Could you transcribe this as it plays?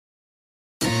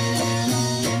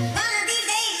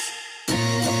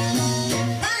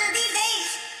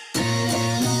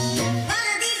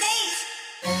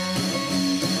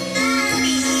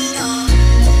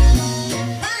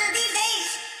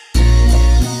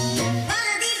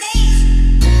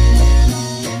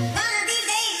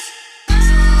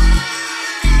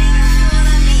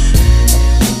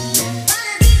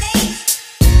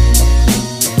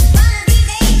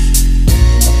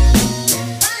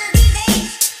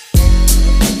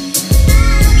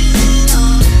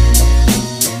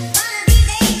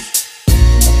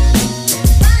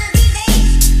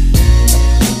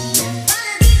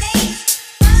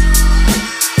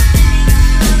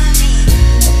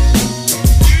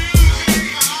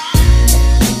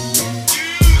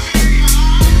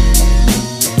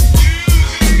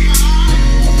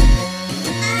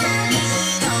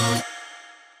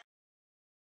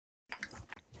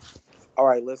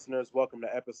right, listeners, welcome to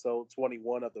episode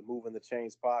 21 of the Moving the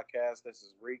Chains podcast. This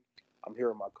is Reek. I'm here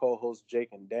with my co-hosts Jake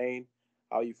and Dane.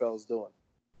 How you fellas doing?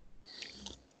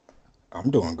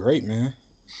 I'm doing great, man.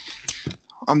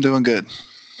 I'm doing good.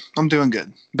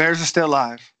 Bears are still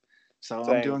alive, so I'm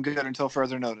Same. doing good until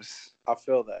further notice. I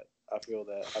feel that. I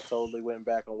totally went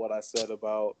back on what I said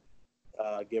about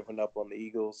giving up on the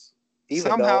Eagles.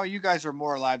 Somehow you guys are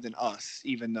more alive than us,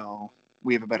 even though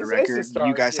we have a better It's record.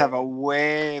 You guys have a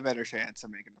way better chance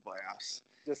of making the playoffs.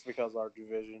 Just because our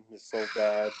division is so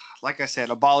bad. Like I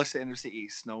said, abolish the NFC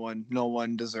East. No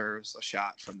one deserves a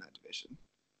shot from that division.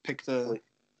 Pick the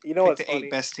what's the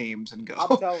 8 best teams and go.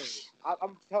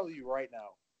 I'm telling you right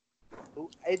now.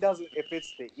 It doesn't if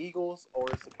it's the Eagles or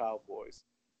it's the Cowboys.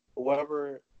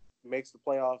 Whoever makes the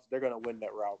playoffs, they're going to win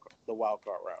the wild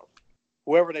card round.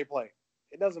 Whoever they play,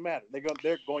 it doesn't matter.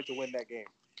 They're going to win that game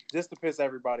just to piss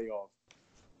everybody off.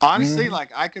 Honestly,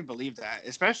 I could believe that,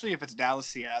 especially if it's Dallas,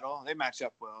 Seattle. They match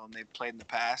up well, and they've played in the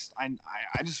past. I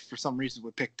just for some reason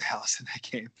would pick Dallas in that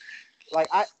game.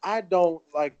 I don't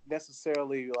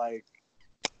necessarily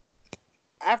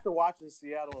after watching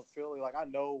Seattle and Philly. I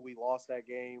know we lost that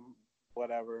game,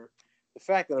 whatever. The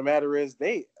fact of the matter is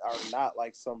they are not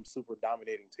some super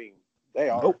dominating team. They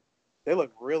are. Nope. They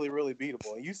look really, really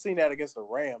beatable, and you've seen that against the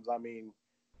Rams. I mean,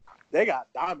 they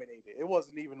got dominated. It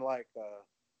wasn't even a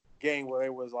game where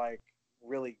it was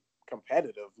really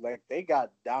competitive. They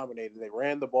got dominated. They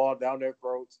ran the ball down their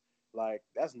throats.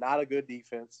 That's not a good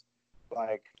defense.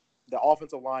 The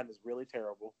offensive line is really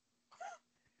terrible.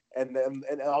 And then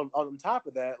on top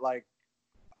of that, I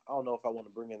don't know if I want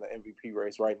to bring in the MVP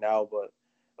race right now, but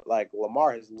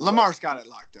Lamar's got it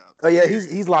locked up. Oh yeah,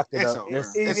 he's locked it up.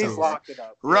 He's locked it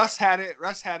up. Russ had it.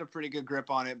 Russ had a pretty good grip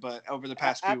on it, but over the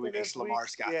past few weeks,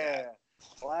 Lamar's got that.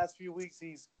 The last few weeks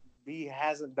he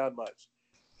hasn't done much.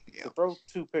 Yep. To throw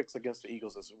 2 picks against the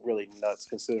Eagles is really nuts,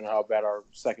 considering how bad our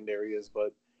secondary is.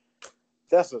 But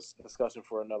that's a discussion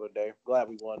for another day. Glad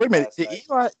we won. Wait a minute, did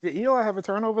Eli have a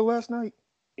turnover last night?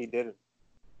 He didn't.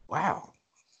 Wow.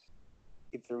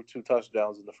 He threw 2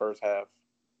 touchdowns in the first half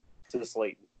to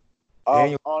Slayton.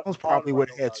 Daniel Jones probably would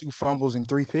have had 2 fumbles and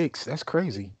 3 picks. That's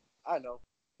crazy. I know.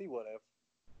 He would have.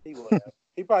 He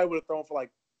probably would have thrown for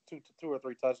 2 or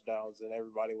 3 touchdowns, and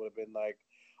everybody would have been like,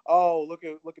 "Oh, look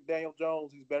at Daniel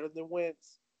Jones. He's better than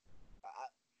Wentz."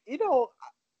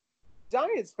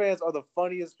 Giants fans are the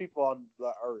funniest people on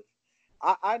the earth.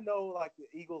 I know the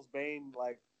Eagles' main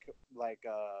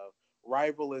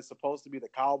rival is supposed to be the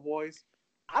Cowboys.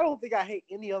 I don't think I hate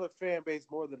any other fan base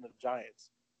more than the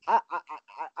Giants.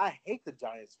 I hate the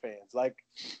Giants fans.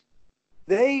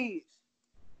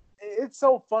 It's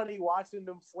so funny watching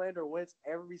them slander Wentz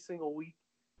every single week,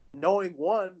 knowing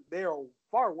 1, they are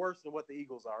far worse than what the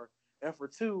Eagles are, and for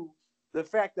 2, the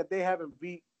fact that they haven't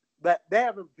beat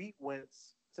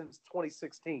Wentz since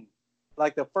 2016,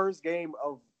 the first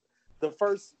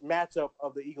matchup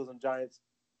of the Eagles and Giants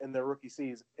in their rookie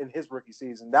season, in his rookie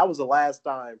season. That was the last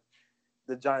time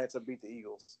the Giants have beat the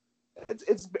Eagles.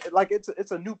 It's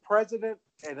a new president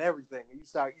and everything. You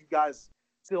guys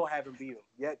still haven't beat them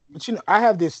yet. But I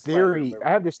have this theory. I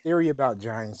have this theory about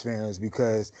Giants fans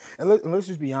because, and let's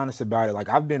just be honest about it.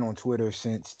 I've been on Twitter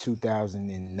since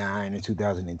 2009 and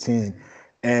 2010,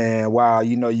 and while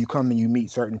you come and you meet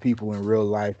certain people in real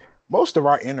life, most of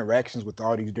our interactions with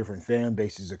all these different fan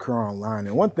bases occur online.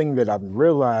 And one thing that I've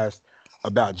realized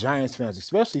about Giants fans,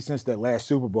 especially since that last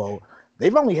Super Bowl,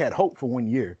 they've only had hope for 1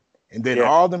 year. And then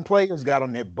all them players got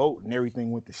on that boat and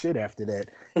everything went to shit after that.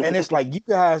 And it's you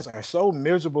guys are so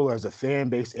miserable as a fan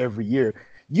base every year.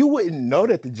 You wouldn't know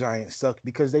that the Giants suck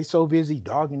because they so busy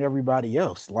dogging everybody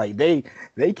else. They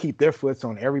keep their foots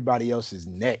on everybody else's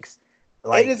necks.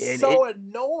 It is so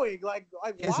annoying. Why?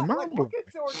 Look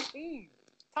at your team.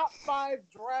 Top 5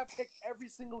 draft pick every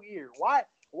single year. Why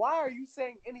are you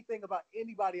saying anything about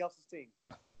anybody else's team?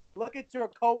 Look at your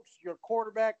coach, your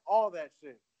quarterback, all that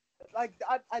shit. I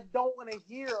don't want to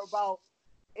hear about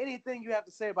anything you have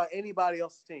to say about anybody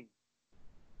else's team.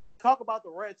 Talk about the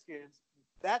Redskins.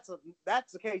 That's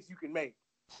the case you can make.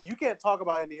 You can't talk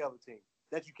about any other team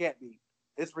that you can't beat.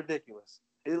 It's ridiculous.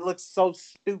 It looks so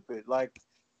stupid. I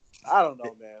don't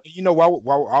know, man.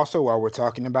 While we're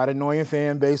talking about annoying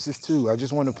fan bases too, I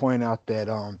just want to point out that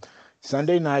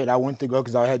Sunday night I went to go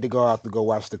because I had to go out to go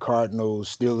watch the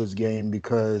Cardinals Steelers game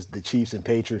because the Chiefs and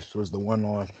Patriots was the one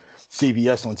on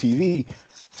CBS on TV.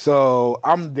 So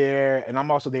I'm there, and I'm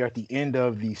also there at the end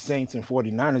of the Saints and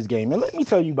 49ers game. And let me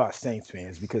tell you about Saints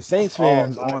fans, because Saints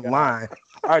fans online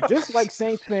are just like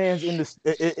Saints fans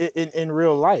in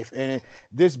real life. And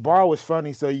this bar was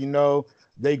funny. So,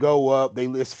 they go up,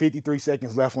 it's 53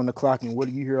 seconds left on the clock, and what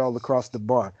do you hear all across the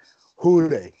bar? Who are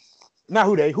they? Not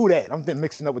who that. I'm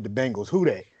mixing up with the Bengals. Who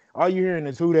that? All you're hearing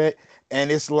is who that,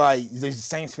 and it's like there's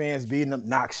Saints fans being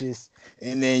obnoxious,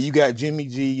 and then you got Jimmy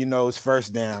G. You know, it's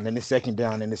first down, then it's second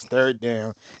down, then it's third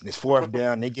down, and it's fourth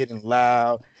down. They getting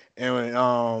loud,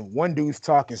 and one dude's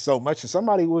talking so much, and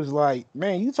somebody was like,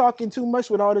 "Man, you talking too much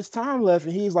with all this time left."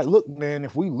 And he's like, "Look, man,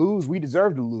 if we lose, we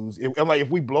deserve to lose. If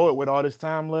we blow it with all this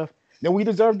time left, then we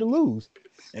deserve to lose."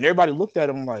 And everybody looked at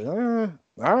him like, all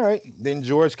right. Then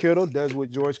George Kittle does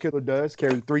what George Kittle does,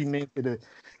 carry 3 men to the,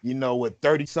 with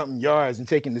 30-something yards and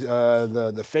taking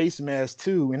the face mask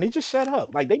too. And they just shut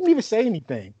up. Like, they didn't even say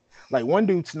anything. Like, one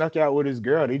dude snuck out with his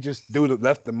girl. They just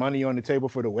left the money on the table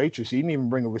for the waitress. She didn't even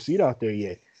bring a receipt out there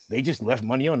yet. They just left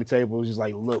money on the table. It was just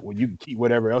like, look, well, you can keep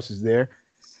whatever else is there.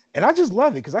 And I just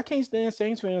love it because I can't stand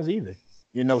Saints fans either.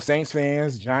 Saints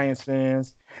fans, Giants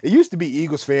fans. It used to be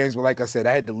Eagles fans, but like I said,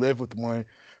 I had to live with one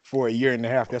for a year and a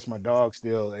half. That's my dog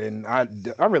still, and I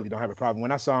really don't have a problem.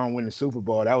 When I saw him win the Super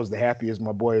Bowl, that was the happiest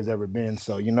my boy has ever been.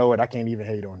 So you know what? I can't even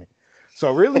hate on it.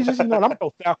 So really, just I'm gonna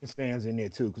throw Falcons fans in there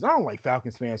too, because I don't like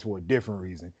Falcons fans for a different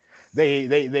reason. They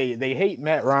hate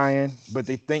Matt Ryan, but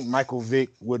they think Michael Vick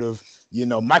would have,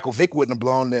 Michael Vick wouldn't have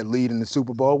blown that lead in the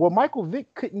Super Bowl. Well, Michael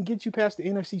Vick couldn't get you past the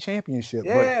NFC Championship.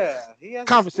 Yeah, but he has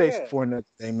conversation for another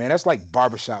thing, man. That's like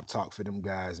barbershop talk for them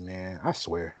guys, man. I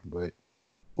swear, but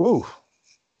woo.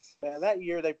 Man, that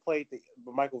year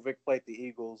Michael Vick played the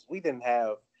Eagles. We didn't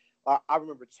have. I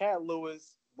remember Chad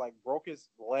Lewis broke his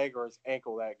leg or his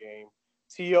ankle that game.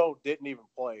 T.O. didn't even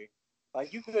play.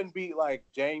 You couldn't beat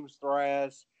James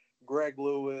Thrash, Greg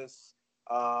Lewis.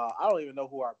 I don't even know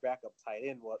who our backup tight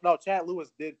end was. No, Chad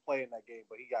Lewis did play in that game,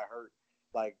 but he got hurt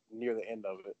near the end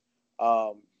of it.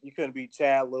 You couldn't beat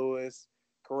Chad Lewis,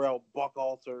 Carell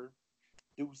Buchalter,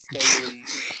 Deuce Staley.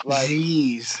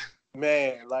 Jeez.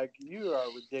 Man, you are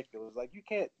ridiculous. You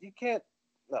can't.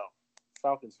 No,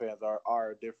 Falcons fans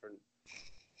are a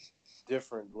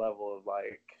different level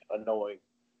of annoying.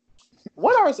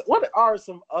 What are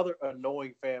some other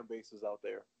annoying fan bases out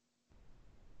there?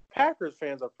 Packers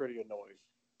fans are pretty annoying.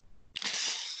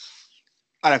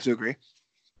 I'd have to agree.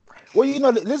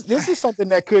 Well, this is something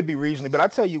that could be regionally, but I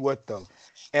tell you what though,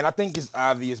 and I think it's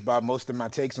obvious by most of my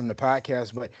takes on the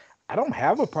podcast, but I don't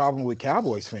have a problem with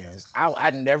Cowboys fans. I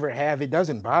never have. It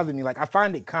doesn't bother me. I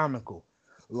find it comical.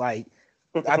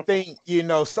 I think,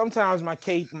 sometimes my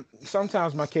cape is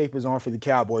on for the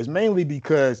Cowboys, mainly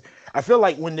because I feel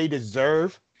like when they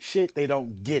deserve shit, they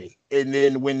don't get it. And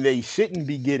then when they shouldn't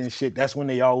be getting shit, that's when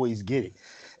they always get it.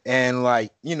 And I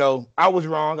was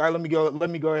wrong. All right, let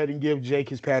me go ahead and give Jake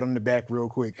his pat on the back real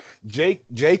quick.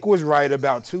 Jake was right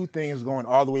about two things going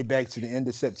all the way back to the end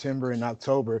of September and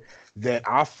October that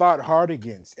I fought hard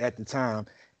against at the time.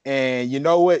 And you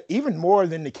know what? Even more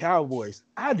than the Cowboys,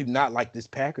 I do not like this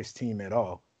Packers team at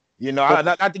all.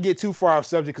 Not to get too far off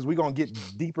subject because we're going to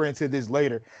get deeper into this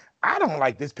later. I don't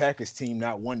like this Packers team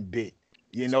not one bit.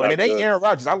 And it ain't Aaron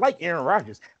Rodgers. I like Aaron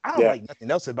Rodgers. I don't like nothing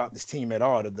else about this team at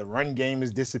all. The run game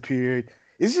has disappeared.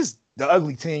 It's just the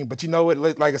ugly team. But you know what?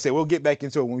 Like I said, we'll get back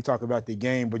into it when we talk about the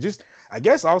game. But just, I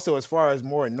guess also as far as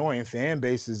more annoying fan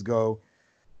bases go,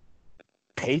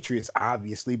 Patriots,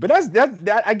 obviously. But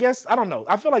that I guess, I don't know.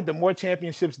 I feel like the more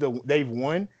championships they've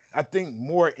won, I think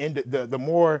the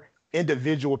more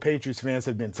individual Patriots fans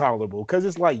have been tolerable. Because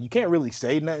it's you can't really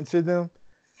say nothing to them.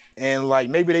 And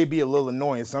maybe they be a little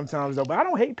annoying sometimes though, but I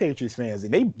don't hate Patriots fans.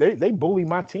 And they bully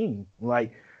my team.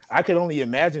 I could only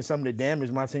imagine some of the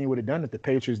damage my team would have done if the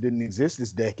Patriots didn't exist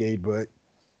this decade. But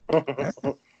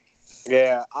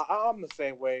yeah, I'm the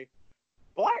same way.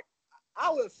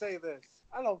 I would say this.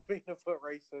 I don't mean to put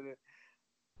race in it.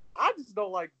 I just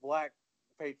don't like black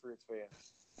Patriots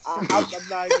fans. I'm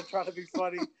not even trying to be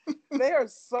funny. They are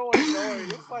so annoying.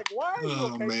 It's why are you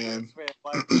a Patriots fan?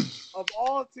 Of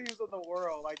all teams in the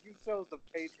world, you chose the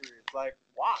Patriots.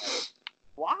 Why?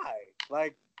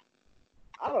 Why?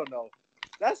 I don't know.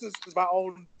 That's just my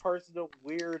own personal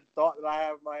weird thought that I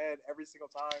have in my head every single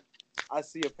time I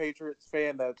see a Patriots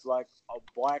fan that's a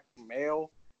black male.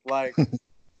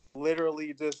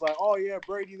 Literally just oh yeah,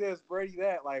 Brady this, Brady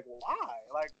that. Why?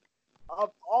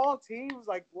 Of all teams,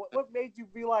 what made you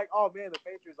be oh man, the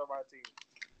Patriots are my team?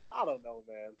 I don't know,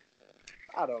 man.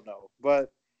 I don't know.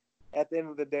 But at the end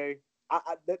of the day,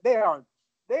 they aren't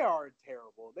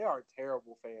terrible. They aren't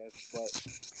terrible fans, but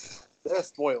they're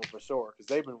spoiled for sure because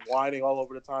they've been whining all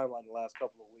over the timeline the last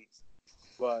couple of weeks.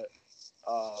 But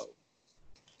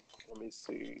let me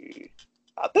see.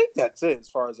 I think that's it as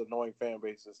far as annoying fan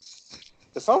bases.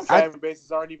 Because some fan bases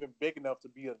aren't even big enough to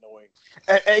be annoying.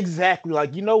 Exactly.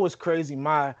 What's crazy?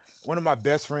 One of my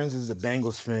best friends is a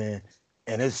Bengals fan,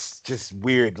 and it's just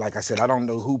weird. Like I said, I don't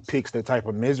know who picks the type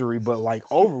of misery, but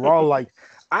overall,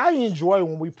 I enjoy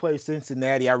when we play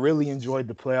Cincinnati. I really enjoyed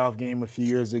the playoff game a few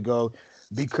years ago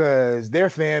because their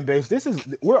fan base,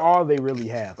 we're all they really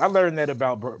have. I learned that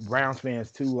about Browns fans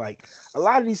too. Like a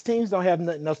lot of these teams don't have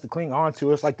nothing else to cling on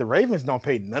to. It's like the Ravens don't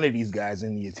pay none of these guys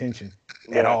any attention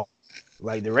at all.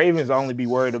 Like the Ravens only be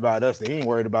worried about us. They ain't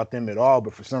worried about them at all.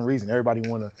 But for some reason, everybody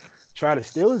want to try to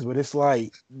steal us. But it's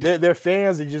like their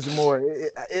fans are just more.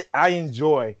 I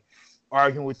enjoy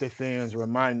arguing with their fans,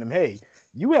 reminding them, hey,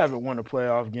 you haven't won a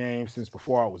playoff game since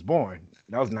before I was born.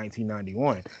 That was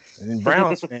 1991. And then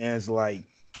Browns fans, like,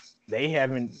 they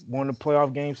haven't won a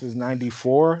playoff game since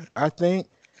 94, I think.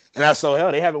 And that's so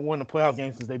hell, they haven't won a playoff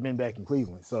game since they've been back in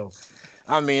Cleveland. So,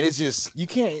 I mean, it's just, you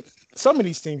can't, some of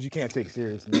these teams you can't take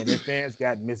serious, man. Their fans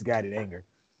got misguided anger.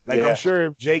 Like, I'm sure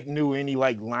if Jake knew any,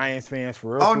 like, Lions fans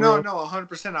for real. Oh, no,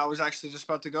 100%. I was actually just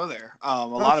about to go there. A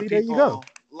lot of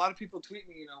people tweet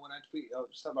me, when I tweet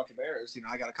stuff about the Bears.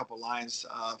 I got a couple Lions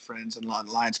friends and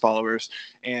Lions followers,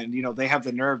 and they have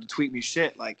the nerve to tweet me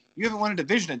shit like, you haven't won a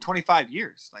division in 25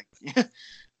 years. Like,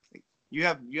 you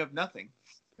have nothing.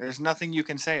 There's nothing you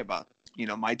can say about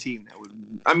my team that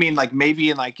would. I mean, like maybe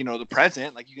in like the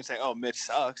present, like you can say, oh, Mitch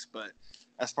sucks, but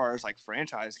as far as like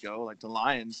franchise go, like the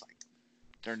Lions, like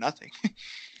they're nothing.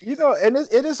 And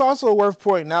it is also worth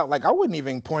pointing out, like I wouldn't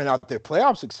even point out their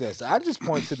playoff success. I just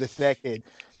point to the fact that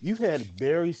you've had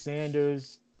Barry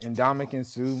Sanders, Ndamukong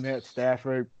Suh, Matt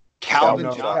Stafford,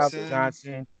 Calvin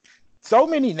Johnson. So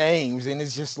many names, and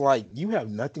it's just like you have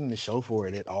nothing to show for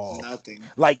it at all. Nothing.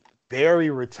 Like Barry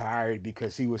retired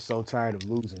because he was so tired of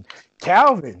losing.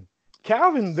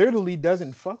 Calvin literally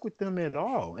doesn't fuck with them at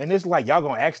all. And it's like y'all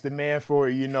gonna ask the man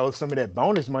for, some of that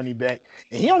bonus money back.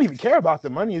 And he don't even care about the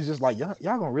money. It's just like y'all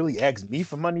gonna really ask me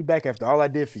for money back after all I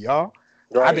did for y'all?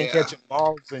 I've been catching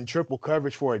balls in triple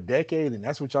coverage for a decade, and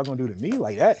that's what y'all gonna do to me?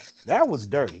 Like that was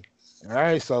dirty. All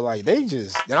right. So like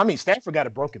Stafford got a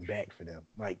broken back for them.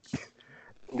 Like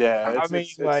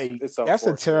that's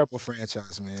a terrible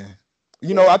franchise, man.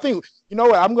 I think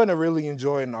what I'm gonna really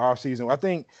enjoy in the offseason. I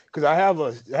think because I have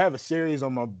a series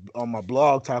on my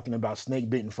blog talking about snake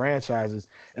bitten franchises,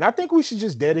 and I think we should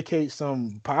just dedicate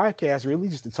some podcasts really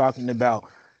just to talking about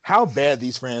how bad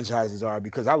these franchises are,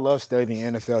 because I love studying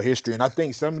NFL history, and I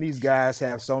think some of these guys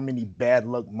have so many bad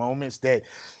luck moments that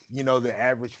the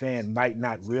average fan might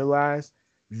not realize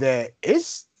that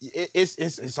it's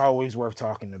always worth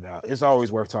talking about. It's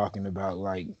always worth talking about,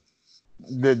 like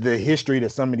the history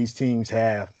that some of these teams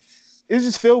have is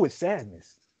just filled with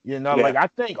sadness. Like I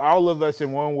think all of us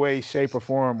in one way, shape, or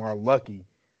form are lucky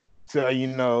to,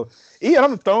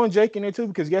 I'm throwing Jake in there too,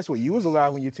 because guess what? You was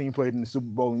alive when your team played in the Super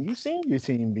Bowl, and you've seen your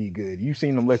team be good. You've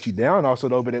seen them let you down also,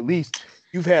 though, but at least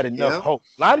you've had enough hope.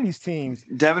 A lot of these teams.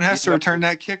 Devin has to return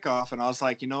that kickoff, and I was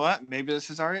like, you know what? Maybe this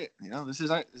is this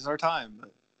is our time.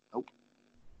 But nope.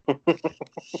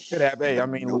 Could happen. Hey, I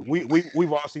mean,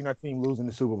 we've all seen our team losing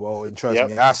the Super Bowl, and trust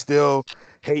me, I still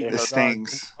hate the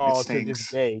stings to this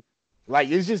day. Like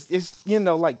it's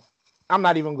like I'm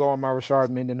not even going my Rashard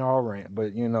Mendenhall rant,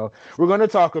 but we're gonna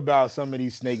talk about some of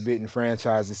these snake bitten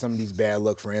franchises, some of these bad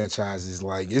luck franchises.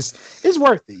 Like it's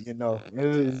worth it,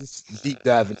 It's deep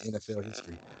dive into NFL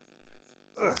history.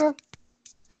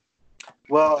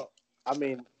 Well,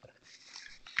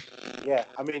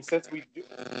 since we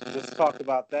just talked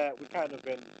about that, we kind of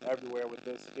been everywhere with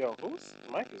this. Yo, whose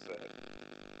mic is that?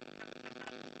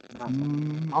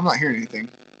 I'm not hearing anything.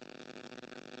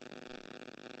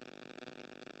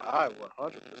 I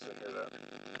 100% hear that.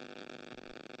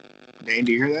 Dane,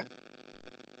 do you hear that?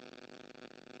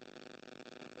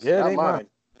 Yeah, not mine.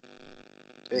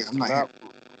 Yeah,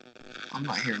 I'm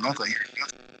not hearing nothing.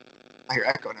 I hear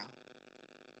echo now.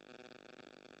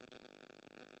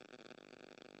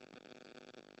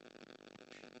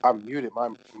 I muted my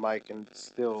mic and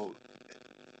still.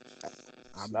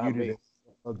 I muted it.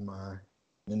 Fuck mine.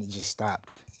 Then it just stopped.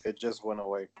 It just went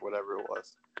away, whatever it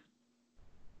was.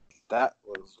 That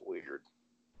was weird.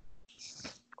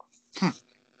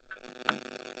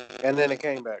 And then it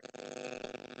came back.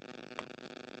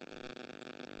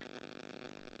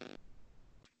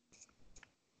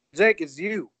 Jake, it's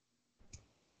you.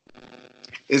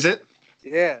 Is it?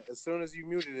 Yeah, as soon as you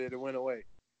muted it, it went away.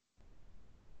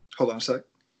 Hold on a sec.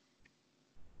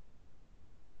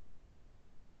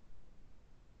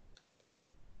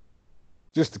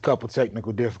 Just a couple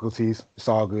technical difficulties. It's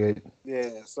all good.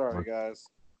 Yeah, sorry, guys.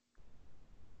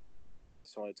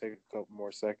 It's only take a couple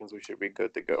more seconds. We should be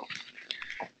good to go.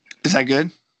 Is that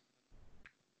good?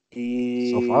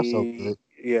 So far, so good.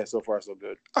 Yeah, so far, so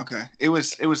good. Okay. It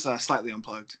was slightly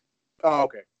unplugged. Oh,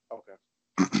 okay.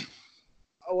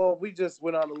 Well, we just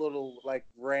went on a little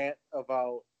rant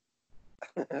about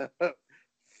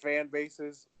fan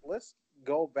bases. Let's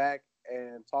go back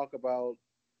and talk about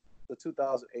the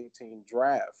 2018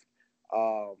 draft.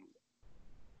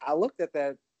 I looked at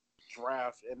that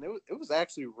draft, and it was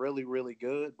actually really, really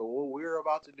good. But what we're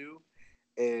about to do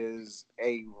is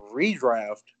a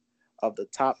redraft of the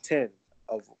top 10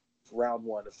 of round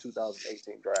 1 of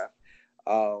 2018 draft.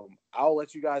 I'll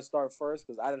let you guys start first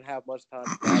because I didn't have much time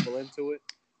to dabble into it.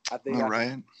 I think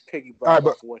can piggyback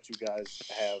off what you guys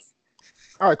have.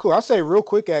 All right, cool. I'll say real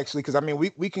quick, actually, because I mean,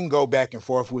 we can go back and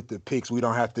forth with the picks. We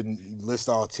don't have to list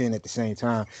all 10 at the same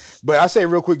time. But I'll say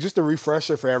real quick, just a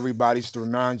refresher for everybody, just to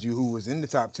remind you who was in the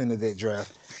top 10 of that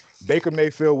draft. Baker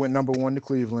Mayfield went number 1 to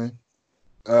Cleveland.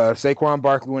 Saquon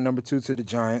Barkley went number 2 to the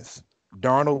Giants.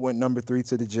 Darnold went number 3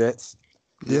 to the Jets.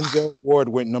 Denzel Ward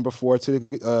went number 4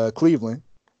 to Cleveland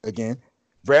again.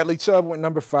 Bradley Chubb went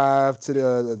number 5 to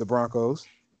the Broncos.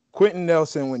 Quentin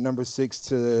Nelson went number 6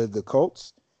 to the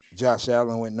Colts. Josh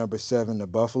Allen went number 7 to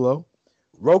Buffalo.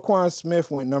 Roquan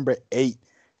Smith went number 8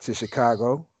 to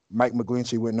Chicago. Mike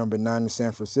McGlinchey went number 9 to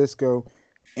San Francisco.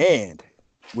 And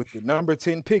with the number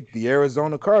 10 pick, the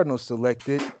Arizona Cardinals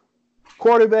selected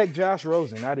quarterback Josh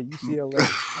Rosen out of UCLA.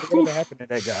 Whatever happened to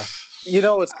that guy? You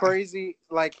know, it's crazy.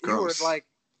 Like, you were like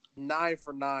 9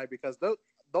 for 9 because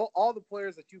all the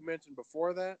players that you mentioned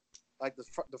before that, like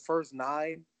the first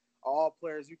 9, all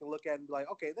players you can look at and be like,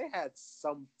 okay, they had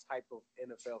some type of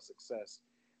NFL success.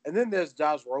 And then there's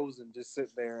Josh Rosen just sitting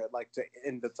there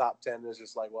in the top 10. It's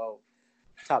just like, well,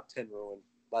 top 10 ruined.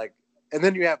 Like, and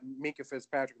then you have Minkah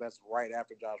Fitzpatrick that's right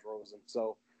after Josh Rosen.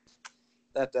 So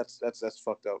that's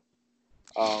fucked up.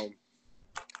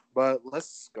 But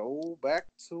let's go back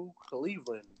to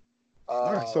Cleveland.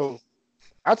 All right, so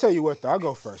I'll tell you what, though, I'll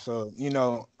go first. So, you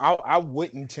know, I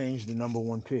wouldn't change the number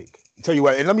 1 pick. I'll tell you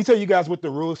what, and let me tell you guys what the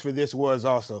rules for this was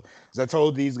also. Because I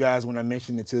told these guys when I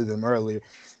mentioned it to them earlier,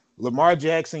 Lamar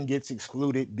Jackson gets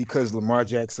excluded because Lamar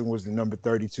Jackson was the number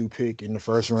 32 pick in the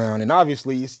first round. And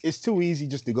obviously, it's too easy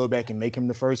just to go back and make him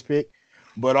the first pick.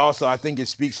 But also, I think it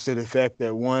speaks to the fact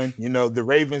that, one, you know, the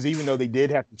Ravens, even though they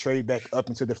did have to trade back up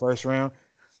into the first round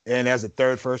and as a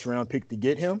third first-round pick to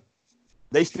get him,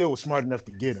 they still were smart enough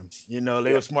to get him. You know,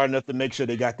 they were smart enough to make sure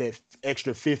they got that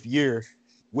extra 5th year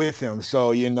with him.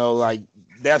 So, you know, like,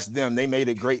 that's them. They made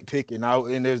a great pick, and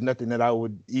there's nothing that I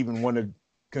would even want to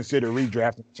consider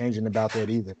redrafting, changing about that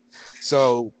either.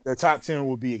 So the top 10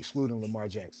 will be excluding Lamar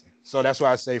Jackson. So that's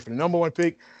why I say for the number 1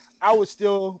 pick, I would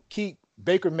still keep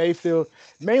Baker Mayfield,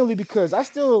 mainly because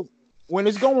when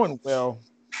it's going well,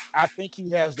 I think he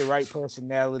has the right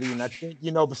personality. And I think,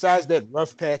 you know, besides that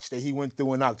rough patch that he went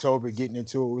through in October, getting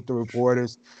into it with the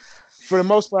reporters, for the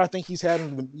most part, I think he's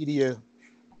handling the media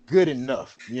good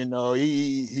enough. You know,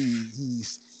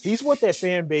 he's what that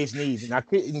fan base needs. And I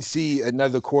couldn't see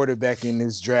another quarterback in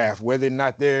this draft, whether or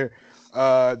not they're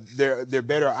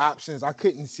better options. I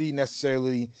couldn't see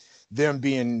necessarily them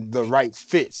being the right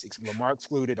fits. Lamar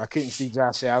excluded. I couldn't see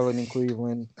Josh Allen in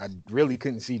Cleveland. I really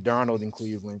couldn't see Darnold in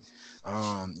Cleveland.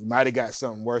 You might have got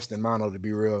something worse than Mono, to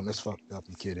be real. And that's fucked up.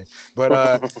 I'm kidding. But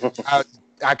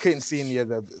I couldn't see any of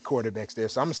the quarterbacks there.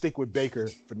 So I'm going to stick with Baker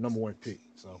for the number 1 pick.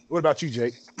 So what about you,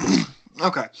 Jake?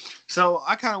 Okay, so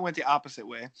I kind of went the opposite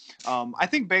way. I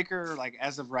think Baker, like,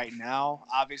 as of right now,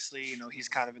 obviously, you know, he's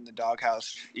kind of in the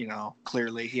doghouse. You know,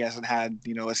 clearly he hasn't had,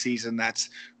 you know, a season that's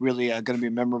really going to be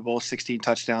memorable. 16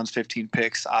 touchdowns, 15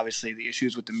 picks. Obviously, the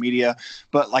issues with the media,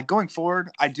 but like going forward,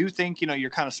 I do think, you know,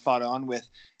 you're kind of spot on with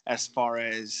as far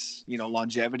as, you know,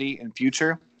 longevity and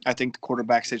future. I think the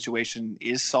quarterback situation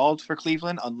is solved for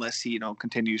Cleveland unless he, you know,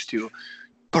 continues to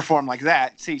perform like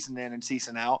that season in and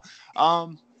season out.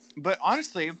 But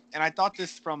honestly, and I thought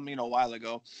this from, you know, a while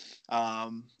ago,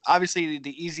 obviously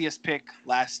the easiest pick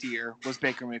last year was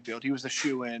Baker Mayfield. He was the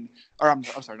shoe-in, or I'm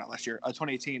sorry, not last year,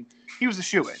 2018. He was the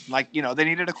shoe-in. Like, you know, they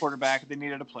needed a quarterback. They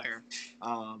needed a player.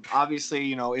 Obviously,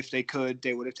 you know, if they could,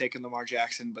 they would have taken Lamar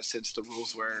Jackson. But since the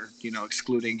rules were, you know,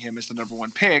 excluding him as the number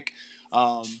 1 pick,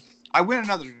 I went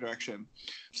another direction.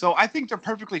 So I think they're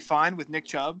perfectly fine with Nick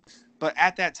Chubb. But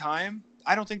at that time,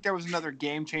 I don't think there was another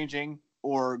game-changing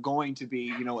or going to be,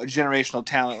 you know, a generational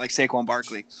talent like Saquon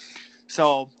Barkley.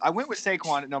 So I went with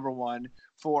Saquon at number 1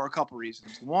 for a couple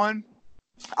reasons. One,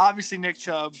 obviously Nick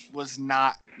Chubb was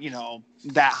not, you know,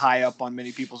 that high up on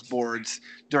many people's boards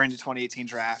during the 2018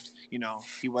 draft. You know,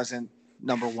 he wasn't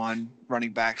number 1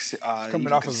 running back.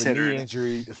 Coming off of a knee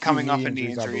injury. Coming off a knee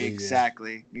injury,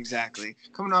 exactly.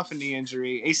 Coming off a knee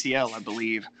injury, ACL, I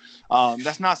believe.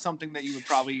 That's not something that you would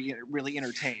probably really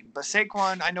entertain. But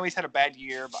Saquon, I know he's had a bad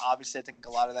year, but obviously I think a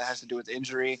lot of that has to do with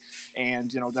injury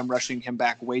and, you know, them rushing him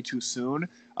back way too soon.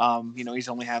 You know, he's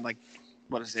only had like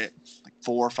what is it, like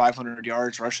 400 or 500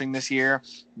 yards rushing this year.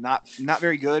 Not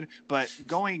very good, but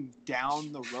going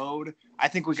down the road, I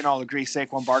think we can all agree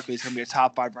Saquon Barkley is going to be a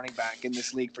top 5 running back in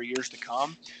this league for years to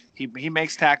come. He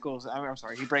makes tackles.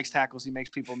 He breaks tackles. He makes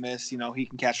people miss. He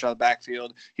can catch out of the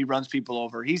backfield. He runs people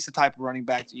over. He's the type of running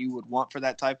back that you would want for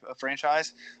that type of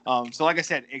franchise. So like I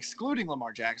said, excluding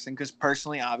Lamar Jackson, because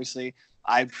personally, obviously,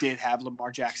 I did have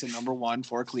Lamar Jackson number 1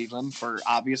 for Cleveland for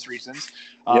obvious reasons.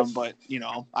 But,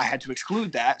 I had to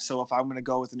exclude that. So if I'm going to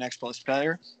go with the next best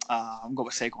player, I'm going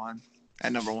with Saquon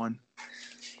at number 1.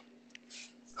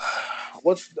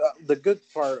 What's the good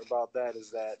part about that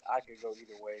is that I can go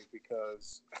either way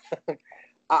because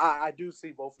I do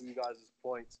see both of you guys'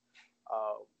 points.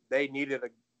 They needed a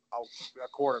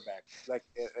quarterback. Like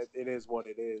it is what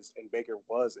it is, and Baker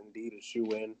was indeed a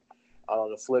shoe-in.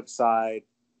 On the flip side,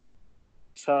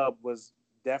 Chubb was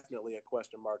definitely a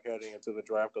question mark heading into the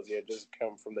draft because he had just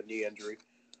come from the knee injury.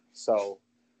 So,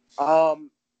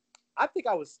 I think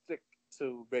I would stick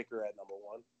to Baker at number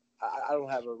 1. I don't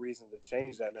have a reason to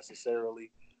change that necessarily.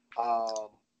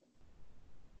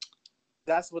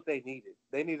 That's what they needed.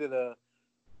 They needed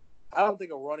I don't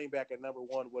think a running back at number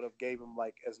 1 would have gave him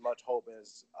like as much hope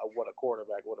as what a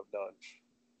quarterback would have done.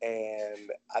 And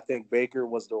I think Baker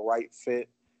was the right fit.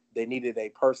 They needed a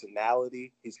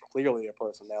personality. He's clearly a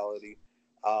personality.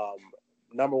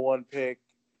 Number 1 pick,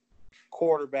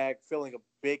 quarterback, filling a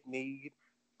big need.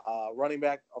 Running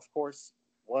back, of course,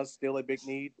 was still a big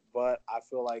need, but I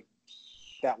feel like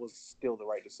that was still the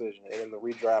right decision. And in the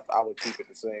redraft, I would keep it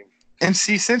the same. And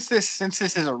see, since this is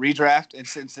a redraft, and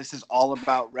since this is all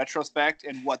about retrospect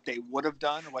and what they would have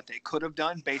done or what they could have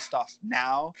done based off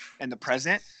now and the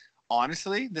present,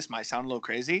 honestly, this might sound a little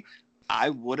crazy. I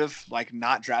would have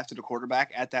not drafted a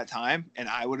quarterback at that time, and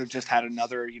I would have just had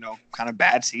another, kind of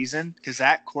bad season because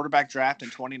that quarterback draft in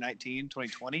 2019,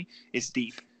 2020 is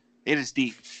deep. It is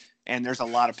deep. And there's a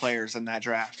lot of players in that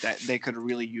draft that they could have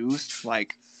really used.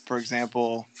 Like, for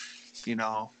example,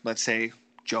 let's say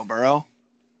Joe Burrow,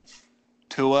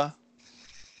 Tua,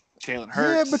 Jalen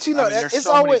Hurts. Yeah, but there's it's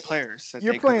so always many players that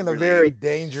you're playing a very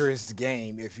dangerous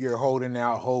game if you're holding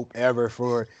out hope ever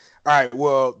for. All right,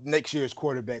 well, next year's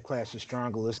quarterback class is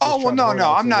stronger.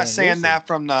 No. I'm not saying that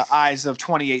from the eyes of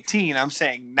 2018. I'm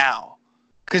saying now,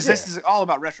 because this is all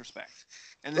about retrospect.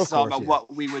 And this is all about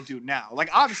what we would do now.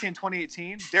 Like, obviously, in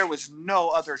 2018, there was no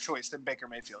other choice than Baker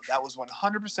Mayfield. That was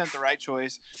 100% the right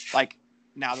choice. Like,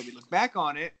 now that we look back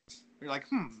on it, you're like,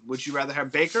 would you rather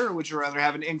have Baker or would you rather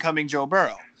have an incoming Joe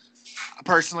Burrow?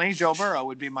 Personally, Joe Burrow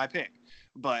would be my pick.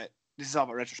 But this is all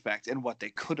about retrospect and what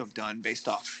they could have done based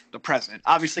off the present.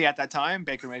 Obviously, at that time,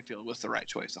 Baker Mayfield was the right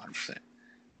choice, 100%.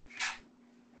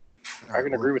 I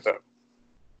can agree with that.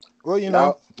 Well,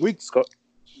 let's go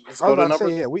to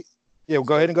number. We'll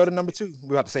go ahead and go to number 2.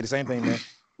 We're about to say the same thing, man.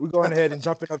 We're going ahead and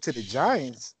jumping up to the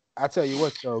Giants. I tell you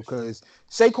what, though, because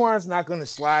Saquon's not going to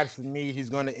slide for me. He's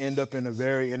going to end up in a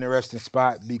very interesting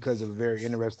spot because of a very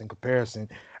interesting comparison.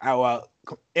 Our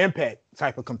impact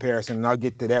type of comparison, and I'll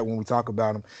get to that when we talk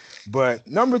about him. But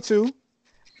number 2,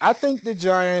 I think the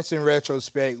Giants, in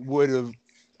retrospect,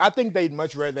 I think they'd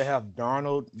much rather have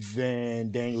Darnold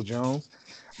than Daniel Jones.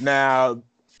 Now,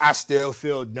 I still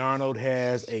feel Darnold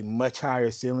has a much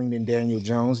higher ceiling than Daniel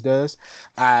Jones does.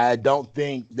 I don't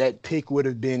think that pick would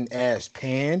have been as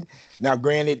panned. Now,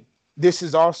 granted, this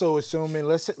is also assuming,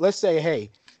 let's say, hey,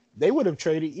 they would have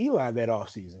traded Eli that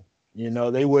offseason.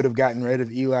 They would have gotten rid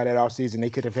of Eli that offseason.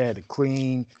 They could have had a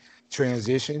clean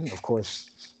transition. Of course,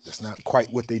 that's not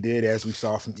quite what they did, as we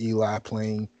saw from Eli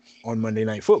playing on Monday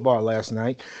Night Football last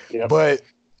night. Yep. But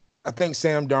I think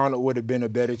Sam Darnold would have been a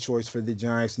better choice for the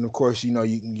Giants. And, of course,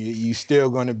 you're still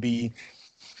going to be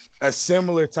a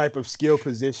similar type of skill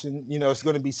position. It's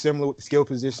going to be similar skill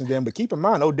position then. But keep in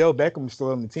mind, Odell Beckham was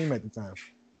still on the team at the time.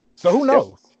 So who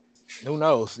knows? Yep. Who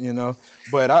knows,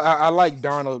 But I like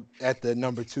Darnold at the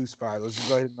number 2 spot. Let's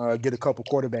go ahead and get a couple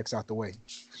quarterbacks out the way.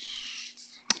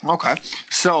 Okay.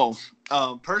 So,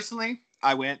 personally,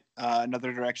 I went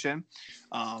another direction.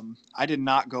 I did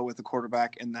not go with the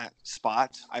quarterback in that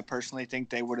spot. I personally think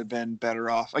they would have been better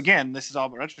off. Again, this is all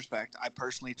about retrospect. I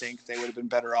personally think they would have been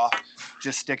better off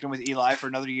just sticking with Eli for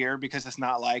another year because it's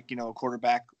not like, a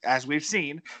quarterback, as we've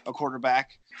seen, a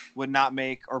quarterback would not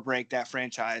make or break that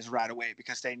franchise right away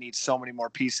because they need so many more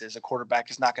pieces. A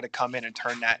quarterback is not going to come in and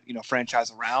turn that,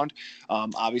 franchise around.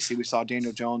 Obviously, we saw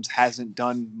Daniel Jones hasn't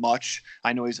done much.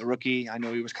 I know he's a rookie. I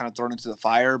know he was kind of thrown into the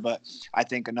fire, but I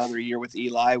think another year with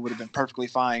Eli would have been perfectly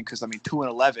fine because,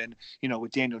 2-11,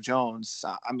 with Daniel Jones,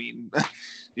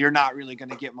 you're not really going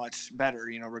to get much better,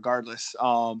 regardless.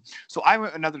 So I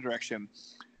went another direction.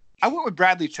 I went with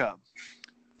Bradley Chubb.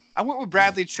 I went with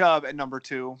Bradley Chubb at number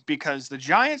 2 because the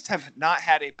Giants have not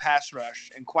had a pass rush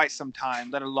in quite some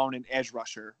time, let alone an edge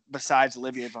rusher besides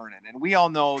Olivier Vernon. And we all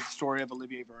know the story of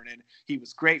Olivier Vernon. He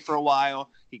was great for a while.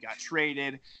 He got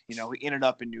traded. He ended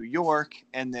up in New York,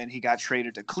 and then he got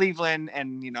traded to Cleveland,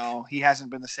 and, he hasn't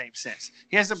been the same since.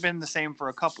 He hasn't been the same for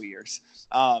a couple years.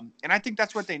 And I think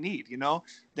that's what they need,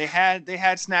 They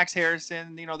had Snacks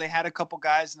Harrison, they had a couple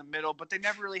guys in the middle, but they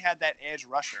never really had that edge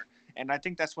rusher. And I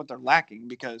think that's what they're lacking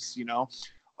because,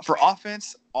 for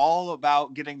offense, all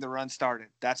about getting the run started.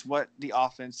 That's what the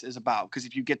offense is about. Because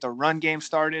if you get the run game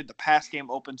started, the pass game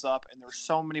opens up, and there's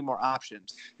so many more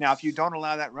options. Now, if you don't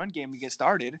allow that run game to get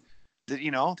started,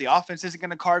 the offense isn't going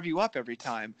to carve you up every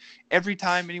time. Every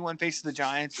time anyone faces the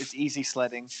Giants, it's easy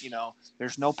sledding.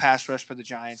 There's no pass rush for the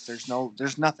Giants.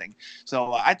 There's nothing.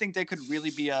 So I think they could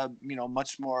really be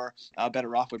much more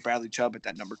better off with Bradley Chubb at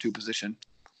that number 2 position.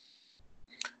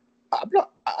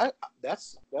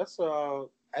 That's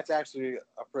actually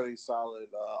a pretty solid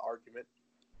argument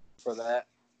for that.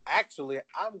 Actually,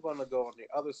 I'm going to go on the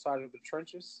other side of the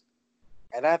trenches,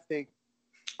 and I think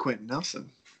Quentin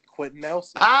Nelson.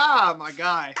 Ah, my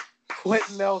guy.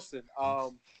 Quentin Nelson.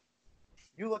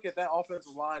 You look at that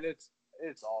offensive line; it's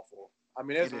awful. I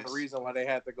mean, there's a reason why they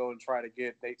had to go and try to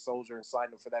get Nate Soldier and sign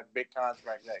him for that big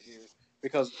contract that year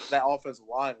because that offensive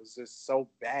line was just so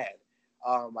bad.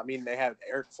 They had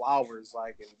Eric Flowers,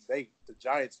 and the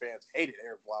Giants fans hated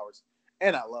Eric Flowers,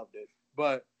 and I loved it.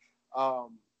 But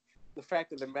the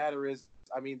fact of the matter is,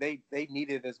 they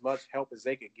needed as much help as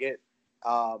they could get,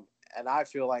 and I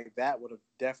feel like that would have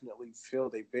definitely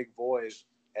filled a big void.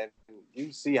 And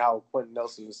you see how Quentin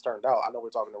Nelson has turned out. I know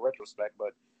we're talking in retrospect,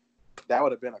 but that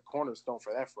would have been a cornerstone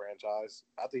for that franchise.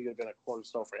 I think it would have been a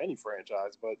cornerstone for any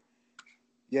franchise. But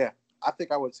yeah, I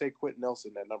think I would take Quentin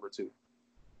Nelson at number 2.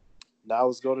 Now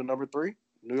let's go to number 3,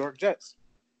 New York Jets.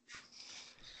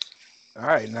 All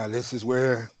right, now this is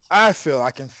where I feel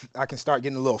I can start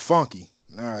getting a little funky.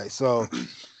 All right, so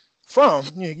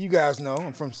you guys know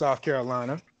I'm from South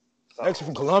Carolina, actually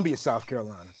from Columbia, South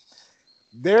Carolina.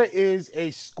 There is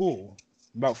a school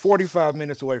about 45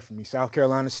 minutes away from me, South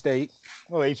Carolina State,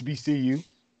 HBCU,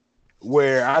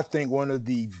 where I think one of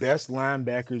the best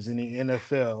linebackers in the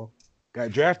NFL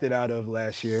got drafted out of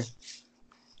last year.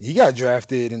 He got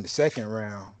drafted in the 2nd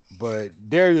round, but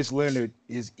Darius Leonard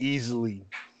is easily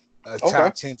a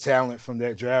top 10 talent from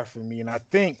that draft for me. And I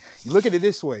think you look at it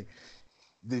this way.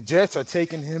 The Jets are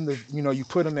taking him to, you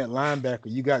put him at linebacker.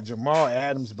 You got Jamal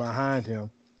Adams behind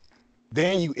him.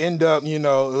 Then you end up,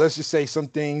 let's just say some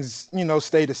things,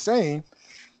 stay the same.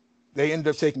 They end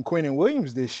up taking Quentin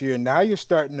Williams this year. Now you're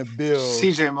starting to build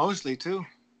CJ Mosley too.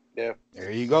 Yeah.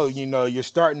 There you go. You're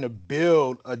starting to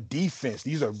build a defense.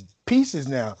 These are pieces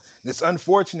now. It's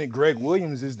unfortunate Greg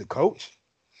Williams is the coach,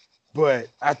 but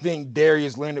I think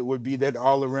Darius Leonard would be that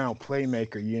all-around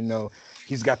playmaker.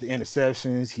 He's got the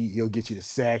interceptions. He'll get you the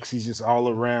sacks. He's just all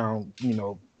around,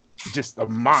 just a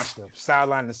monster,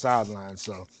 sideline to sideline.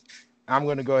 So I'm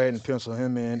going to go ahead and pencil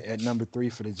him in at number 3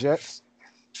 for the Jets.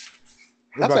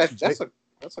 That's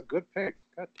a good pick.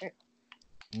 God damn.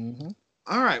 Mm-hmm.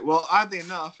 All right. Well, oddly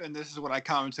enough, and this is what I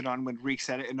commented on when Reek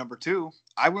said it at number 2,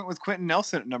 I went with Quentin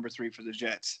Nelson at number 3 for the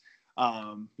Jets.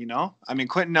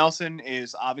 Quentin Nelson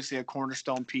is obviously a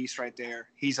cornerstone piece right there.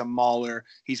 He's a mauler.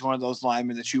 He's one of those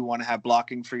linemen that you want to have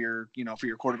blocking for your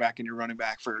quarterback and your running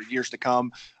back for years to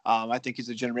come. I think he's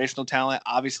a generational talent.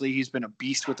 Obviously, he's been a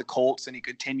beast with the Colts, and he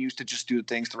continues to just do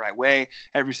things the right way.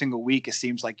 Every single week, it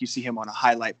seems like you see him on a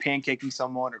highlight pancaking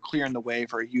someone or clearing the way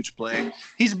for a huge play.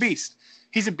 He's a beast.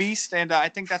 He's a beast, and I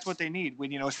think that's what they need.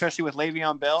 When especially with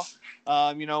Le'Veon Bell,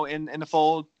 in the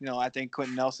fold. I think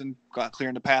Quentin Nelson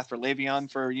clearing the path for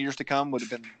Le'Veon for years to come would have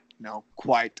been,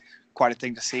 quite a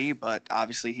thing to see. But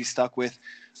obviously, he's stuck with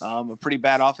a pretty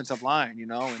bad offensive line,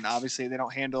 and obviously they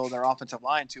don't handle their offensive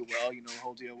line too well. The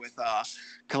whole deal with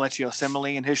Kelechi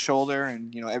Osemele and his shoulder,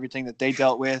 and everything that they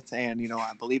dealt with. And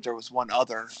I believe there was one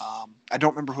other. I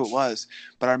don't remember who it was,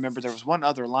 but I remember there was one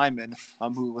other lineman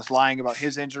who was lying about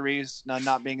his injuries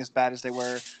not being as bad as they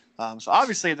were. So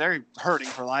obviously they're hurting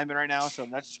for linemen right now. So in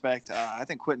that respect, I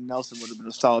think Quentin Nelson would have been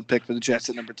a solid pick for the Jets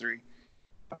at number 3.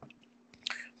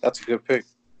 That's a good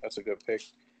pick.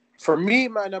 For me,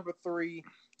 my number 3,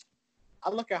 I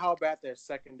look at how bad their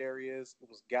secondary is. It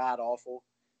was god awful.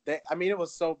 It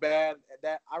was so bad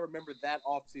that I remember that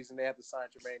offseason they had to sign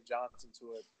Jermaine Johnson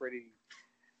to a pretty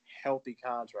healthy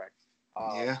contract.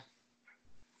 Yeah.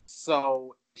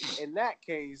 So in that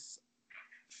case,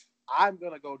 I'm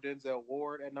going to go Denzel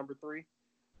Ward at number 3.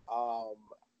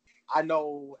 I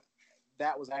know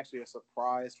that was actually a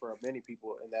surprise for many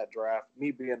people in that draft.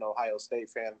 Me being an Ohio State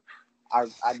fan,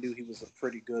 I knew he was a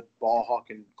pretty good ball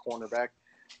hawking cornerback.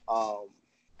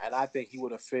 And I think he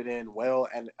would have fit in well.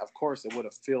 And, of course, it would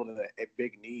have filled in a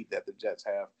big need that the Jets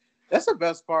have. That's the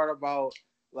best part about,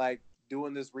 like,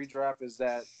 doing this redraft is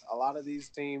that a lot of these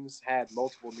teams had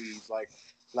multiple needs. Like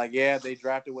yeah, they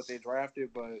drafted what they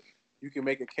drafted, but you can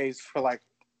make a case for, like,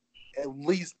 at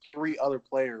least 3 other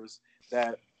players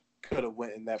that could have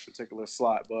went in that particular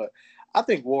slot. But I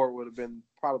think Ward would have been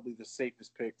probably the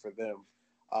safest pick for them.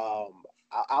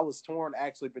 I was torn,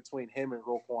 actually, between him and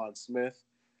Roquan Smith,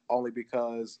 only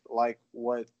because, like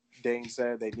what Dane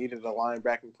said, they needed a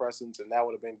linebacking presence, and that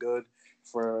would have been good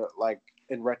for, like,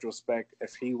 in retrospect,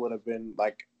 if he would have been,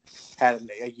 like, had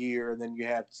a year and then you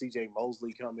had C.J.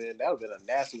 Mosley come in, that would have been a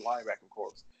nasty linebacking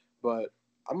corps. But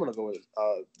I'm going to go with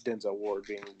Denzel Ward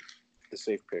being the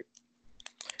safe pick.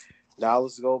 Now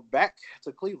let's go back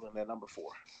to Cleveland at number 4.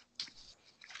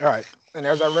 All right. And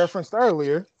as I referenced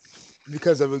earlier,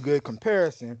 because of a good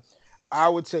comparison, I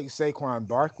would take Saquon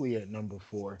Barkley at number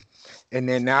 4. And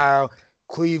then now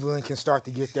Cleveland can start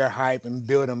to get their hype and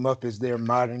build him up as their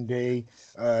modern day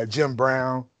Jim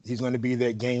Brown. He's going to be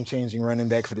their game-changing running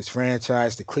back for this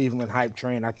franchise. The Cleveland hype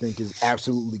train, I think, is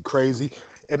absolutely crazy.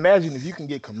 Imagine if you can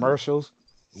get commercials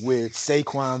with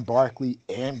Saquon Barkley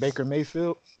and Baker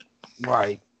Mayfield.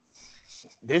 Like,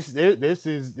 this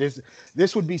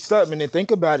would be something. And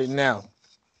think about it now.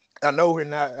 I know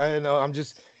I'm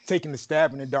just taking the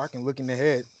stab in the dark and looking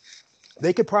ahead.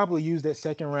 They could probably use that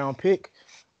second round pick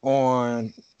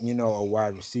on, a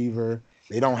wide receiver.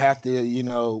 They don't have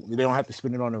to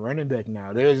spend it on a running back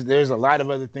now. There's a lot of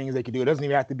other things they could do. It doesn't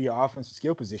even have to be an offensive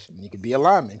skill position. You could be a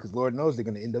lineman because Lord knows they're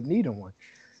going to end up needing one.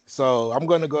 So I'm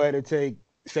going to go ahead and take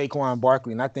Saquon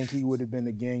Barkley, and I think he would have been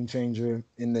a game changer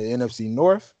in the NFC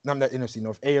North. No, not NFC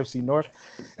North, AFC North.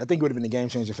 I think he would have been a game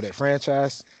changer for that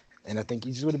franchise, and I think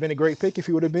he just would have been a great pick if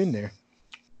he would have been there.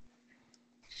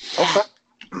 Okay.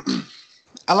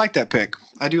 I like that pick.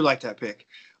 I do like that pick.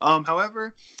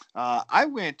 However, I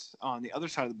went on the other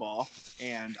side of the ball,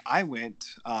 and I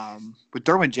went with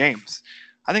Derwin James.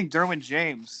 I think Derwin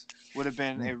James would have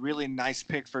been a really nice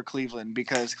pick for Cleveland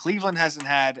because Cleveland hasn't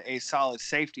had a solid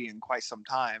safety in quite some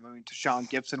time. I mean, Tashaun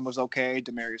Gibson was okay.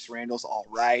 Demarius Randall's all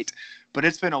right. But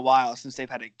it's been a while since they've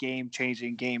had a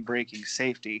game-changing, game-breaking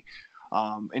safety.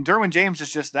 And Derwin James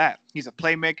is just that. He's a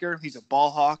playmaker. He's a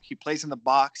ball hawk. He plays in the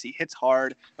box. He hits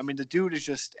hard. I mean, the dude is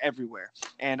just everywhere.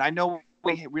 And I know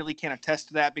we really can't attest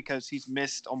to that because he's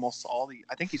missed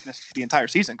I think he's missed the entire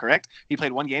season, correct? He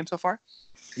played 1 game so far?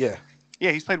 Yeah.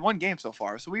 Yeah, he's played 1 game so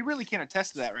far. So we really can't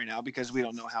attest to that right now because we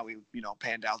don't know how he,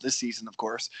 panned out this season, of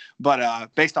course. But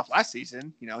based off last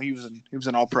season, he was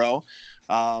an all-pro.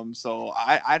 So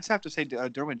I'd just have to say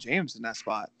Derwin James in that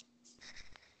spot.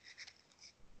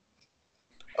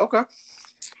 Okay.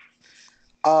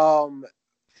 Man.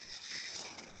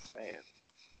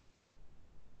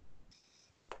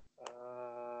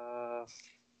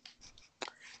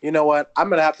 You know what? I'm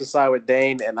gonna have to side with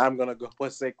Dane, and I'm gonna go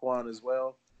with Saquon as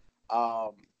well.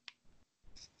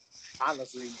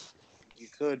 Honestly, you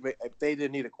could if they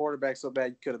didn't need a quarterback so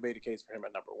bad, you could have made a case for him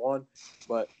at number 1,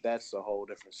 but that's a whole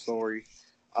different story.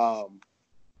 I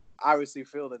obviously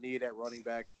feel the need at running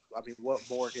back. I mean, what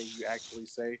more can you actually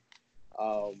say?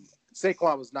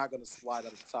 Saquon was not going to slide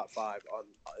out of the top 5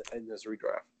 in this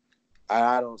redraft.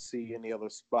 I don't see any other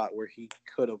spot where he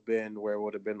could have been where it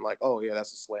would have been like, oh yeah,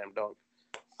 that's a slam dunk.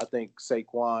 I think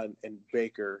Saquon and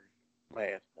Baker,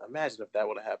 man, imagine if that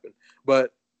would have happened.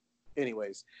 But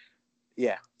anyways,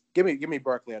 yeah, give me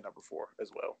Barkley at number 4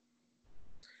 as well.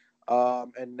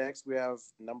 And next we have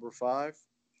number 5,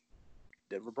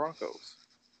 Denver Broncos.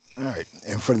 All right,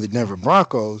 and for the Denver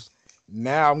Broncos,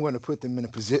 now I'm going to put them in a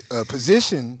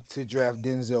position to draft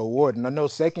Denzel Ward. And I know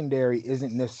secondary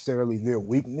isn't necessarily their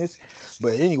weakness,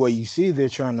 but anyway, you see they've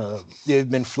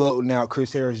been floating out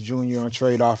Chris Harris Jr. on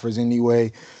trade offers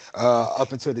anyway,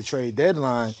 up until the trade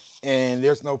deadline. And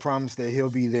there's no promise that he'll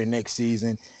be there next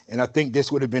season. And I think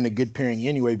this would have been a good pairing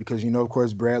anyway, because, of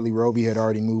course, Bradley Roby had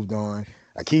already moved on.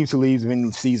 Aqib Talib's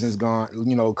been seasons gone,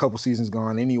 a couple seasons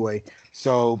gone anyway.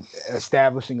 So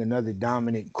establishing another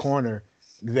dominant corner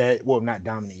not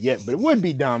dominant yet, but it would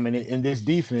be dominant in this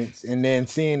defense. And then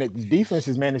seeing that the defense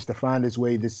has managed to find its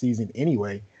way this season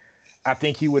anyway, I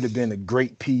think he would have been a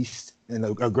great piece and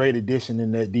a great addition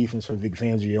in that defense for Vic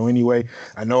Fangio anyway.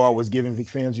 I know I was giving Vic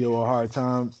Fangio a hard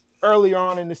time earlier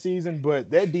on in the season, but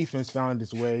that defense found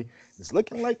its way. It's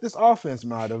looking like this offense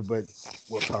might have, but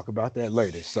we'll talk about that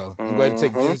later. So I'm going to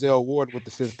take Denzel Ward with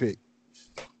the 5th pick.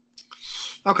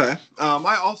 Okay.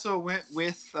 I also went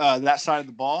with that side of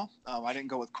the ball. I didn't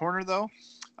go with corner, though.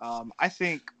 I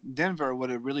think Denver would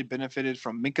have really benefited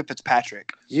from Minkah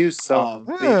Fitzpatrick. Minkah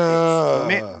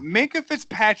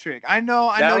Fitzpatrick. I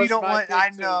know you don't want. I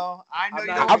know you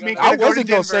don't want Minkah to go to Denver. I wasn't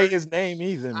gonna say his name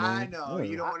either, man. I know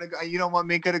you don't want to. You don't want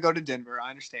Minkah to go to Denver.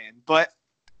 I understand, but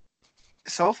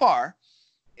so far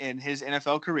in his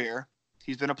NFL career,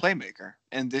 he's been a playmaker,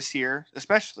 and this year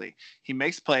especially, he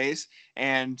makes plays.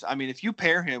 And I mean, if you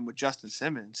pair him with Justin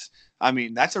Simmons, I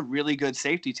mean, that's a really good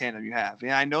safety tandem you have.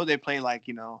 Yeah, I know they play like,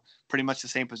 pretty much the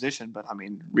same position, but I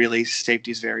mean, really,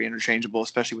 safety is very interchangeable,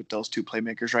 especially with those two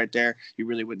playmakers right there. You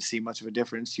really wouldn't see much of a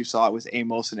difference. You saw it with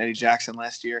Amos and Eddie Jackson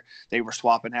last year. They were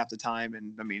swapping half the time,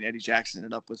 and I mean, Eddie Jackson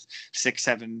ended up with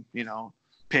 6-7,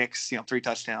 picks, 3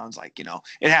 touchdowns.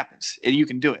 It happens. And you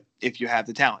can do it if you have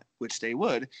the talent, which they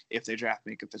would if they draft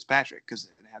Minkah Fitzpatrick, because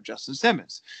they're going to have Justin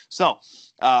Simmons. So,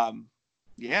 I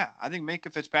think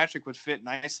Minkah Fitzpatrick would fit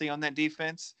nicely on that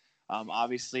defense.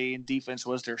 Obviously, defense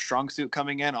was their strong suit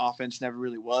coming in. Offense never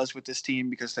really was with this team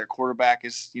because their quarterback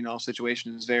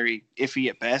situation is very iffy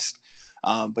at best.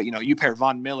 But you pair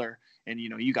Von Miller and,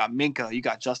 you got Minkah, you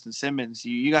got Justin Simmons,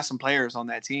 you got some players on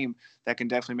that team that can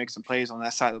definitely make some plays on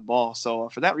that side of the ball. So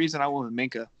for that reason, I went with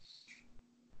Minkah.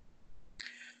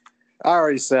 I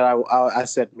already said I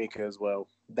said Minkah as well.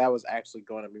 That was actually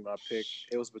going to be my pick.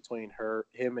 It was between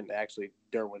him and actually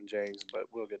Derwin James, but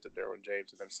we'll get to Derwin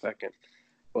James in a second.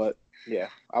 But yeah,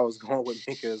 I was going with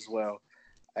Minkah as well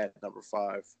at number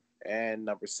 5. And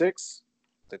number 6,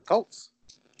 the Colts.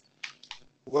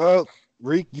 Well,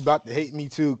 Reek, you about to hate me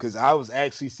too, because I was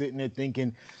actually sitting there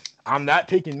thinking I'm not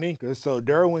picking Minkah. So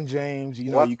Derwin James,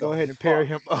 you go ahead and pair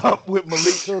him up with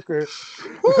Malik Hooker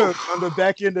on the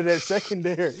back end of that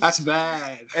secondary. That's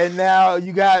bad. And now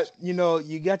you got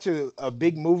a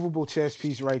big movable chess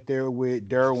piece right there with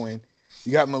Derwin.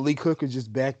 You got Malik Hooker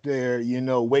just back there,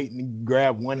 waiting to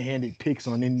grab one-handed picks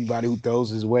on anybody who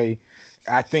throws his way.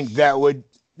 I think that would,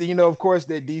 of course,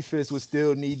 that defense would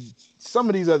still need some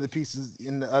of these other pieces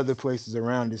in the other places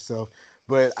around itself.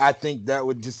 But I think that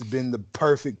would just have been the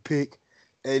perfect pick.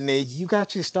 And then you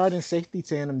got your starting safety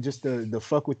tandem just to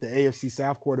fuck with the AFC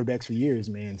South quarterbacks for years,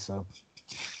 man. So,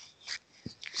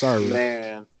 sorry.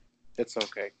 Man, it's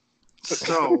okay.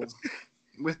 So,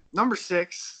 with number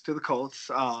 6 to the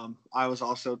Colts, I was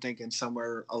also thinking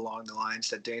somewhere along the lines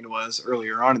that Dane was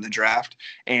earlier on in the draft.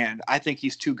 And I think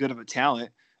he's too good of a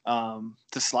talent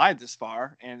to slide this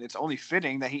far. And it's only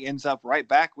fitting that he ends up right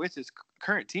back with his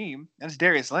current team. That's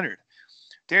Darius Leonard.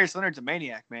 Darius Leonard's a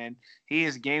maniac, man. He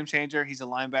is a game changer. He's a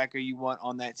linebacker you want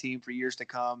on that team for years to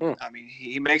come. I mean,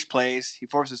 he makes plays. He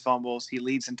forces fumbles. He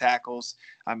leads in tackles.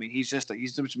 I mean, he's just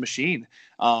a machine.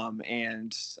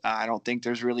 And I don't think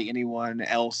there's really anyone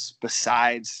else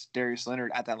besides Darius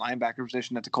Leonard at that linebacker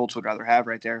position that the Colts would rather have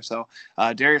right there. So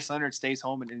Darius Leonard stays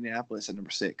home in Indianapolis at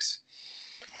number 6.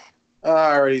 I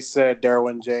already said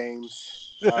Derwin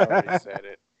James. I already said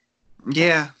it.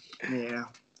 Yeah.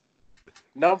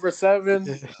 Number 7,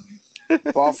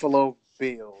 Buffalo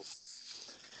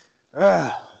Bills.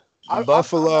 Buffalo. I'm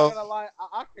not gonna lie,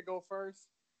 I could go first.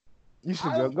 You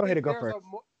should go. Go ahead and go first.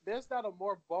 There's not a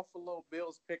more Buffalo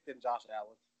Bills pick than Josh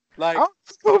Allen. I'm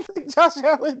gonna pick Josh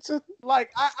Allen too.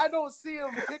 I don't see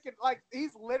him picking.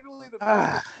 He's literally the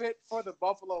perfect fit for the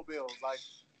Buffalo Bills.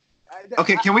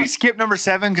 Okay, can we skip number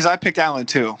 7 because I picked Allen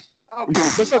too.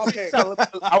 Okay.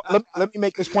 Let me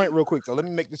make this point real quick. So let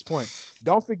me make this point.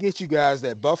 Don't forget, you guys,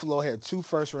 that Buffalo had 2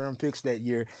 first-round picks that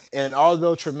year. And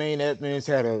although Tremaine Edmonds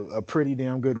had a pretty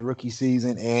damn good rookie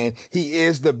season, and he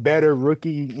is the better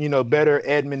rookie, better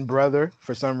Edmond brother,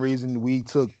 for some reason we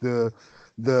took the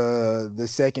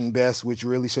second best, which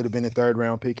really should have been a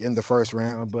 3rd-round pick in the 1st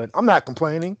round. But I'm not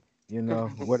complaining,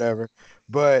 whatever.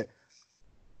 But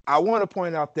I want to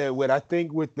point out that I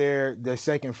think with their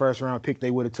second 1st-round pick, they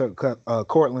would have took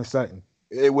Cortland Sutton.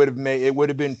 It would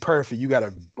have been perfect. You got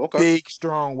a big,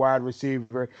 strong wide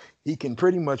receiver. He can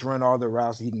pretty much run all the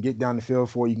routes. He can get down the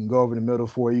field for you. He can go over the middle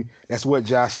for you. That's what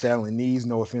Josh Allen needs.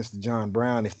 No offense to John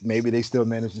Brown. If maybe they still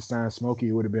managed to sign Smokey,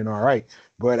 it would have been all right.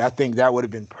 But I think that would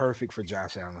have been perfect for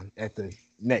Josh Allen at the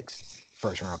next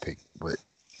 1st-round pick. But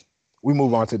we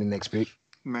move on to the next pick.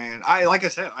 Man, I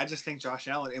just think Josh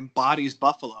Allen embodies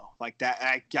Buffalo like that.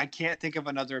 I can't think of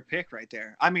another pick right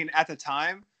there. I mean, at the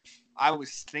time, I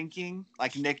was thinking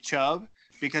like Nick Chubb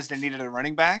because they needed a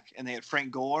running back and they had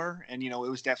Frank Gore, and it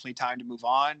was definitely time to move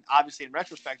on. Obviously, in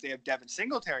retrospect, they have Devin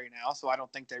Singletary now, so I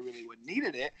don't think they really would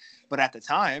needed it. But at the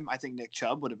time, I think Nick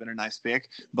Chubb would have been a nice pick.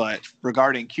 But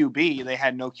regarding QB, they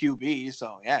had no QB,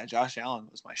 so yeah, Josh Allen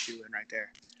was my shoe-in right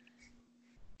there.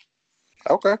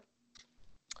 Okay.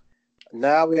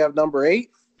 Now we have number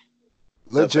 8.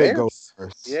 Let Jay go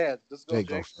first. Yeah, let's go, Jay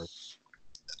Jay. go first.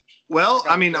 Well,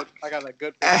 I got a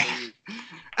good pick for you.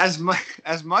 As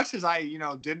much as I,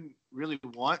 didn't really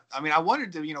want. I mean, I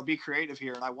wanted to, be creative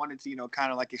here, and I wanted to,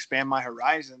 kind of like expand my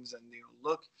horizons and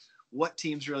look what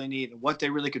teams really need and what they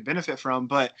really could benefit from.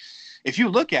 But if you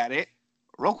look at it,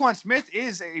 Roquan Smith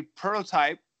is a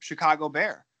prototype Chicago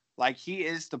Bear. Like, he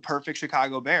is the perfect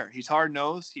Chicago Bear. He's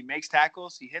hard-nosed. He makes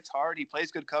tackles. He hits hard. He plays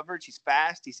good coverage. He's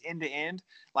fast. He's end-to-end.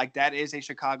 Like, that is a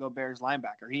Chicago Bears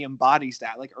linebacker. He embodies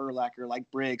that, like Urlacher, like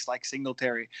Briggs, like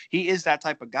Singletary. He is that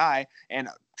type of guy. And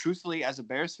truthfully, as a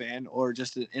Bears fan or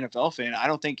just an NFL fan, I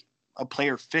don't think a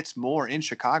player fits more in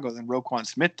Chicago than Roquan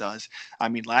Smith does. I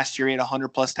mean, last year he had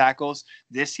 100-plus tackles.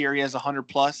 This year he has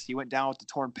 100-plus. He went down with the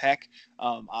torn pec.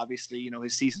 Obviously,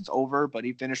 his season's over, but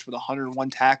he finished with 101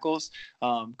 tackles,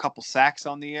 a couple sacks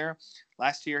on the year.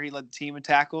 Last year he led the team in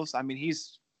tackles. I mean,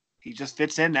 he just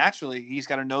fits in naturally. He's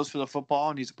got a nose for the football,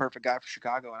 and he's a perfect guy for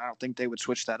Chicago, and I don't think they would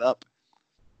switch that up.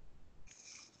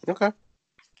 Okay.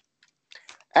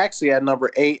 Actually, at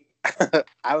number 8,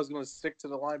 I was going to stick to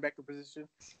the linebacker position,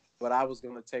 but I was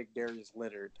going to take Darius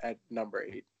Leonard at number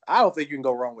 8. I don't think you can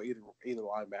go wrong with either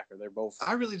linebacker. They're both.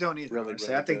 I really don't either.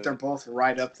 Really I think they're both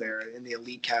right up there in the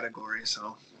elite category.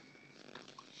 So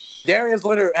Darius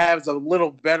Leonard has a little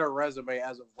better resume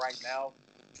as of right now,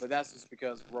 but that's just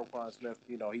because Roquan Smith,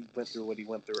 he went through what he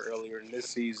went through earlier in this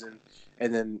season,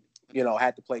 and then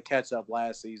had to play catch up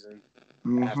last season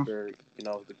after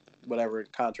whatever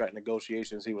contract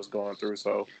negotiations he was going through.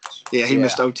 So yeah, he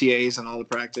missed OTAs and all the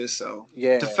practice. So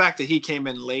yeah, the fact that he came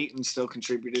in late and still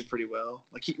contributed pretty well,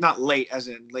 like not late as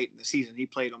in late in the season. He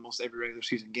played almost every regular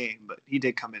season game, but he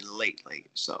did come in late.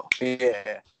 So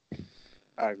yeah,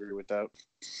 I agree with that.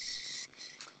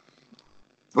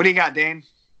 What do you got, Dane?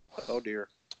 Oh dear,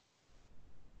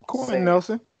 Quentin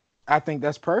Nelson. I think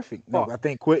that's perfect. No, I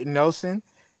think Quentin Nelson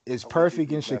is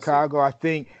perfect in Chicago. I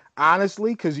think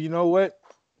honestly, because you know what.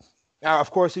 Now,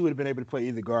 of course, he would have been able to play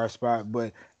either guard spot,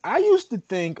 but I used to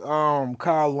think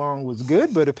Kyle Long was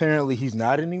good, but apparently he's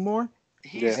not anymore.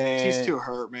 He's too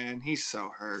hurt, man. He's so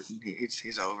hurt.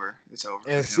 He's over. It's over.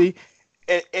 And see,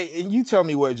 and you tell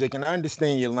me what, Jake, and I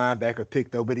understand your linebacker pick,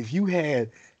 though, but if you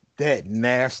had that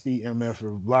nasty MF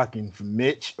for blocking for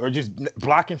Mitch or just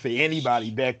blocking for anybody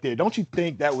back there, don't you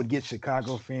think that would get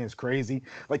Chicago fans crazy?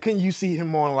 Like, couldn't you see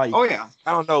him on, like, I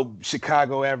don't know,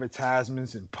 Chicago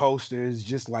advertisements and posters,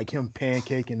 just like him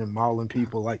pancaking and mauling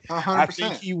people? Like, 100%. I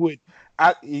think he would.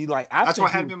 That's why I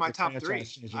had him in my top 3.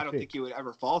 I don't think he would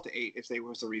ever fall to 8 if they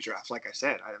was a redraft. Like I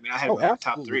said, I had him in my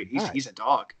top 3. He's a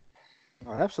dog.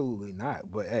 Oh, absolutely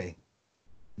not. But hey,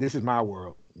 this is my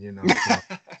world.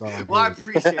 Well, I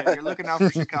appreciate it. You're looking out for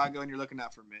Chicago and you're looking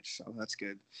out for Mitch, so that's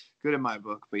good. Good in my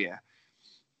book. But yeah,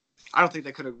 I don't think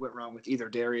they could have went wrong with either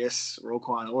Darius,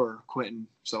 Roquan, or Quentin.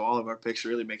 So all of our picks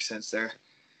really make sense there.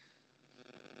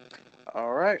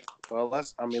 All right. Well,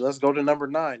 let's go to number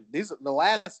 9. The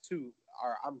last 2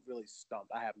 are. I'm really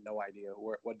stumped. I have no idea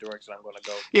what direction I'm going to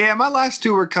go. Yeah, my last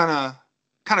 2 were kind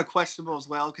of questionable as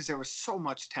well because there was so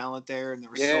much talent there and there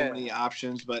were so many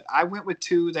options. But I went with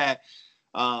 2 that.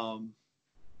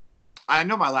 I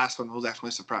know my last one will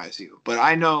definitely surprise you, but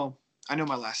I know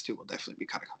my last 2 will definitely be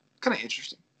kind of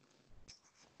interesting.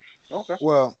 Okay.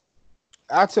 Well,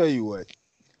 I'll tell you what.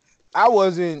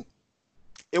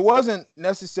 It wasn't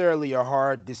necessarily a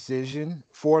hard decision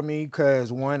for me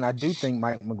because, one, I do think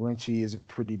Mike McGlinchey is a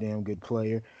pretty damn good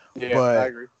player. Yeah, but I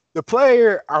agree. The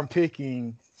player I'm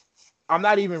picking, I'm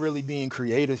not even really being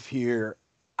creative here.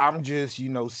 I'm just,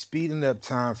 speeding up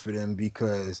time for them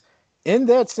because in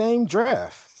that same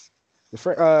draft, the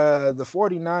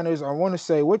 49ers, I want to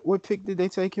say, what pick did they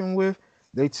take him with?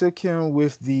 They took him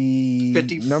with the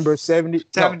 50, number 70.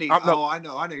 70. No, I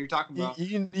know you're talking about.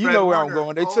 You know where I'm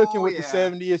going. They took him with the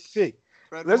 70th pick.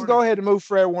 Let's go ahead and move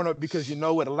Fred Warner because you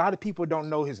know what? A lot of people don't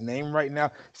know his name right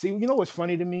now. See, you know what's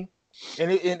funny to me?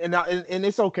 And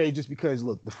it's okay just because,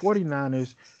 look, the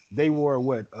 49ers, they were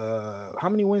what? How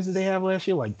many wins did they have last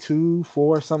year? Like 2,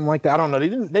 4, something like that. I don't know. They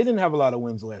didn't have a lot of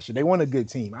wins last year. They weren't a good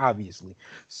team, obviously.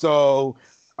 So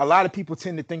a lot of people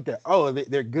tend to think that,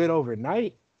 they're good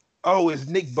overnight. Oh, it's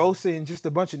Nick Bosa and just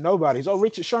a bunch of nobodies. Oh,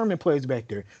 Richard Sherman plays back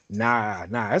there. Nah.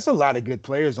 That's a lot of good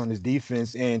players on this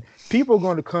defense. And people are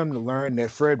going to come to learn that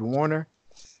Fred Warner,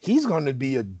 he's going to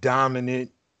be a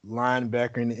dominant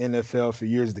linebacker in the NFL for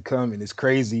years to come. And it's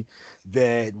crazy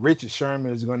that Richard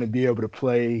Sherman is going to be able to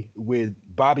play with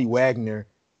Bobby Wagner,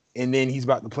 and then he's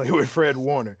about to play with Fred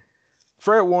Warner.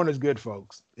 Fred Warner's good,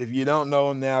 folks. If you don't know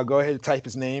him now, go ahead and type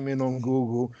his name in on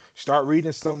Google. Start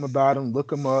reading something about him.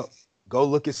 Look him up. Go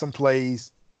look at some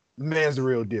plays. The man's the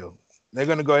real deal. They're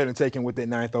going to go ahead and take him with that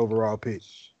 9th overall pick.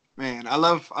 Man, I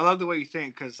love the way you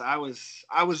think because I was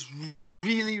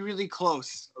really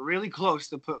close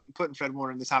to putting Fred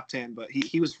Warner in the top 10, but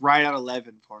he was right at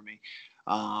 11 for me.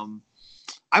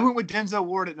 I went with Denzel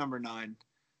Ward at number 9.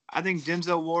 I think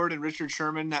Denzel Ward and Richard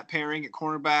Sherman, that pairing at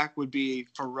cornerback, would be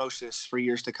ferocious for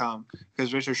years to come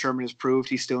because Richard Sherman has proved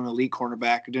he's still an elite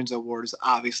cornerback. Denzel Ward is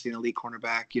obviously an elite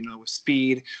cornerback, with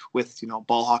speed, with,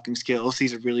 ball hawking skills.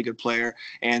 He's a really good player.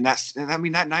 And that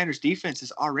Niners defense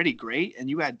is already great. And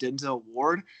you add Denzel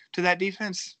Ward to that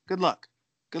defense. Good luck.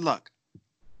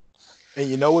 And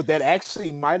you know what? That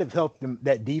actually might have helped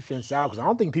that defense out because I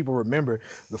don't think people remember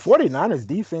the 49ers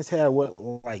defense had 2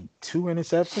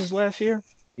 interceptions last year.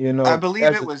 I believe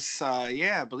it was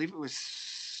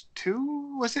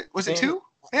 2. Was it 2?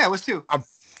 Yeah, it was 2.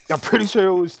 I'm pretty sure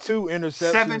it was 2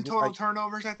 interceptions. 7 total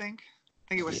turnovers, I think. I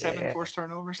think it was 7 forced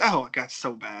turnovers. Oh, it got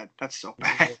so bad. That's so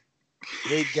bad.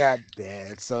 It got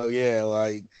bad. So yeah,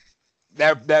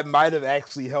 that might have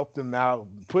actually helped them out.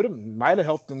 Might have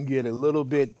helped them get a little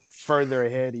bit further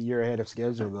ahead, a year ahead of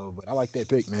schedule though. But I like that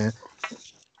pick, man.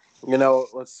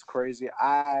 What's crazy?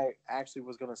 I actually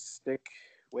was gonna stick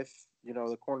with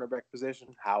the cornerback position.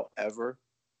 However,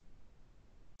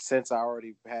 since I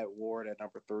already had Ward at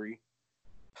number 3,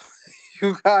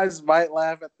 you guys might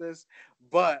laugh at this,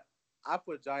 but I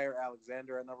put Jair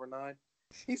Alexander at number 9.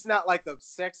 He's not like the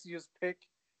sexiest pick.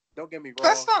 Don't get me wrong.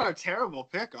 That's not a terrible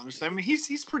pick, honestly. I mean,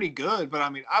 he's pretty good, but I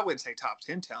mean, I wouldn't say top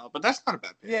 10 talent, but that's not a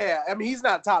bad pick. Yeah, I mean, he's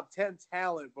not top 10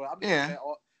 talent, but I'm just looking at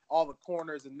all the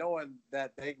corners and knowing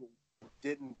that they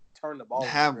didn't turn the ball.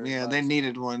 They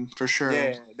needed one for sure.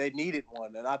 Yeah, they needed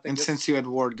one, and I think. And since you had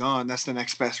Ward gone, that's the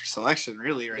next best selection,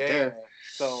 really, right there.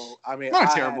 So I mean,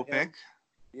 not a terrible pick.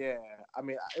 Yeah, I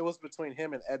mean, it was between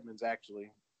him and Edmonds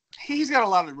actually. He's got a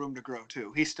lot of room to grow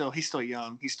too. He's still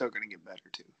young. He's still going to get better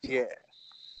too. So. Yeah.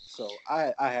 So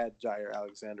I had Jair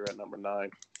Alexander at number 9.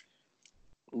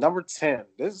 Number 10. I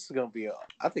think this is gonna be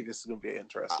an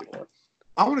interesting one.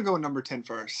 I want to go with number 10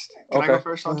 first. Can I go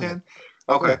first on 10?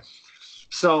 Okay.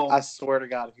 So I swear to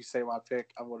God, if you say my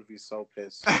pick, I'm gonna be so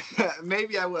pissed.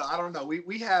 Maybe I will. I don't know.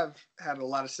 We have had a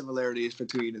lot of similarities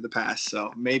between in the past,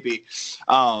 so maybe.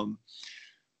 I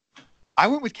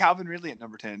went with Calvin Ridley at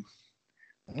number 10.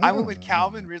 I went with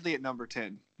Calvin Ridley at number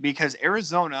 10 because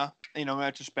Arizona, in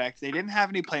retrospect, they didn't have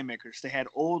any playmakers. They had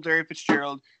old Larry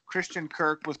Fitzgerald. Christian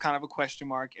Kirk was kind of a question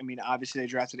mark. I mean, obviously they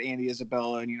drafted Andy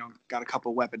Isabella and, got a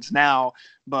couple of weapons now,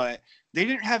 but they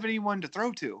didn't have anyone to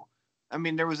throw to. I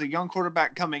mean, there was a young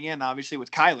quarterback coming in, obviously,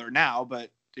 with Kyler now,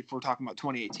 but if we're talking about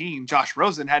 2018, Josh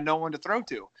Rosen had no one to throw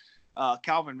to.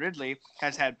 Calvin Ridley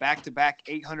has had back-to-back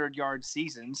 800-yard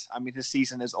seasons. I mean, his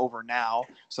season is over now,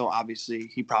 so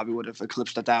obviously he probably would have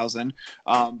eclipsed 1,000.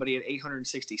 But he had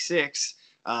 866.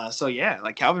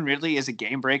 Calvin Ridley is a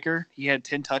game breaker. He had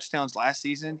 10 touchdowns last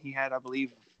season. He had, I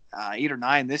believe, 8 or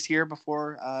 9 this year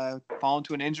before falling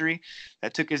to an injury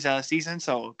that took his season.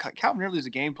 So Calvin Ridley is a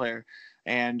game player,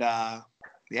 and I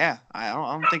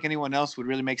don't think anyone else would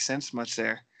really make sense much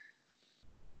there.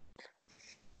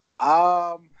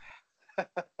 I'll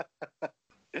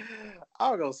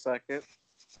go second.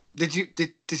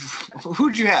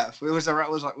 Who'd you have? Was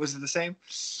it the same?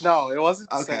 No, it wasn't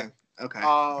the same. Okay.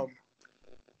 I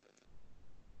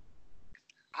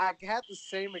had the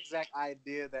same exact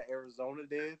idea that Arizona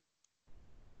did,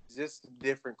 just a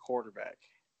different quarterback.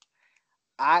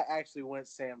 I actually went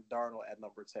Sam Darnold at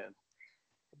number 10.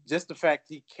 Just the fact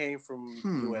he came from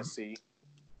USC,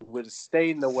 would have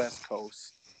stayed in the West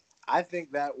Coast. I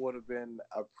think that would have been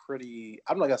a pretty –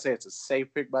 I'm not going to say it's a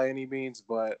safe pick by any means,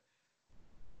 but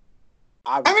 –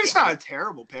 I mean, it's not a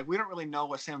terrible pick. We don't really know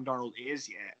what Sam Darnold is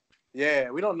yet. Yeah,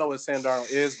 we don't know what Sam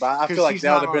Darnold is, but I feel like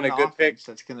that would have been a good pick.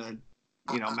 That's going to,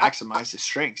 maximize his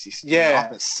strengths. The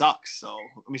offense sucks. So,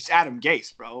 I mean, it's Adam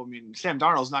Gase, bro. I mean, Sam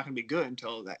Darnold's not going to be good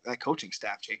until that coaching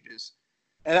staff changes.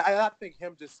 And I think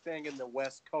him just staying in the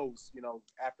West Coast,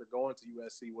 after going to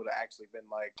USC would have actually been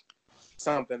like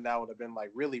something that would have been like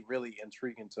really, really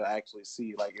intriguing to actually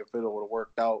see, like if it would have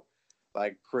worked out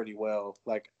like pretty well.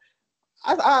 Like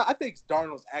I think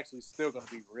Darnold's actually still going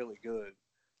to be really good.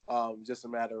 Just a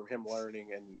matter of him learning,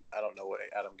 and I don't know what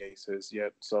Adam Gase is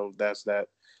yet, so that's that.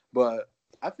 But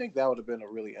I think that would have been a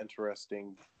really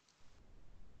interesting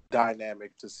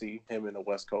dynamic to see him in the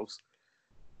West Coast.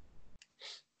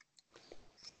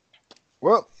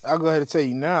 Well, I'll go ahead and tell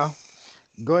you now.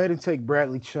 Go ahead and take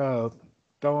Bradley Chubb.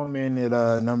 Throw him in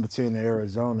at number 10 in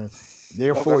Arizona.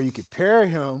 Therefore, you could pair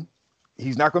him.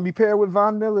 He's not going to be paired with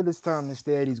Von Miller this time.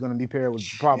 Instead, he's going to be paired with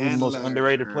probably the most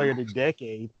underrated player of the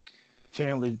decade,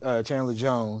 Chandler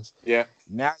Jones. Yeah.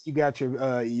 Now you got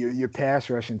your pass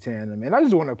rushing tandem. And I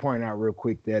just want to point out real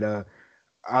quick that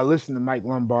I listened to Mike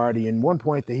Lombardi, and one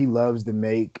point that he loves to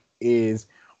make is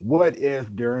what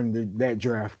if during that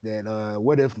draft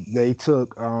what if they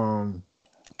took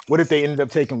what if they ended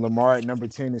up taking Lamar at number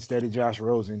 10 instead of Josh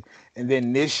Rosen? And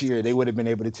then this year they would have been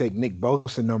able to take Nick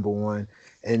Bosa number 1.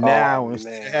 And now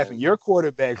instead of having your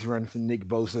quarterbacks run from Nick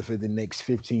Bosa for the next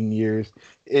 15 years,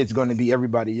 it's going to be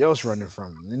everybody else running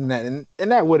from him.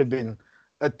 And that would have been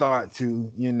a thought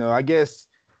too. I guess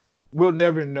we'll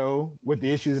never know what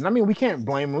the issue is. And I mean, we can't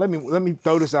blame him. Let me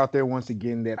throw this out there once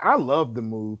again that I love the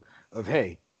move of,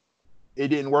 hey, it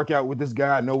didn't work out with this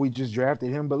guy. I know we just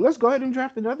drafted him, but let's go ahead and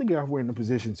draft another guy if we're in a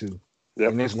position to.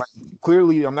 Yep. And it's like,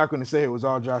 clearly, I'm not going to say it was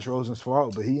all Josh Rosen's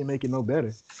fault, but he didn't make it no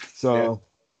better. So,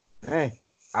 hey,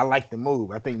 I like the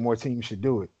move. I think more teams should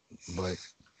do it. But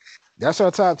that's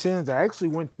our top 10s. I actually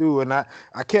went through and I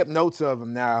kept notes of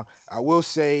them. Now, I will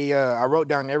say I wrote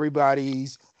down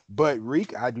everybody's, but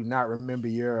Reek, I do not remember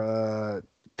your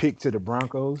pick to the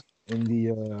Broncos in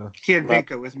the. He had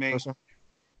Minkah with me.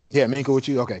 Yeah, Minkah with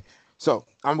you. Okay. So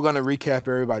I'm going to recap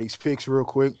everybody's picks real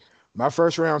quick. My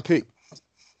first round pick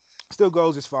still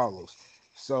goes as follows.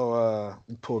 So let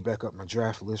me pull back up my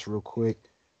draft list real quick.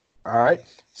 All right.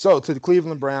 So to the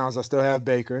Cleveland Browns, I still have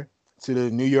Baker. To the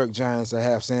New York Giants, I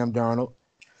have Sam Darnold.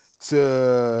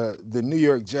 To the New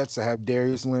York Jets, I have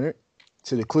Darius Leonard.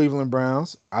 To the Cleveland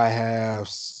Browns, I have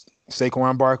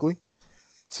Saquon Barkley.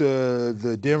 To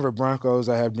the Denver Broncos,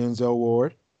 I have Denzel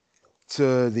Ward.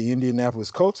 To the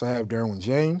Indianapolis Colts, I have Derwin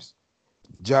James.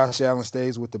 Josh Allen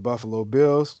stays with the Buffalo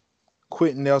Bills.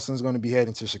 Quentin Nelson's going to be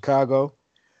heading to Chicago.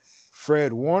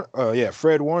 Fred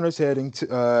Warner's heading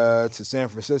to San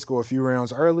Francisco a few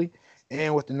rounds early.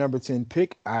 And with the number 10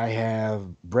 pick, I have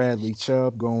Bradley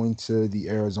Chubb going to the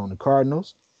Arizona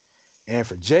Cardinals. And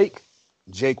for Jake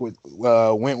went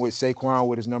with Saquon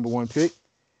with his number 1 pick.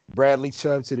 Bradley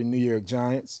Chubb to the New York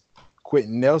Giants.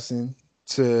 Quentin Nelson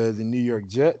to the New York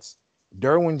Jets.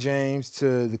 Derwin James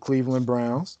to the Cleveland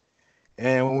Browns.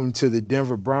 And to the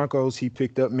Denver Broncos, he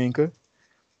picked up Minkah.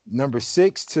 Number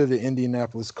 6 to the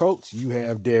Indianapolis Colts, you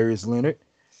have Darius Leonard.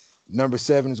 Number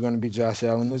 7 is going to be Josh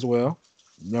Allen as well.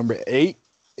 Number 8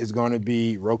 is going to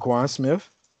be Roquan Smith.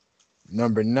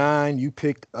 Number 9, you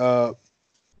picked up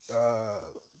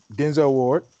Denzel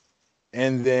Ward.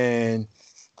 And then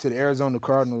to the Arizona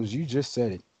Cardinals, you just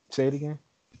said it. Say it again.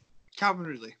 Calvin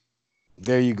Ridley.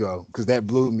 There you go, because that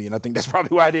blew me, and I think that's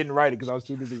probably why I didn't write it, because I was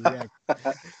too busy reacting. All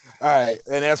right,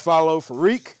 and as followed for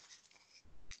Reek,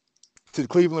 to the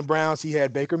Cleveland Browns, he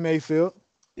had Baker Mayfield.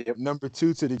 Yep. Number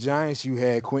 2 to the Giants, you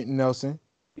had Quentin Nelson.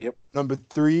 Yep. Number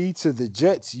 3 to the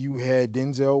Jets, you had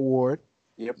Denzel Ward.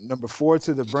 Yep. Number 4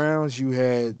 to the Browns, you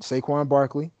had Saquon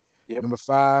Barkley. Yep. Number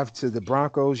 5 to the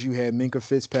Broncos, you had Minkah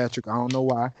Fitzpatrick. I don't know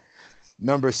why.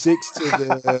 Number 6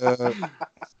 to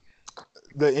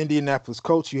the Indianapolis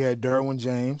Colts, you had Derwin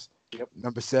James. Yep.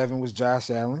 Number 7 was Josh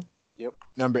Allen. Yep.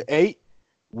 Number 8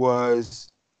 was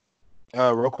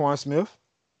Roquan Smith.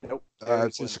 Nope.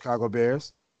 To the Chicago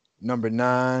Bears. Number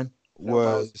 9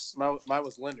 was mine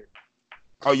was Leonard.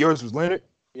 Oh, yours was Leonard?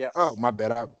 Yeah. Oh, my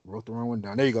bad. I wrote the wrong one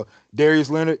down. There you go. Darius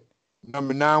Leonard.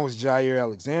 Number 9 was Jair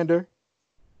Alexander.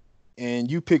 And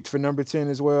you picked for number 10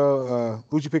 as well.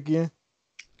 Who'd you pick again?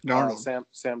 Darnold. Sam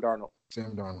Darnold.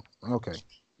 Sam Darnold. Okay.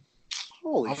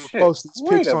 Holy shit. Post these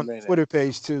picks on the Twitter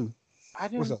page too. I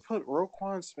didn't put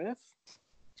Roquan Smith.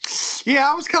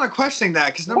 Yeah, I was kind of questioning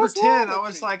that because number 10, I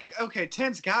was like, okay,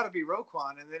 10's got to be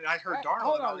Roquan, and then I heard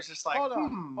Darnold, and I was just like, hold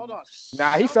on.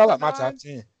 Nah, he fell out my top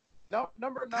 10. No,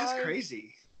 number 9. That's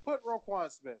crazy. Put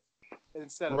Roquan Smith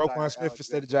instead of Roquan Smith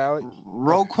instead of Jair.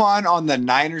 Roquan on the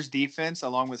Niners defense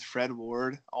along with Fred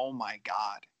Ward. Oh my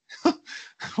God.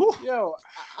 Yo,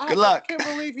 good luck. I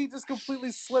can't believe he just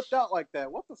completely slipped out like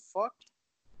that. What the fuck?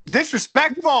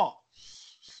 Disrespectful.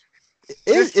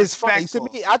 It's funny to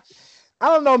me. I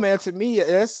don't know, man. To me,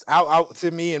 it's out.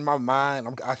 To me, in my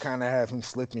mind, I kind of have him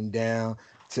slipping down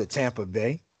to Tampa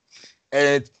Bay,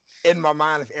 and in my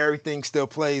mind, if everything still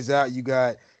plays out, you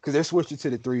got because they're switching to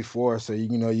the 3-4, so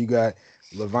you got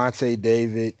Levante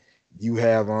David. You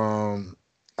have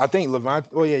I think Levante.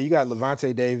 Oh yeah, you got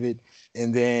Levante David.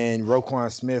 And then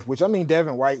Roquan Smith, which I mean,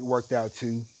 Devin White worked out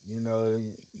too.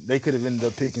 They could have ended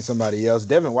up picking somebody else.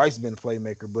 Devin White's been a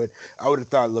playmaker, but I would have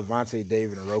thought Levante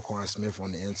David and Roquan Smith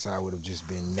on the inside would have just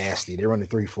been nasty. They're running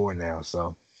 3-4 now,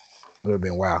 so it would have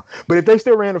been wild. But if they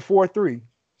still ran a 4-3,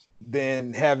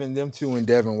 then having them two and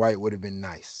Devin White would have been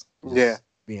nice. Yeah.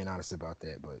 Being honest about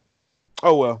that. But,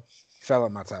 oh well, fell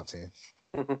out my top 10.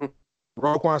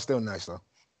 Roquan's still nice, though.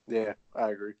 Yeah, I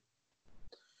agree.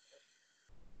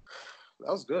 That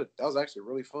was good. That was actually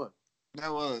really fun.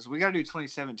 That was. We got to do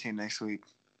 2017 next week.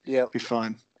 Yeah. Be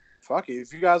fun. Fuck it.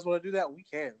 If you guys want to do that, we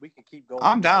can. We can keep going.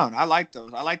 I'm down. I like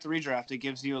those. I like the redraft. It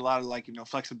gives you a lot of like,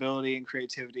 flexibility and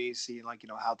creativity, seeing like,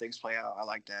 how things play out. I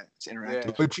like that. It's interactive.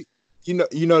 Yeah. But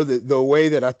the way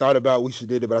that I thought about we should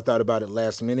do it, but I thought about it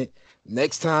last minute.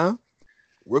 Next time,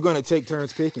 we're going to take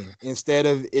turns picking. Instead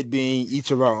of it being each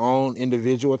of our own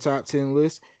individual top 10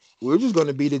 lists, we're just going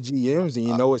to be the GMs. And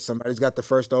you know what? Somebody's got the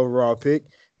first overall pick.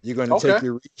 You're going to take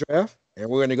your redraft, and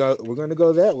we're going to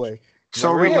go that way. So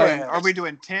are we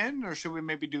doing 10, or should we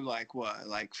maybe do like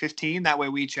 15? That way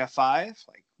we each have 5,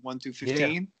 like 1 through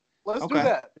 15. Yeah. Let's do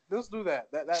that. Let's do that.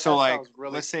 So that like, sounds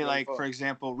really, let's say really like fun. For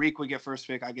example, Reek would get first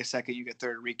pick, I get second, you get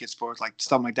third, Reek gets fourth, like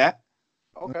something like that.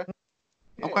 Okay.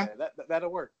 Yeah, okay. That'll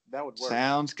work. That would work.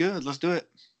 Sounds good. Let's do it.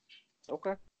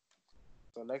 Okay.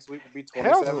 So next week will be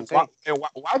 2017.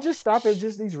 Why just stop at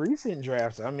just these recent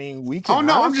drafts? I mean, we can. Oh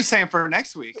no, I'm just saying for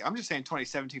next week. I'm just saying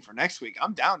 2017 for next week.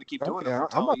 I'm down to keep doing it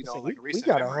until like a recent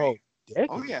memory.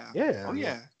 Oh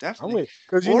yeah, definitely.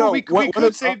 Because we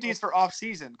could save these for off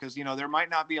season because there might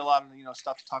not be a lot of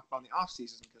stuff to talk about in the off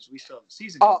season because we still have the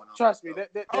season going on. Trust me,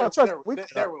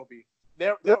 there will be.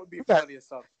 There will be plenty of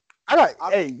stuff. One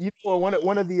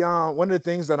of the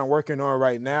things that I'm working on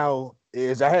right now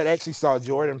is I had actually saw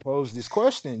Jordan Reed pose this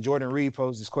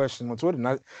question on Twitter, and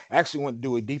I actually want to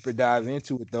do a deeper dive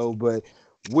into it though. But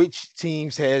which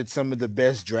teams had some of the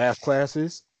best draft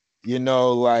classes?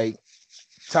 Like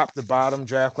top to bottom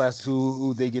draft classes,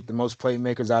 who they get the most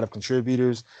playmakers out of,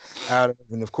 contributors out of,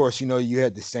 and of course, you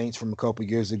had the Saints from a couple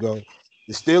years ago.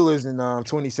 The Steelers in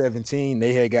 2017,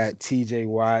 they had got T.J.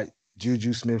 Watt,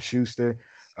 Juju Smith-Schuster.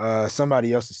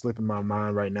 Somebody else is slipping my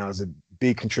mind right now is a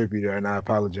big contributor, and I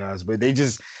apologize, but they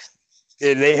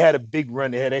had a big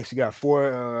run. They had actually got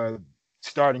 4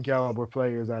 starting caliber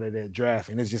players out of that draft,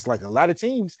 and it's just like a lot of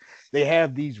teams, they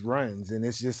have these runs, and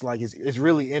it's just like it's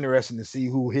really interesting to see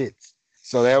who hits.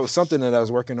 So that was something that I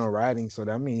was working on writing. So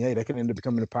that that could end up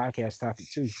becoming a podcast topic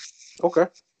too. Okay.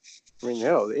 I mean,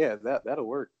 that'll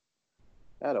work.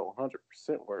 That'll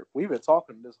 100% work. We've been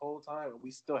talking this whole time, and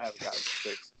we still haven't gotten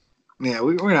fixed. Yeah,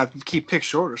 we're gonna have to keep picks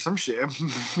short or some shit.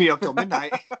 Be up till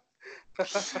midnight. I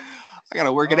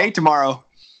gotta work at 8 tomorrow.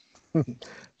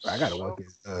 I gotta work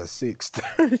at 6.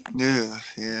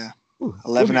 Yeah.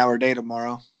 11-hour day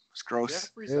tomorrow. It's gross.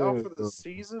 Jeffrey's out for the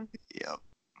season. Yep.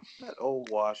 That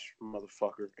old wash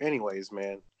motherfucker. Anyways,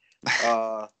 man.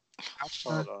 Hold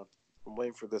on. I'm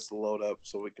waiting for this to load up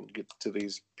so we can get to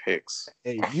these picks.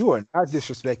 Hey, you are not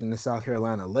disrespecting the South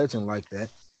Carolina legend like that.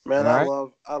 Man, I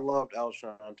loved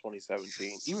Alshon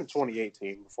 2017, even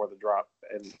 2018 before the drop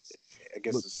and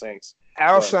against the Saints.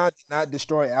 Alshon did not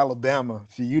destroy Alabama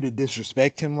for you to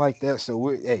disrespect him like that.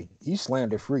 So he's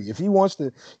slander free. If he wants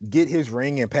to get his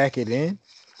ring and pack it in,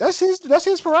 that's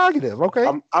his prerogative. Okay.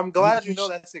 I'm glad you know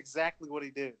that's exactly what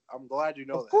he did. I'm glad you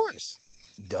know that. Of course.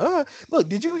 Duh. Look,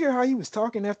 did you hear how he was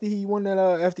talking after he won that?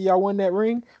 After y'all won that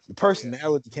ring, the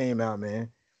personality came out,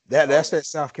 man. That's that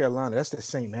South Carolina. That's that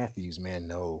St. Matthews, man.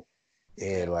 No,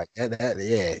 like that.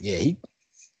 Yeah. He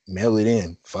mail it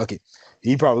in. Fuck it.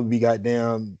 He probably be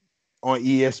goddamn on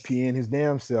ESPN his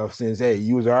damn self since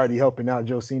you was already helping out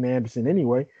Josina Anderson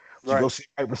anyway. You go sit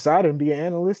right beside her and be an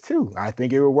analyst too. I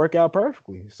think it would work out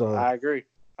perfectly. So I agree.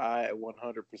 I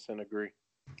 100% agree.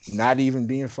 Not even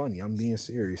being funny. I'm being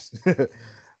serious.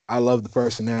 I love the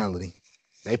personality.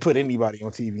 They put anybody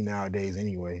on TV nowadays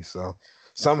anyway. So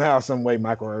somehow, some way,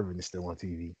 Michael Irvin is still on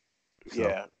TV. So,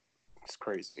 yeah, it's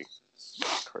crazy.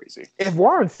 It's crazy. If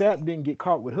Warren Sapp didn't get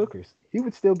caught with hookers, he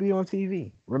would still be on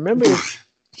TV. Remember?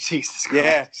 Jesus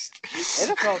Christ. Yeah.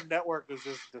 NFL Network is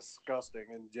just disgusting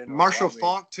in general. Marshall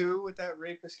Faulk, too, with that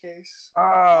rapist case.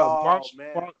 Marshall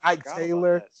Faulk, Ike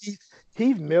Taylor,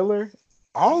 Keith Miller.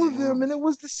 All of them, and it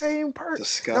was the same person.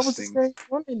 Disgusting. That was the same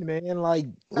woman, man. Like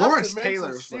Lawrence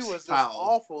Taylor was just foul.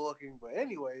 Awful looking, but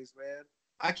anyways, man.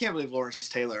 I can't believe Lawrence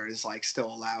Taylor is like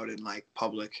still allowed in like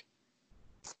public.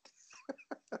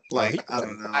 Like I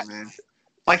don't know, man.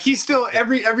 Like he's still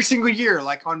every single year,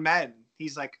 like on Madden,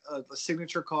 he's like a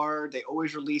signature card. They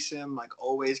always release him, like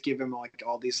always give him like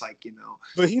all these like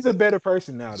But he's a better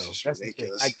person now, though. That's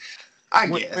ridiculous. I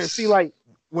guess. See, like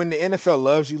when the NFL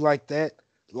loves you like that.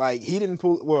 Like he didn't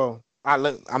pull. Well, I'm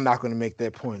not going to make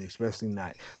that point, especially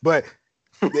not. But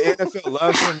the NFL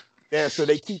loves him, so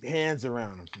they keep hands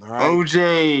around him. All right?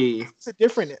 OJ.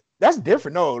 That's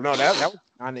different. No, that was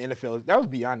on the NFL. That was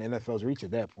beyond the NFL's reach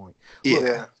at that point. Yeah.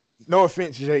 Look, no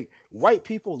offense, Jake. White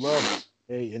people love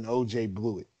OJ, and OJ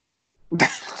blew it.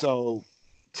 So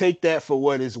take that for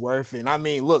what it's worth. And I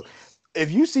mean, look, if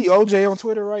you see OJ on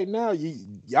Twitter right now, we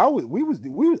was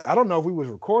I don't know if we was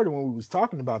recording when we was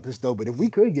talking about this though, but if we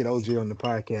could get OJ on the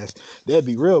podcast, that'd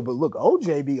be real. But look,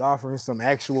 OJ be offering some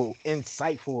actual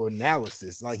insightful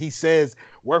analysis. Like he says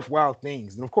worthwhile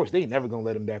things. And of course, they ain't never gonna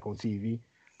let him back on TV.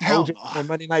 Hell OJ no. on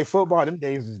Monday Night Football, them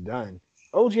days is done.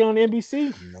 OJ on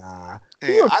NBC? Nah.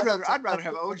 Hey, I'd rather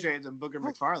have OJ than Booger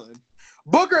McFarland.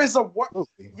 Booger is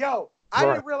I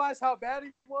didn't realize how bad he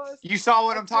was. You saw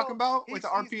what I'm talking about with the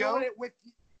RPO?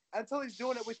 Until he's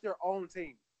doing it with their own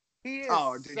team. He is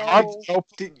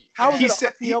how he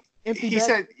said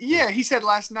he said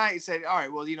last night, he said, all right,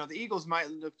 well, the Eagles might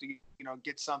look to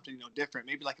get something different,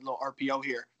 maybe like a little RPO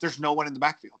here. There's no one in the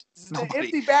backfield. Nobody.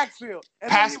 Empty backfield.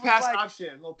 And pass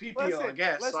option, little PPO, I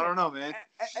guess. I don't know, man.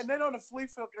 And then on the flea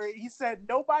filter, he said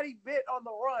nobody bit on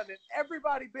the run and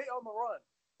everybody bit on the run.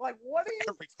 Like, what are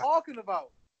you talking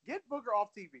about? Get Booger off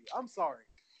TV. I'm sorry.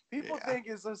 People think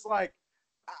it's just like,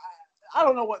 I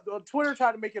don't know what Twitter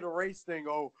tried to make it a race thing.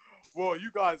 Oh, well, you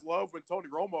guys love when Tony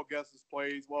Romo guesses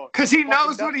plays. Well, because he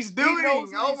knows what he's doing.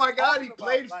 Oh my God, he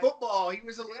played football. He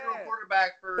was a literal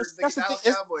quarterback for the Dallas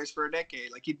Cowboys for a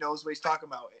decade. Like, he knows what he's talking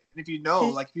about. And if you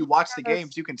if you watch the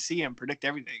games, you can see him predict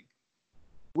everything.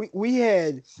 We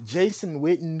had Jason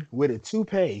Witten with a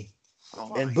toupee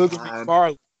and Booger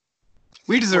McFarland.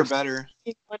 We deserve better.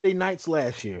 Monday nights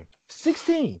last year.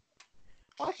 16.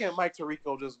 Why can't Mike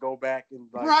Tirico just go back and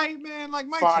right, man? Like,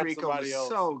 Mike Tirico is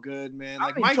so good, man.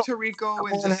 Like, Mike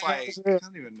Tirico is just like, I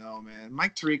don't even know, man.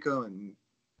 Mike Tirico and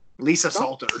Lisa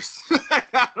Salters.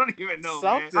 I don't even know,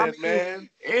 man.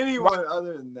 Anyone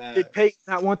other than that. Did Peyton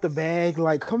not want the bag?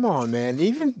 Like, come on, man.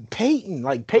 Even Peyton,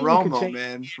 Romo,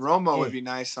 man. Romo would be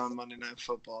nice on Monday Night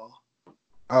Football.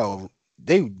 Oh,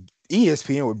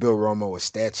 ESPN would build Romo a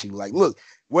statue. Like, look,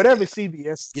 whatever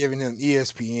CBS is giving him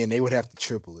ESPN, they would have to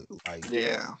triple it. Like,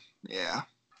 yeah.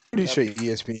 Pretty sure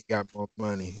ESPN got more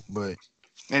money, but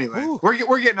anyway,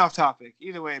 we're getting off topic.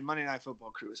 Either way, Monday Night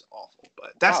Football crew is awful,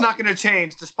 but that's not going to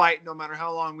change. Despite no matter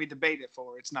how long we debate it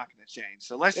for, it's not going to change.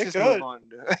 So let's just move on.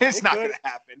 It's not going to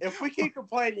happen. If we keep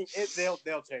complaining, they'll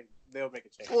change. They'll make a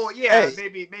change. Well, yeah,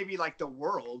 maybe like the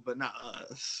world, but not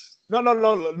us. No.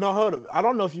 Hold on. I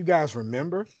don't know if you guys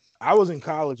remember. I was in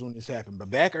college when this happened,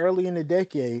 but back early in the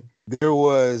decade, there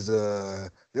was a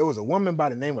woman by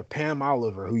the name of Pam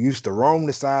Oliver who used to roam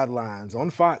the sidelines on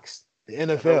Fox, the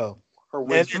NFL.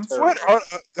 Hold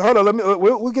on,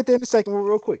 we'll get there in a second,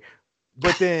 real quick.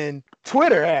 But then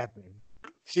Twitter happened.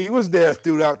 She was there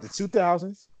throughout the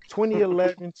 2000s,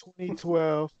 2011,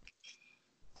 2012.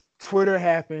 Twitter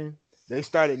happened. They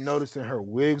started noticing her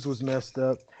wigs was messed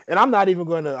up, and I'm not even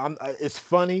gonna. It's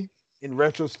funny in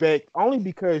retrospect, only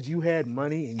because you had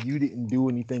money and you didn't do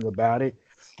anything about it.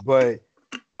 But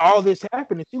all this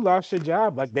happened and she lost her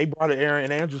job. Like, they brought her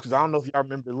Erin Andrews, because I don't know if y'all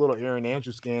remember the little Erin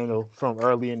Andrews scandal from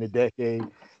early in the decade.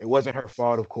 It wasn't her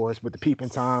fault, of course, but the Peeping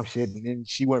Tom shit. And then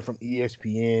she went from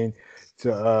ESPN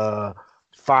to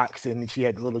Fox, and she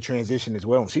had the little transition as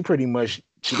well. And she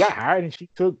got hired and she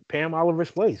took Pam Oliver's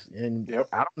place. And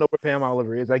I don't know where Pam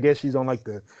Oliver is. I guess she's on like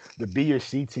the B or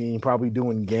C team, probably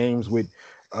doing games with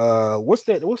what's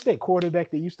that quarterback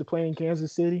that used to play in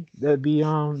Kansas City that be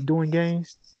doing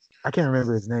games? I can't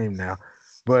remember his name now,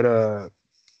 but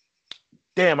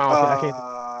damn, I can't.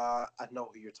 I know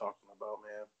who you're talking about,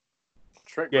 man.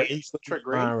 Trent Green.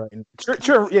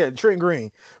 Right. Trent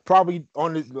Green, probably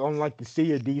on like the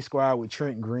C or D squad with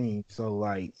Trent Green. So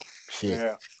like, shit.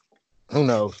 Yeah. Who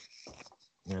knows?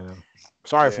 Yeah.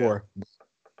 Sorry for her.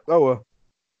 Oh well.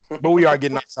 But we are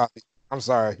getting off topic. I'm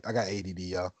sorry. I got ADD,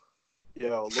 y'all.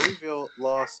 Yo, Louisville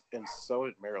lost, and so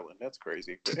did Maryland. That's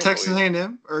crazy. To Texas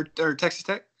A&M or Texas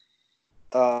Tech?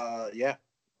 Yeah.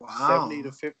 Wow.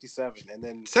 70-57, and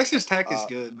then Texas Tech is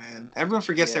good, man. Everyone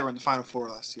forgets they were in the Final Four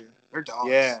last year. They're dogs.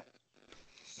 Yeah.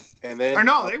 And then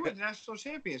they won the national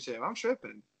championship. I'm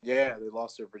tripping. Yeah, they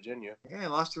lost to Virginia. Yeah, they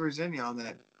lost to Virginia on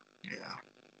that. Yeah.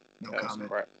 No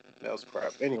comment. That was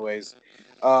crap. Anyways,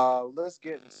 let's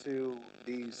get into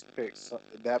these picks.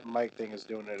 That mic thing is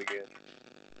doing it again.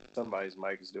 Somebody's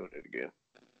mic is doing it again.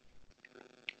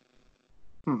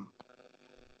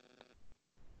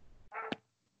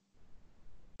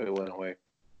 It went away.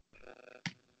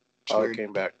 Oh, it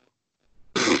came back.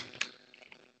 I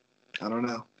don't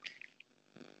know.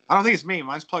 I don't think it's me.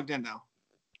 Mine's plugged in now.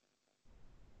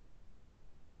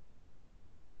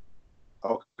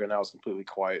 Okay, now it's completely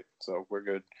quiet, so we're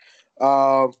good.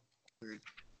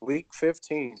 Week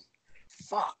 15.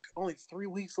 Fuck, only 3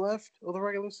 weeks left of the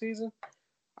regular season?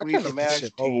 I can't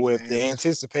imagine. Over with. The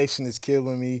anticipation is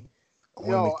killing me.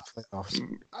 I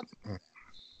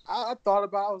thought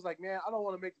about it. I was like, man, I don't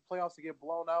want to make the playoffs to get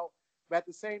blown out. But at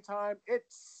the same time, it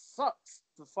sucks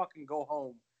to fucking go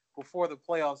home before the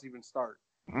playoffs even start.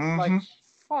 Mm-hmm. Like,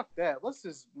 fuck that. Let's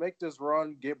just make this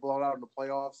run, get blown out in the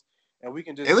playoffs, and we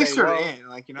can just at least say, you're in.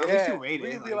 Like, at least you made it.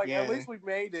 We can be like, at least we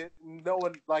made it,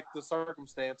 knowing like the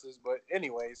circumstances. But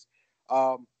anyways,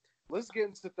 let's get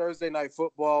into Thursday night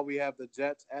football. We have the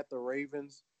Jets at the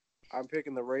Ravens. I'm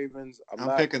picking the Ravens.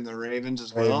 I'm picking the Ravens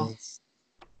as well.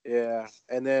 Yeah,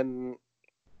 and then,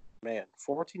 man,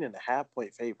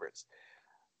 14.5-point favorites.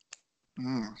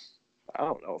 I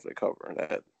don't know if they cover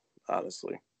that,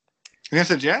 honestly. Against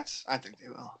the Jets? I think they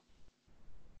will.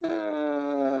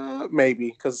 Maybe,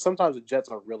 because sometimes the Jets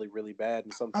are really, really bad,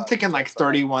 and sometimes I'm thinking like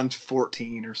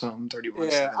 31-14 or something,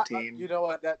 31-17. You know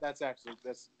what? That's if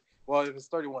it's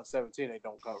 31-17, they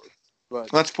don't cover. But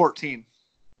that's 14.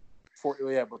 But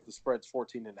the spread's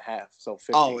 14.5, so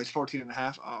 15. Oh, it's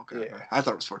 14.5? Oh, okay. Yeah. I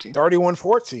thought it was 14.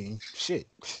 31-14. Shit.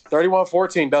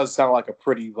 31-14 does sound like a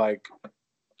pretty like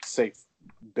safe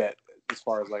bet as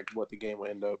far as like what the game will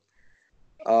end up.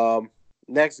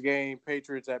 Next game,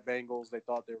 Patriots at Bengals. They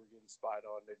thought they were getting spied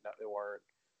on. They weren't.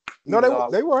 No,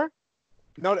 they were.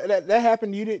 No, that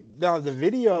happened. You didn't. No, the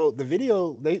video.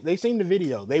 They seen the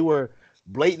video. They were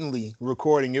blatantly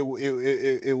recording.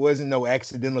 It wasn't no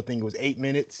accidental thing. It was 8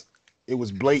 minutes. It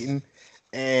was blatant,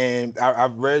 and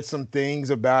I've read some things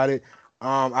about it.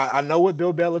 I know what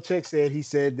Bill Belichick said. He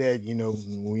said that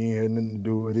we had nothing to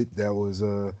do with it. That was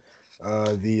the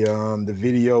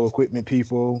video equipment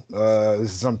people.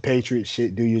 This is some Patriot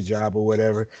shit. Do your job or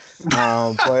whatever.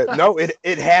 But no,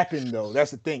 it happened though.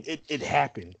 That's the thing. It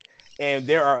happened, and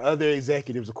there are other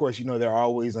executives. Of course, they're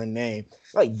always unnamed.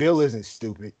 Like Bill isn't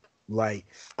stupid. Like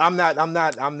I'm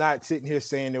not sitting here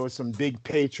saying there was some big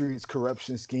Patriots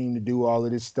corruption scheme to do all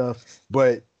of this stuff,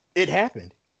 but it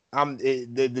happened.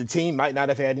 The team might not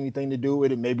have had anything to do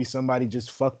with it. Maybe somebody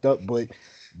just fucked up, but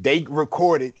they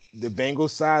recorded the Bengals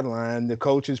sideline, the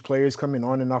coaches, players coming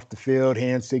on and off the field,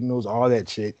 hand signals, all that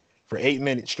shit for 8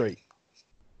 minutes straight,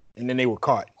 and then they were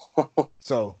caught.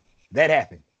 So that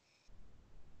happened.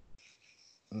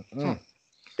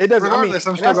 It doesn't. Regardless,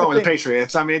 I'm still going with the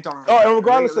Patriots. I mean, it don't. Oh, and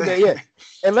regardless of that, yeah.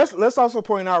 And let's also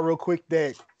point out real quick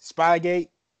that Spygate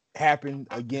happened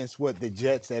against the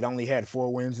Jets that only had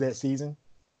 4 wins that season.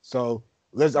 So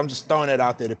I'm just throwing that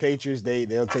out there. The Patriots,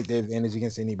 they'll take their advantage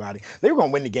against anybody. They were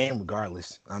gonna win the game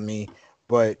regardless. I mean,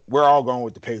 but we're all going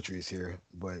with the Patriots here.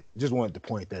 But just wanted to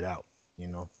point that out.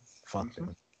 Fuck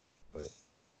them. But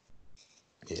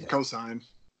yeah, cosign.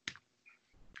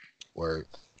 Word.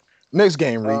 Next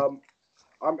game, Reed.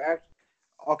 I'm actually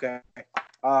okay.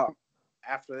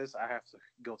 After this, I have to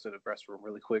go to the restroom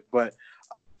really quick. But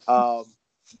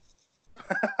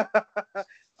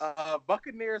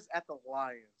Buccaneers at the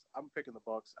Lions. I'm picking the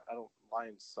Bucs.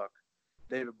 Lions suck.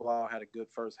 David Blau had a good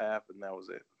first half, and that was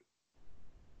it.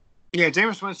 Yeah,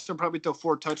 Jameis Winston probably throw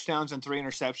 4 touchdowns and 3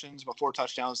 interceptions, but 4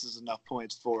 touchdowns is enough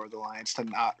points for the Lions to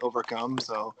not overcome.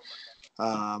 So,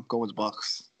 going with the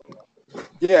Bucs.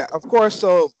 Yeah, of course.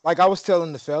 So, like I was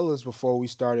telling the fellas before we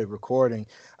started recording,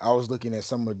 I was looking at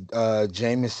some of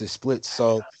Jameis' splits.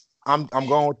 So, I'm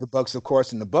going with the Bucs, of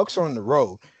course, and the Bucs are on the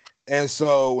road. And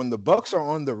so, when the Bucs are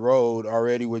on the road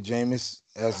already with Jameis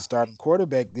as a starting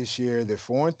quarterback this year, they're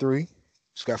 4-3.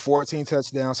 He's got 14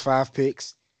 touchdowns, 5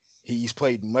 picks. He's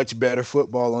played much better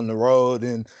football on the road.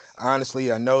 And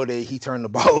honestly, I know that he turned the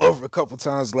ball over a couple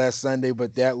times last Sunday,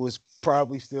 but that was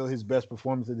probably still his best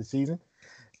performance of the season.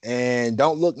 And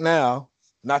don't look now,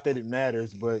 not that it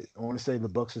matters, but I want to say the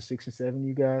Bucs are 6-7,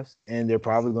 you guys, and they're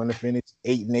probably going to finish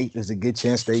 8-8. There's a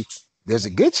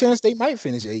good chance they might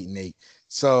finish 8-8.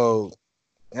 So,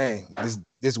 hey,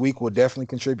 this week will definitely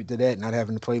contribute to that, not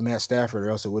having to play Matt Stafford, or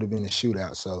else it would have been a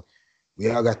shootout. So we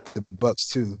all got the Bucs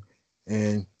too,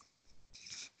 and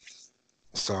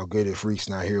it's all good if Reek's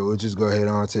not here. We'll just go ahead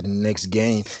on to the next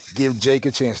game. Give Jake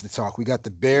a chance to talk. We got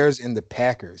the Bears and the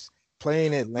Packers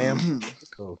playing at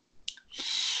Lambeau.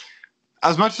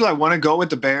 As much as I want to go with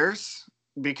the Bears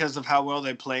because of how well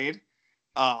they played,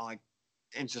 I'm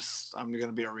going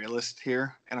to be a realist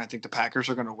here, and I think the Packers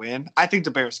are going to win. I think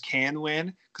the Bears can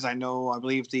win because I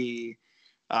believe the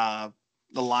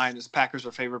line is Packers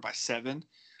are favored by 7.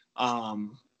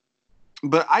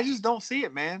 But I just don't see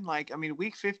it, man.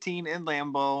 Week 15 in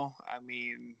Lambeau.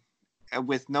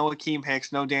 With no Akeem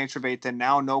Hicks, no Dan Trevathan,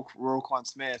 now no Roquan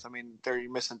Smith. They're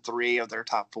missing 3 of their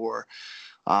top 4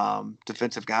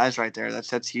 defensive guys right there.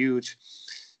 That's huge.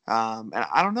 And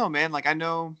I don't know, man. I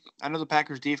know the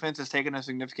Packers defense has taken a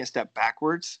significant step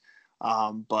backwards,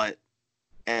 but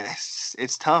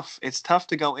it's tough. It's tough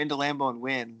to go into Lambeau and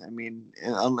win.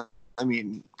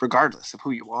 Regardless of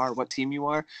who you are, what team you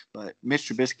are, but Mitch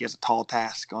Trubisky has a tall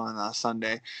task on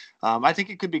Sunday. I think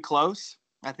it could be close.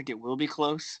 I think it will be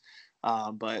close.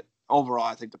 But overall,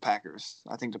 I think the Packers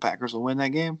will win that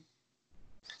game.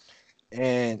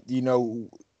 And,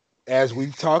 as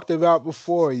we've talked about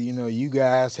before, you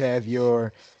guys have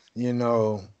your,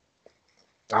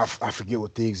 I forget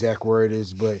what the exact word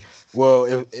is, but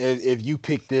if you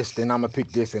pick this, then I'm gonna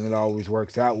pick this, and it always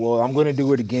works out. Well, I'm gonna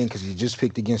do it again because you just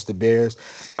picked against the Bears.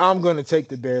 I'm gonna take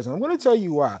the Bears, and I'm gonna tell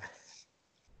you why.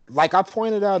 Like I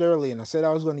pointed out earlier, and I said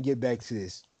I was gonna get back to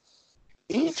this.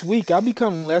 Each week, I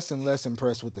become less and less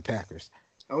impressed with the Packers.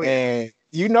 Oh, yeah. And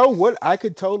you know what? I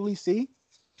could totally see.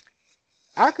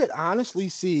 I could honestly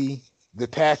see the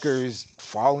Packers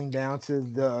falling down to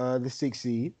the 6th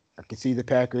seed. I could see the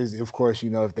Packers, of course,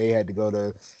 if they had to go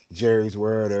to Jerry's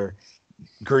World or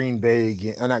Green Bay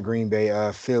again, not Green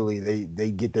Bay, Philly,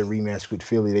 they get their rematch with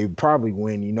Philly. They probably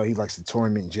win. He likes to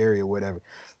torment Jerry or whatever.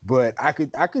 But I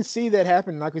could see that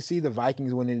happen. I could see the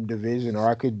Vikings winning the division, or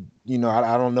I could, I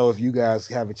don't know if you guys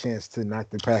have a chance to knock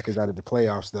the Packers out of the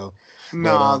playoffs though.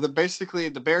 No, basically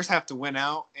the Bears have to win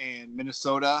out, and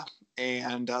Minnesota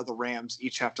and the Rams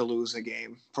each have to lose a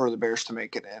game for the Bears to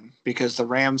make it in, because the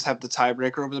Rams have the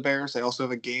tiebreaker over the Bears. They also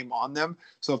have a game on them.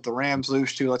 So if the Rams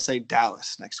lose to, let's say,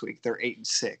 Dallas next week, they're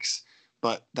 8-6.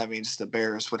 But that means the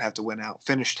Bears would have to win out,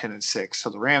 finish 10-6.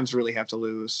 So the Rams really have to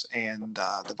lose, and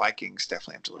the Vikings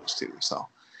definitely have to lose too. So,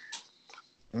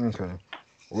 okay,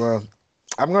 well,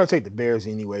 I'm going to take the Bears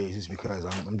anyways, just because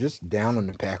I'm just down on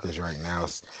the Packers right now.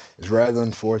 It's rather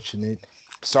unfortunate.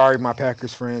 Sorry, my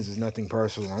Packers friends. It's nothing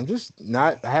personal. I'm just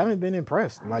not. I haven't been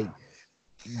impressed. Like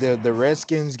the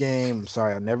Redskins game.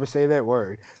 Sorry, I'll never say that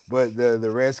word. But the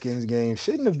Redskins game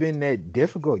shouldn't have been that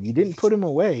difficult. You didn't put them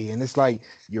away, and it's like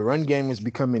your run game is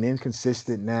becoming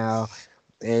inconsistent now.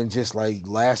 And just like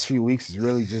last few weeks, it's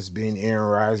really just been Aaron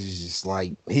Rodgers. Just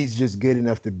like he's just good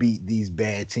enough to beat these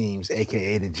bad teams,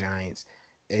 aka the Giants,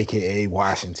 aka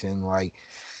Washington. Like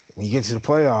when you get to the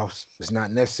playoffs, it's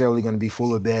not necessarily going to be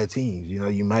full of bad teams.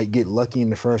 You might get lucky in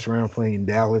the first round playing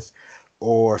Dallas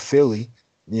or Philly.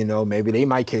 Maybe they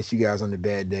might catch you guys on the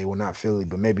bad day. Well, not Philly,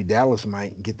 but maybe Dallas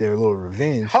might get their little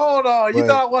revenge. Hold on. You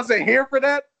thought I wasn't here for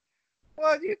that?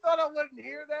 Well, you thought I wouldn't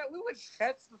hear that? We would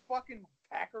catch the fucking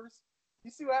Packers.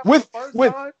 You see what happened the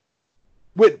first time?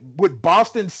 With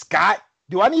Boston Scott?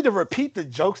 Do I need to repeat the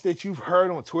jokes that you've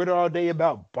heard on Twitter all day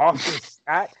about Boston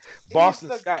Scott?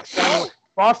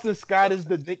 Boston Scott is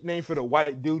the nickname for the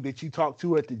white dude that you talk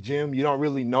to at the gym. You don't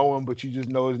really know him, but you just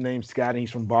know his name's Scott and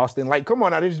he's from Boston. Like, come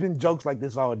on now, there's been jokes like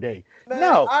this all day. Man,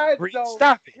 no,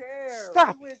 stop it.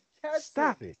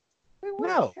 Stop it. We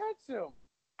wouldn't catch him.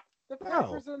 The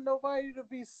Packers are nobody to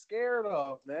be scared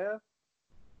of, man.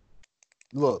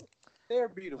 Look. They're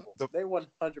beatable. They 100%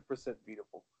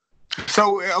 beatable.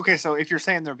 So if you're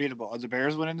saying they're beatable, are the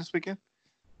Bears winning this weekend?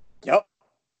 Yep.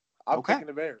 I'm picking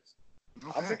the Bears.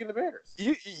 Okay. I'm picking the Bears.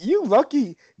 You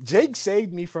lucky. Jake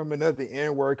saved me from another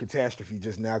N-word catastrophe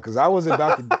just now, because I was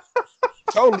about to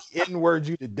totally N-word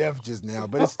you to death just now,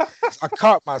 but I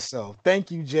caught myself.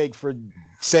 Thank you, Jake, for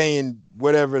saying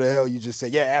whatever the hell you just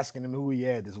said. Yeah, asking him who he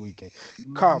had this weekend.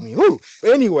 Caught me. Woo.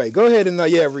 Anyway, go ahead and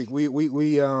Reek, we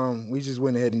just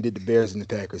went ahead and did the Bears and the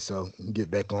Packers, so we can get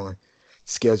back on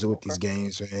schedule with these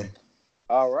games, man.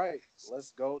 All right,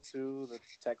 let's go to the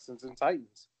Texans and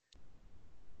Titans.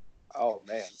 Oh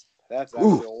man, that's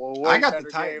actually a way better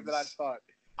game than I thought.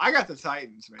 I got the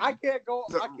Titans, man. I can't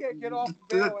get off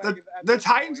the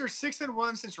Titans are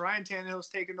 6-1 since Ryan Tannehill's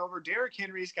taken over. Derrick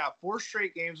Henry's got 4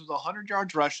 straight games with 100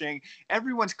 yards rushing.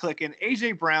 Everyone's clicking.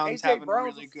 AJ Brown's having a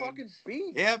really good. Fucking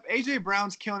beat. Yep, AJ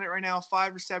Brown's killing it right now.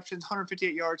 5 receptions,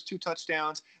 158 yards, 2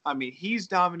 touchdowns. I mean, he's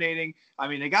dominating. I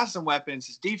mean, they got some weapons.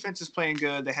 His defense is playing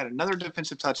good. They had another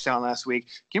defensive touchdown last week.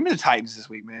 Give me the Titans this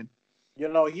week, man.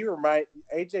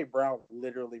 AJ Brown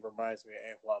literally reminds me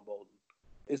of Anquan Bolden.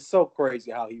 It's so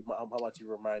crazy how much he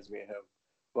reminds me of him,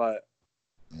 but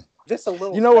just a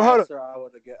little faster, I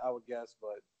would guess.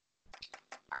 But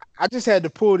I just had to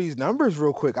pull these numbers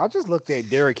real quick. I just looked at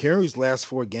Derrick Henry's last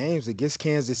 4 games against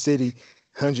Kansas City,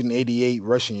 188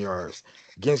 rushing yards.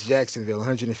 Against Jacksonville,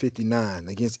 159.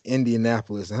 Against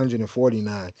Indianapolis,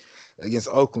 149. Against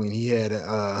Oakland, he had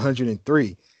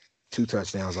 103, 2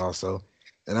 touchdowns also.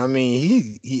 And I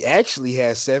mean, he actually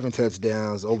has 7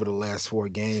 touchdowns over the last 4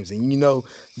 games. And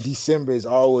December is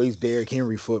always Derrick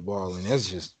Henry football, and that's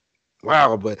just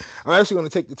wow. But I'm actually going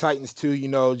to take the Titans too.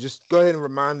 Just go ahead and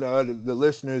remind the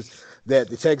listeners that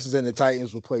the Texans and the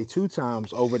Titans will play 2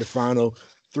 times over the final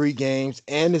 3 games,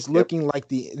 and it's looking like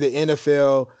the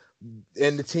NFL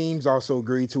and the teams also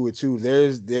agree to it too.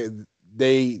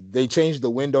 They changed the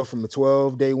window from a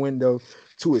 12-day window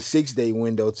to a 6-day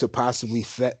window to possibly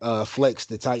flex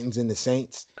the Titans and the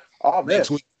Saints. Oh man, next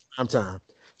week prime time.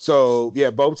 So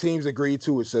yeah, both teams agreed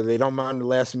to it, so they don't mind the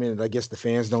last minute. I guess the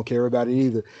fans don't care about it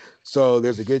either. So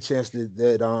there's a good chance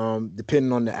that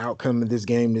depending on the outcome of this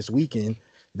game this weekend,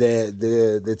 that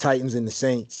the Titans and the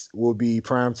Saints will be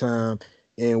primetime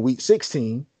in week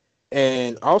 16.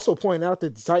 And also point out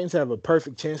that the Titans have a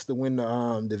perfect chance to win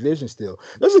the division still.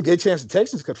 There's a good chance the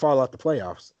Texans could fall out the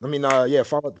playoffs.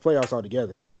 Fall out the playoffs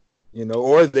altogether.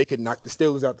 Or they could knock the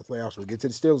Steelers out the playoffs. We'll get to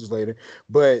the Steelers later.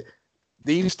 But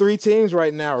these three teams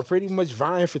right now are pretty much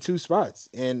vying for two spots.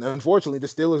 And unfortunately, the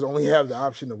Steelers only have the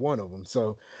option of one of them.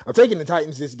 So I'm taking the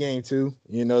Titans this game too.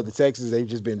 The Texans, they've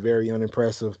just been very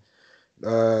unimpressive.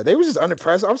 They were just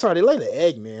unimpressive. I'm sorry, they laid an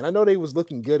egg, man. I know they was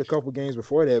looking good a couple games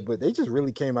before that, but they just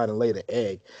really came out and laid an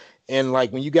egg. And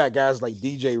like when you got guys like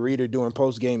DJ Reader doing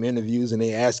post-game interviews and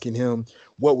they asking him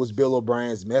what was Bill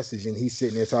O'Brien's message, and he's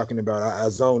sitting there talking about I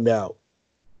zoned out.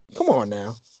 Come on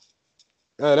now.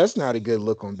 That's not a good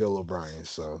look on Bill O'Brien.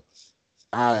 So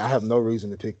I have no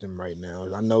reason to pick them right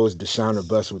now. I know it's Deshaun or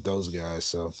bust with those guys.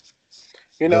 So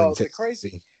the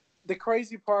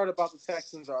crazy part about the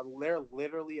Texans are they're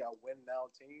literally a win now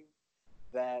team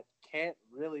that can't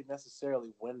really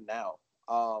necessarily win now.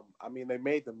 They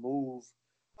made the move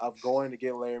of going to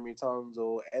get Laremy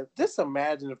Tunsil, and just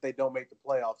imagine if they don't make the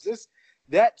playoffs.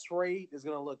 That trade is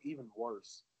going to look even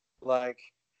worse.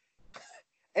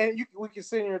 And we can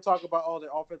sit here and talk about the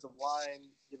offensive line,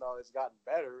 it's gotten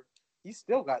better. He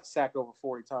still got sacked over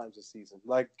 40 times this season.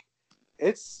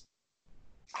 It's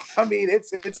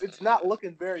not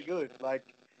looking very good.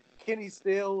 Kenny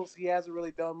Stills, he hasn't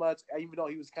really done much, even though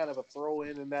he was kind of a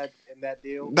throw-in in that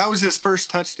deal. That was his first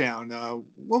touchdown.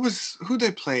 Who did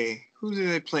they play? Who did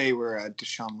they play where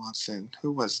Deshaun Watson?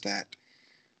 Who was that?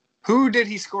 Who did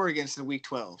he score against in Week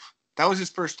 12? That was his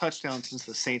first touchdown since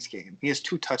the Saints game. He has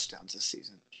 2 touchdowns this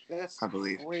season. That's I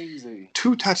believe. Crazy.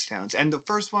 2 touchdowns. And the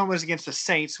first one was against the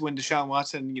Saints when Deshaun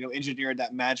Watson, engineered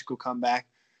that magical comeback,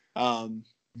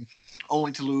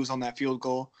 only to lose on that field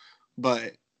goal.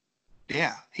 But,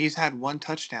 yeah, he's had 1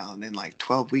 touchdown in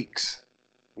 12 weeks.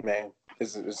 Man,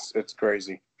 it's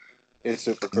crazy. It's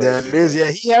super crazy. That it is.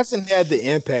 Yeah, he hasn't had the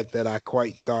impact that I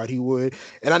quite thought he would.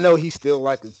 And I know he's still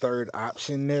like the third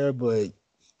option there, but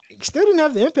he still didn't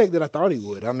have the impact that I thought he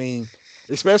would.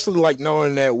 Especially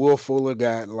knowing that Will Fuller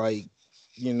got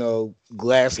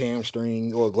glass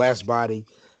hamstring or glass body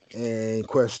and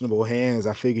questionable hands.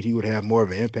 I figured he would have more of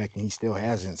an impact, and he still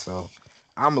hasn't. So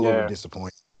I'm a little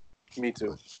disappointed. Me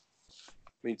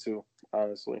too,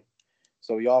 honestly.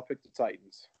 So y'all picked the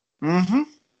Titans. Mm-hmm.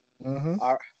 Mm-hmm.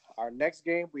 Our next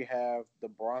game, we have the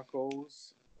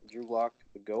Broncos, Drew Lock,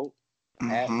 the GOAT,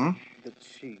 at the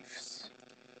Chiefs.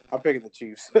 I'm picking the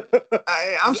Chiefs.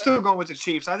 I'm still going with the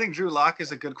Chiefs. I think Drew Lock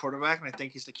is a good quarterback, and I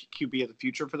think he's the QB of the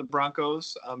future for the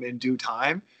Broncos in due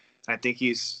time. I think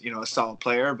he's a solid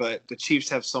player, but the Chiefs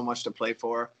have so much to play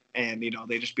for, and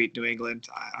they just beat New England.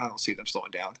 I don't see them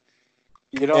slowing down.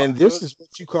 And this is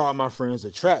what you call, my friends,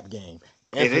 a trap game.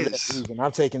 And it is. That reason,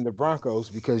 I'm taking the Broncos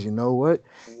because you know what?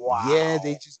 Wow. Yeah,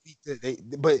 they just beat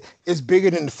but it's bigger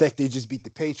than the fact they just beat the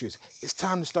Patriots. It's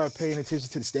time to start paying attention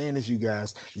to the standings, you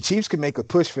guys. The Chiefs could make a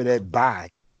push for that bye.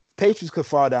 Patriots could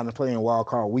fall down and play in wild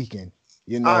card weekend.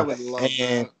 I would love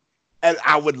that. And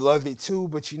I would love it too,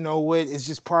 but you know what? It's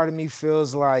just part of me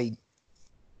feels like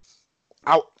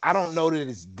I don't know that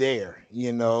it's there,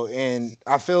 and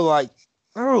I feel like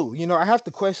I have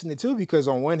to question it too, because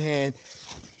on one hand,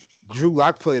 Drew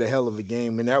Lock played a hell of a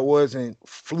game, and that wasn't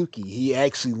fluky. He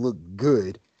actually looked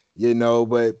good,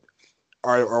 but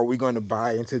are we going to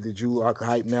buy into the Drew Lock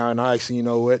hype now? And actually, you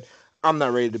know what? I'm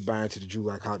not ready to buy into the Drew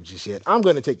Lock hype just yet. I'm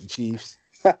going to take the Chiefs,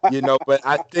 but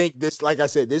I think this, like I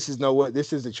said, this is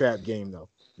a trap game, though.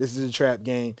 This is a trap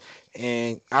game,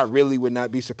 and I really would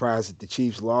not be surprised if the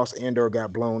Chiefs lost and or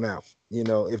got blown out.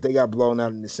 If they got blown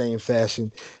out in the same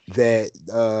fashion that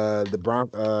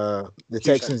the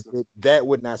Texans did, that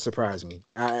would not surprise me.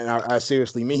 I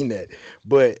seriously mean that.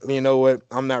 But you know what?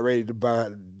 I'm not ready to buy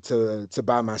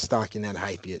my stock in that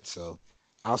hype yet. So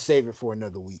I'll save it for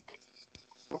another week.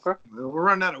 Okay. Well, we're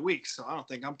running out of weeks, so I don't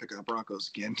think I'm picking the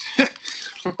Broncos again.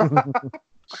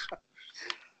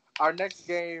 Our next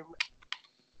game.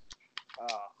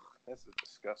 This is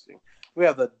disgusting. We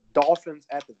have the Dolphins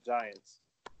at the Giants.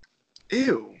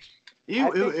 Ew. I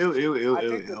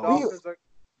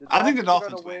think the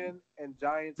Dolphins win, and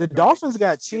Giants. The Dolphins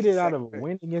got cheated out of a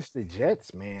win against the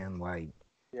Jets, man.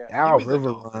 Al River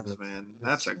Dolphins, man.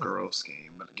 That's a gross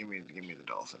game, but give me the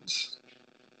Dolphins.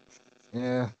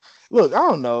 Yeah. Look, I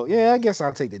don't know. Yeah, I guess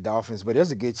I'll take the Dolphins, but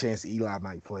there's a good chance Eli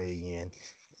might play again.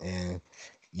 And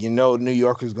New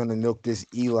York is going to milk this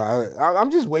Eli.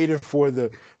 I'm just waiting for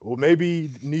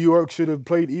maybe New York should have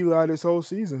played Eli this whole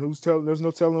season. There's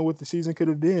no telling what the season could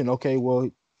have been. Okay, well,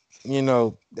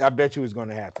 I bet you it's going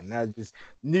to happen.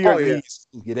 New York leagues.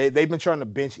 They've been trying to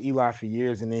bench Eli for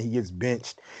years, and then he gets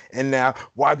benched. And now,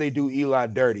 why they do Eli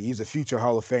dirty? He's a future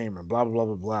Hall of Famer. Blah blah blah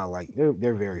blah blah. Like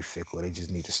they're very fickle. They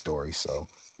just need the story. So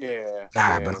but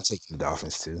I'm taking the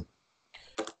Dolphins too.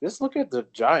 Just look at the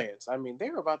Giants. I mean,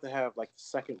 they're about to have like the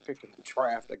second pick of the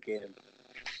draft again.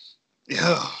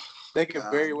 Yeah, they could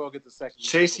very well get the second.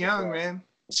 Chase Young, man.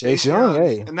 Chase Young,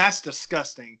 hey, and that's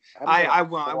disgusting. I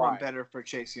want better for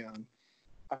Chase Young.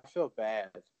 I feel bad.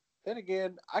 Then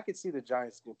again, I could see the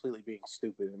Giants completely being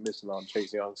stupid and missing on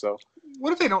Chase Young. So,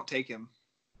 what if they don't take him?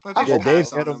 Dave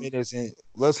Gettleman isn't.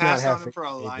 Let's pass not have on him for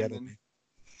a lineman.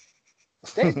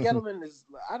 Dave Gettleman is.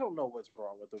 I don't know what's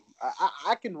wrong with him.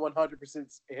 I can 100%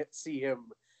 see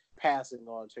him passing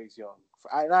on Chase Young.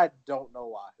 I don't know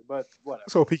why, but whatever.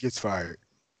 Let's hope he gets fired.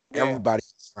 Yeah. Everybody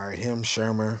gets fired. Him,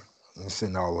 Shermer, and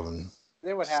send all of them.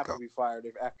 They would have to be fired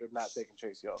after not taking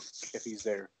Chase Young if he's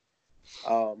there.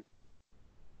 But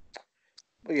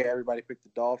yeah, everybody picked the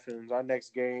Dolphins. Our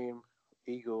next game,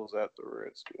 Eagles at the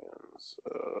Redskins.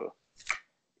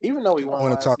 Even though we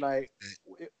won last night,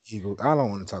 Eagles. I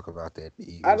don't want to talk about that.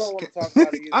 Eagles. I don't want to talk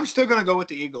about it either. I'm still gonna go with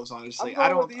the Eagles. Honestly, I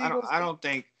don't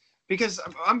think because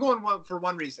I'm going for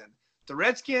one reason. The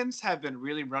Redskins have been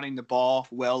really running the ball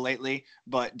well lately,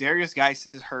 but Darius Geis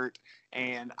is hurt,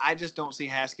 and I just don't see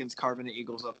Haskins carving the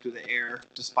Eagles up through the air,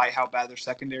 despite how bad their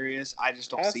secondary is. I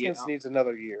just don't see it. Haskins needs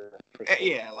another year. Sure.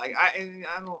 Yeah, like I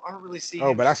don't really see.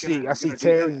 Oh, but I see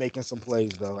Terry making some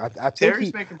plays though. I think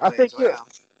Terry's making plays.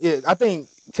 I think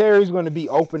Terry's going to be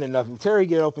open enough. If Terry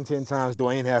get open 10 times,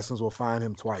 Dwayne Haskins will find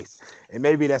him twice, and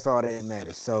maybe that's all that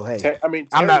matters. So hey, I'm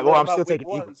still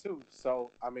taking Eagles too.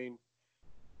 So I mean,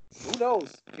 who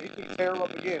knows? He can tear him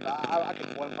up again. I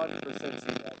can 100%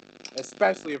 see that,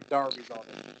 especially if Darby's on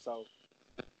it. So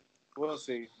we'll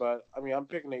see. But I mean, I'm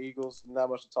picking the Eagles.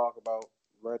 Not much to talk about.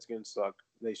 Redskins suck.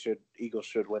 Eagles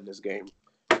should win this game.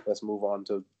 Let's move on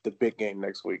to the big game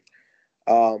next week.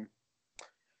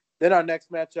 Then our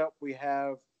next matchup, we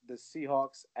have the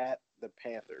Seahawks at the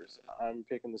Panthers. I'm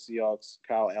picking the Seahawks.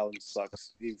 Kyle Allen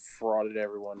sucks. He frauded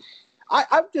everyone.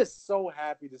 I'm just so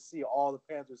happy to see all the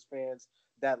Panthers fans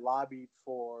that lobbied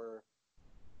for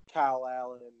Kyle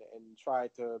Allen and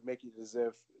tried to make it as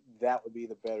if that would be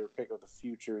the better pick of the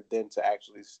future than to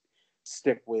actually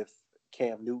stick with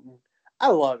Cam Newton. I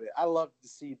love it. I love to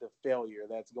see the failure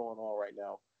that's going on right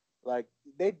now. Like,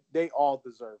 they all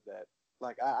deserve that.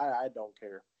 Like, I don't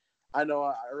care. I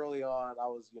know early on I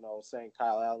was, saying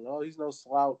Kyle Allen, he's no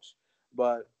slouch.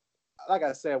 But like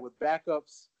I said, with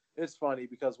backups, it's funny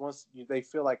because once they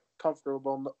feel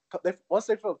comfortable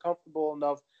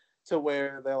enough to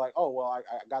where they're like, oh, well, I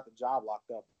got the job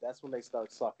locked up, that's when they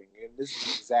start sucking. And this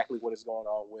is exactly what is going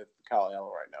on with Kyle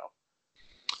Allen right now.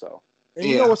 So, I'm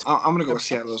going to go with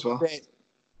Seattle as well.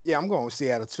 Yeah, I'm going with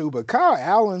Seattle too. But Kyle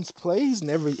Allen's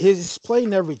his play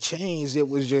never changed. It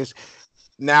was just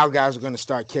now guys are going to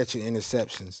start catching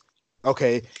interceptions.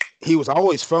 Okay, he was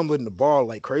always fumbling the ball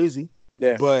like crazy.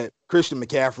 Yeah. But Christian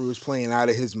McCaffrey was playing out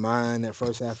of his mind that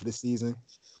first half of the season,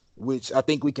 which I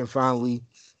think we can finally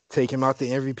take him out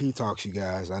the MVP talks, you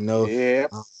guys. I know. Yeah.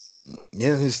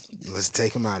 Let's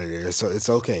take him out of there. So it's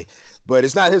okay. But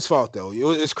it's not his fault, though.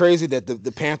 It's crazy that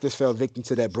the Panthers fell victim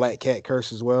to that black cat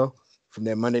curse as well from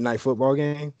that Monday Night Football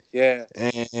game. Yeah.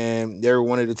 And they're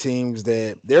one of the teams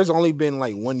that there's only been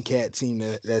like one cat team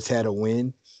that's had a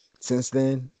win since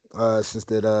then. Since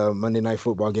that Monday Night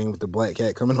Football game with the black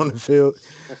cat coming on the field.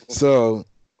 So,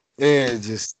 yeah,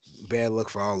 just bad luck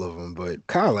for all of them. But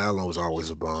Kyle Allen was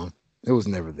always a bum. It was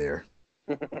never there.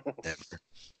 Never.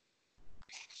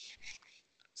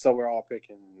 So we're all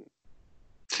picking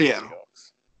Seattle.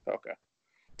 Okay.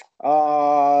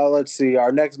 Let's see.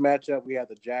 Our next matchup, we have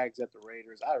the Jags at the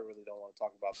Raiders. I really don't want to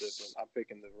talk about this one. I'm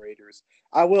picking the Raiders.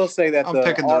 I will say that I'm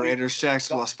picking the Raiders. Jags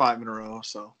lost 5 in a row.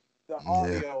 So the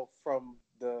audio from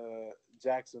the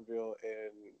Jacksonville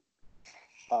and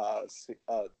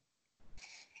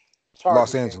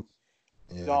Los Angeles.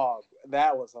 Yeah. Dog,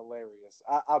 that was hilarious.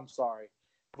 I'm sorry.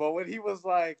 But when he was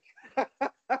like,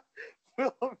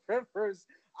 Phillip Rivers,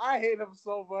 I hate him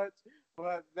so much.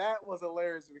 But that was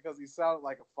hilarious because he sounded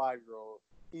like a 5-year-old.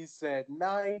 He said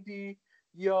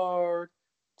 90-yard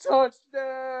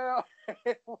touchdown.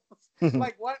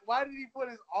 Like, why did he put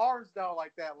his arms down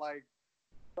like that? Like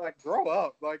grow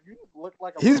up. Like, you look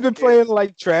like a He's been playing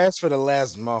like trash for the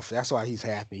last month. That's why he's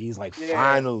happy. He's like,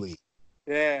 finally.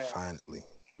 Yeah. Finally.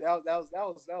 That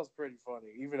was pretty funny.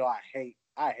 Even though I hate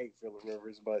Phillip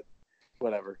Rivers, but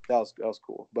whatever. That was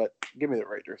cool. But give me the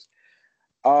Raiders.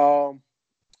 Our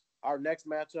next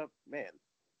matchup, man,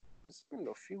 there's been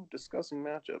a few discussing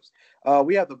matchups.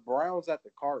 We have the Browns at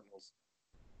the Cardinals.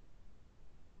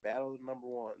 Battle of the number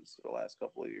ones for the last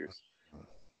couple of years.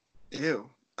 Ew.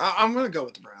 I'm going to go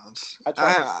with the Browns. I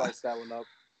tried to slice that one up.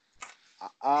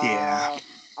 Yeah.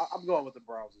 I'm going with the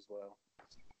Browns as well.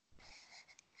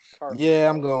 Cardinals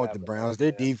I'm going with the Browns.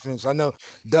 Their defense, I know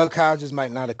Doug Hodges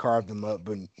might not have carved them up,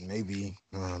 but maybe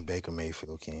Baker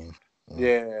Mayfield can.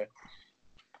 Yeah.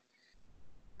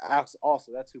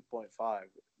 Also, that 2.5,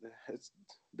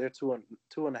 they're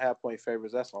 2.5 point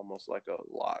favorites. That's almost like a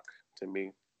lock to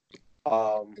me.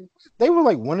 They were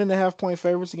like 1.5 point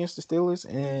favorites against the Steelers,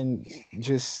 and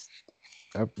just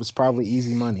that was probably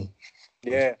easy money.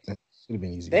 Yeah, should have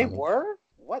been easy. They money. were?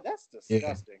 What? That's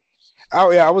disgusting. Oh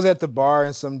yeah, I was at the bar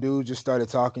and some dude just started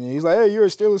talking. And he's like, "Hey, you're a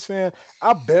Steelers fan?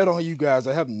 I bet on you guys.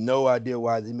 I have no idea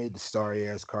why they made the sorry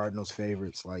ass Cardinals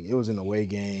favorites. Like it was an away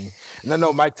game, and I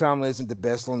know Mike Tomlin isn't the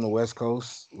best on the West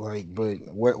Coast. Like, but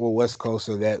what West Coast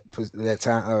or that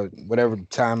time, whatever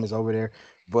time is over there.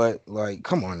 But like,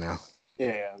 come on now.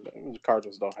 Yeah, the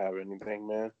Cardinals don't have anything,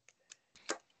 man.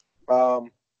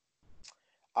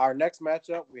 Our next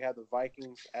matchup, we have the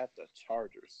Vikings at the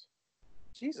Chargers.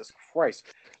 Jesus Christ.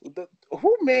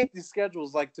 Who made these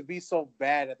schedules like to be so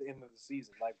bad at the end of the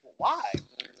season? Like, why?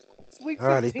 It's week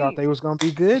 15. They thought they was gonna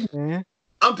be good, man.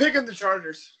 I'm picking the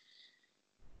Chargers.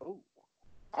 Oh,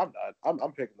 I'm not.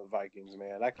 I'm picking the Vikings,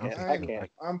 man. I can't.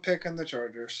 I'm picking the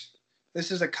Chargers. This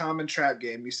is a common trap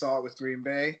game. You saw it with Green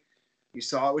Bay. You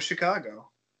saw it with Chicago.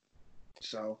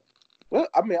 So, well,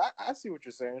 I mean, I see what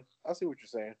you're saying.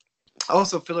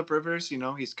 Also, Phillip Rivers,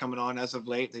 he's coming on as of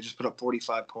late. They just put up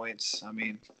 45 points. I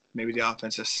mean, maybe the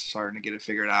offense is starting to get it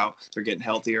figured out. They're getting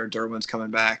healthier. Derwin's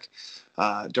coming back.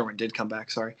 Derwin did come back,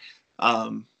 sorry.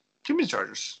 Give me the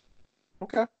Chargers.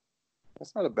 Okay.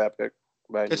 That's not a bad pick.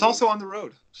 It's also on the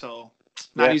road, so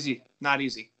not easy. Not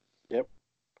easy. Yep.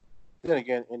 Then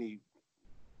again, any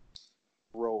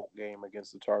road game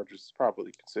against the Chargers is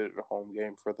probably considered a home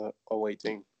game for the away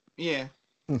team. Yeah.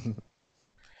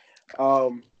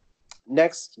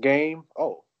 Next game.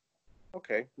 Oh,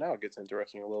 okay. Now it gets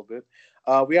interesting a little bit.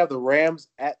 We have the Rams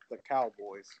at the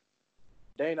Cowboys.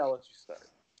 Dane, I'll let you start.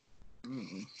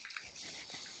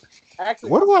 Actually,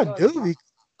 what do I do?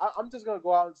 I'm just going to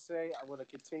go out and say I'm going to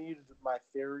continue my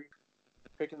theory,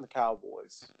 picking the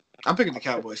Cowboys. I'm picking the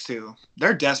Cowboys, too.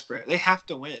 They're desperate. They have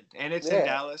to win. And it's in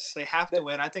Dallas. They have to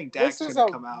win. I think Dak's going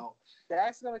to come out.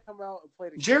 Dak's going to come out and play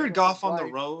the Jared Goff on the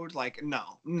road? Like,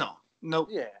 no. Nope.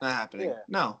 Yeah. Not happening.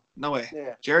 Yeah. No way.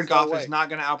 Yeah. Jared Goff is not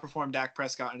going to outperform Dak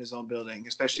Prescott in his own building,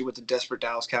 especially with the desperate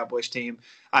Dallas Cowboys team.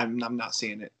 I'm not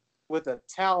seeing it. With a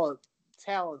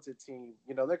talented team,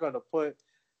 they're going to put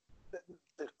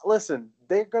 – listen,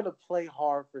 they're going to play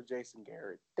hard for Jason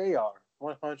Garrett. They are,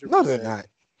 100%. No,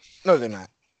 they're not.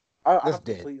 I'm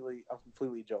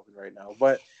completely joking right now.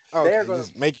 But they're going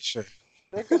to – making sure.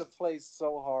 They're going to play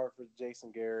so hard for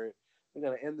Jason Garrett. They're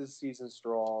going to end the season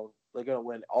strong. They're going to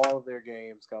win all of their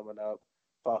games coming up.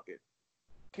 Fuck it.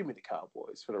 Give me the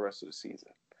Cowboys for the rest of the season.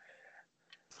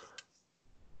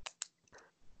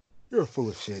 You're full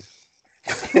of shit.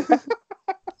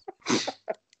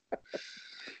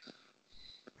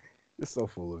 You're so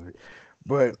full of it.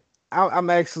 But I'm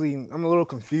a little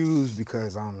confused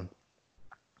because I'm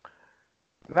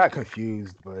not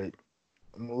confused, but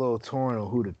I'm a little torn on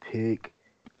who to pick.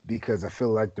 Because I feel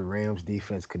like the Rams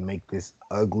defense could make this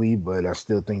ugly, but I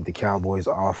still think the Cowboys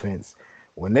offense,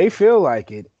 when they feel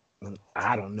like it,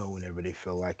 I don't know, whenever they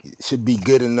feel like it, should be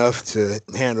good enough to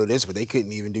handle this, but they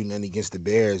couldn't even do nothing against the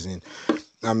Bears. And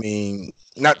I mean,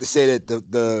 not to say that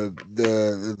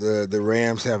the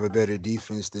Rams have a better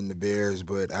defense than the Bears,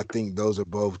 but I think those are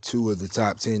both two of the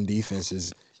top 10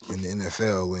 defenses in the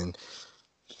NFL, and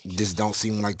just don't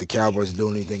seem like the Cowboys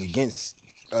do anything against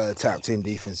top 10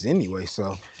 defense anyway.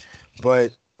 So,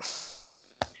 but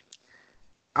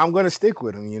I'm gonna stick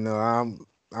with them.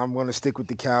 I'm gonna stick with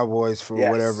the Cowboys for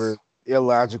whatever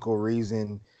illogical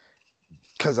reason,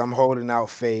 because I'm holding out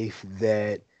faith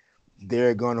that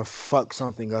they're gonna fuck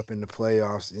something up in the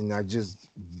playoffs, and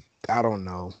I don't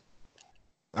know.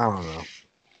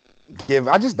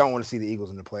 I just don't want to see the Eagles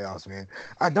in the playoffs, man.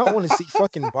 I don't want to see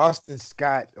fucking Boston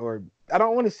Scott, or I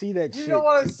don't want to see that shit. You don't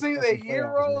want to see the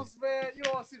heroes, man. You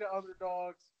don't want to see the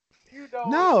underdogs. You don't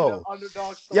want to see the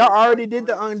underdogs. Y'all already did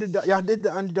the underdog. Y'all did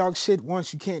the underdog shit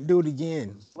once. You can't do it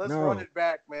again. Let's run it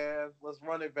back, man. Let's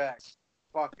run it back.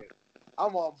 Fuck it.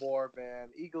 I'm on board, man.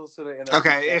 Eagles to the NFC.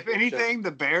 Okay, if anything,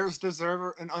 the Bears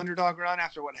deserve an underdog run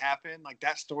after what happened. Like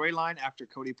that storyline after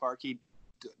Cody Parkey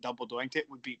double doinked it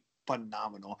would be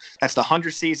phenomenal. That's the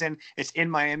 100th season. It's in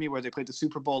Miami where they played the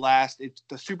Super Bowl last.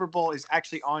 The Super Bowl is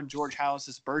actually on George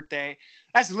Halas's birthday.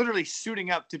 That's literally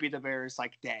suiting up to be the Bears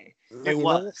like day. It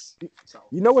was.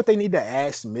 You know what they need to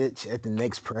ask Mitch at the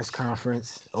next press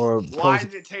conference or why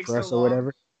did it take so long? Or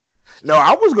whatever? No,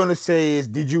 I was gonna say is,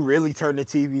 did you really turn the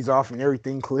TVs off and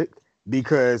everything clicked?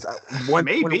 Because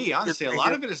maybe honestly, a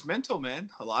lot of it is mental, man.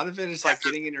 A lot of it is like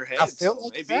getting in your head.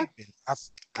 Maybe.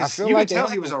 I feel you like can tell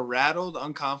he was a rattled,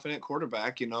 unconfident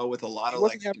quarterback, with a lot of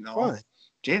fun.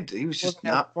 He was just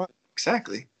not fun.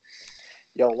 Exactly.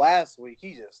 Yo, last week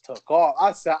he just took off.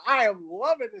 I said, I am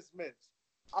loving this Mitch.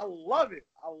 I love it.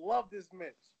 I love this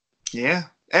Mitch. Yeah,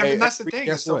 and that's the thing.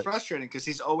 It's so frustrating because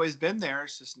he's always been there.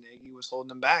 It's just Nagy was holding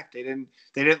him back. They didn't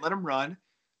let him run.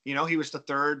 He was the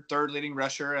third leading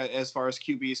rusher as far as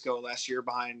QBs go last year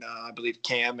behind, I believe,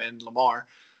 Cam and Lamar.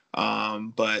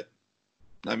 But,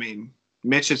 I mean,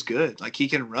 Mitch is good. Like, he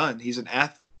can run. He's an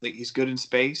athlete. He's good in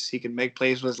space. He can make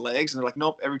plays with his legs. And they're like,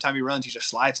 nope, every time he runs, he just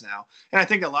slides now. And I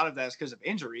think a lot of that is because of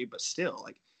injury, but still,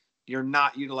 like, you're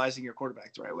not utilizing your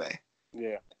quarterback the right way.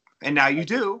 Yeah. And now you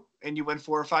do, and you win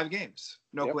 4 or 5 games.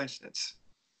 No coincidence.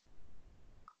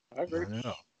 I agree.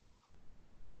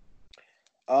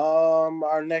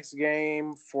 Our next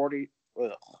game,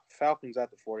 Falcons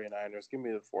at the 49ers. Give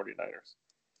me the 49ers.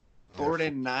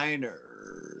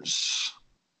 49ers.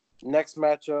 Next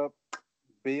matchup,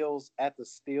 Bills at the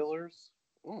Steelers.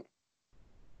 No,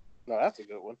 that's a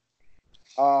good one.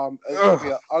 It's going to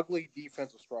be an ugly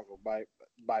defensive struggle by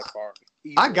far.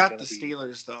 I got the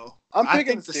Steelers, though. I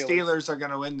think the Steelers are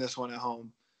going to win this one at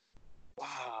home.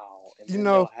 Wow. And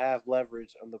they'll have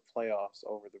leverage on the playoffs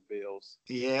over the Bills.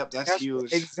 Yeah, that's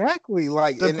huge. Exactly.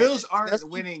 Like the Bills aren't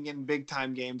winning in big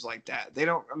time games like that. They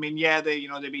don't. I mean, yeah, they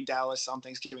beat Dallas on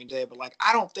Thanksgiving Day, but like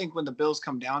I don't think when the Bills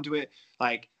come down to it,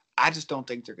 like I just don't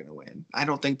think they're going to win. I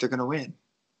don't think they're going to win.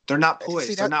 They're not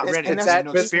poised. They're not ready. They have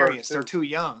no experience. They're too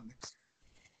young.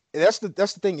 That's the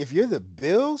thing. If you're the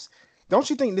Bills, don't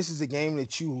you think this is a game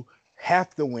that you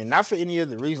have to win? Not for any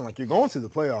other reason. Like, you're going to the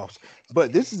playoffs,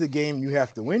 but this is a game you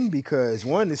have to win because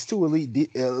one, it's 2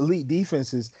 elite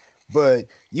defenses, but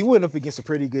you went up against a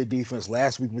pretty good defense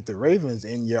last week with the Ravens,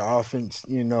 and your offense,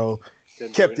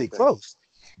 kept it close.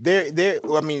 They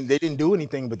didn't do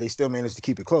anything, but they still managed to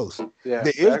keep it close. Yeah,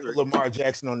 there is Lamar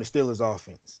Jackson on the Steelers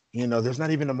offense. There's not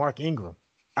even a Mark Ingram.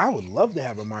 I would love to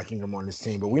have a Mark Ingram on this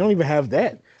team, but we don't even have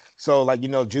that. So,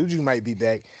 Juju might be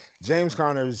back. James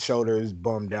Conner's shoulder is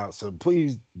bummed out, so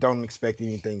please don't expect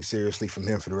anything seriously from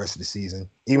him for the rest of the season.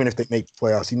 Even if they make the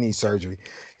playoffs, he needs surgery.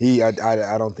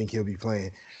 I don't think he'll be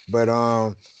playing. But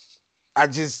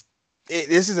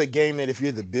this is a game that if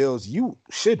you're the Bills, you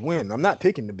should win. I'm not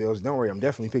picking the Bills. Don't worry, I'm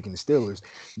definitely picking the Steelers.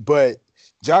 But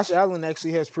Josh Allen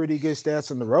actually has pretty good stats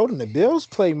on the road, and the Bills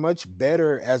play much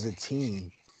better as a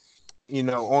team,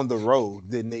 on the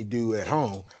road than they do at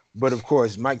home. But of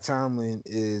course, Mike Tomlin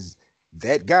is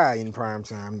that guy in prime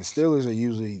time. The Steelers are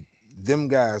usually them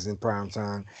guys in prime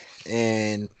time.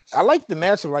 And I like the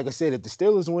matchup. Like I said, if the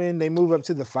Steelers win, they move up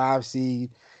to the 5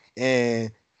 seed.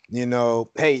 And,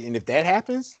 and if that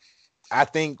happens, I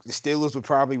think the Steelers would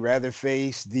probably rather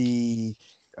face the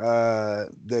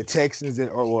Texans, I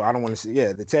don't want to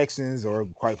say, the Texans or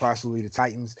quite possibly the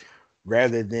Titans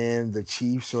rather than the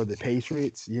Chiefs or the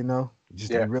Patriots,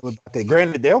 Just real about that.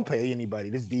 Granted, they'll pay anybody.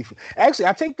 This defense. Actually,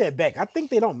 I take that back. I think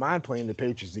they don't mind playing the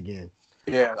Patriots again.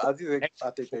 Yeah, I think they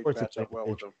match up well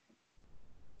with them.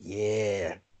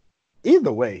 Yeah.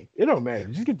 Either way, it don't matter.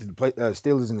 Just get to the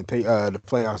Steelers in the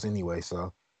playoffs anyway.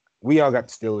 So we all got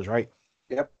the Steelers, right?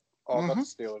 Yep, all got the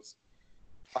Steelers.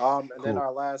 And then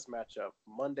our last matchup,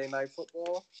 Monday Night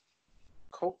Football.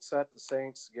 Colts at the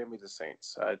Saints. Give me the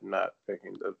Saints. I'm not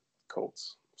picking the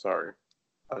Colts. Sorry.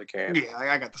 I can't. Yeah,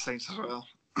 I got the Saints as well.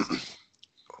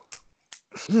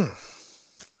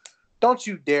 Don't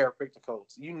you dare pick the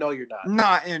Colts. You're not.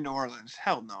 Not in New Orleans.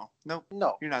 Hell no. Nope.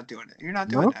 No. You're not doing it. You're not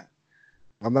doing that.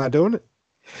 I'm not doing it.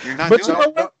 You're not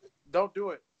doing it. Don't do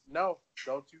it. No.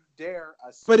 Don't you dare.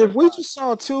 But if we just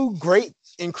saw 2 great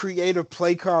and creative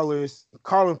play callers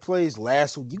calling plays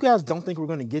last week, you guys don't think we're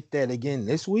going to get that again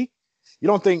this week? You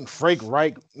don't think Frank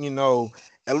Reich,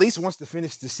 at least wants to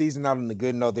finish the season out on the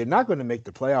good note? They're not going to make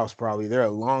the playoffs probably. They're a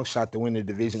long shot to win the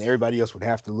division. Everybody else would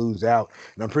have to lose out.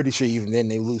 And I'm pretty sure even then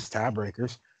they lose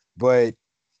tiebreakers. But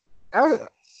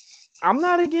I'm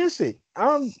not against it.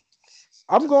 I'm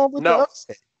going with the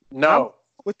upset. No.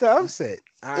 With the upset.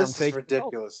 This is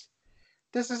ridiculous.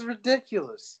 This is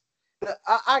ridiculous.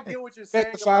 I get what you're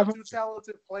saying about 2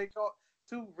 talented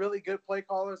two really good play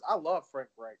callers. I love Frank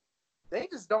Reich. They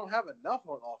just don't have enough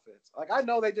on offense. Like, I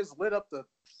know they just lit up the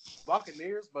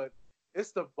Buccaneers, but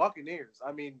it's the Buccaneers.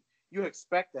 I mean, you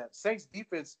expect that. Saints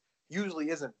defense usually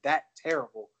isn't that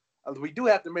terrible. We do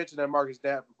have to mention that Marcus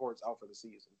Davenport's out for the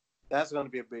season. That's going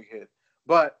to be a big hit.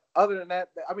 But other than that,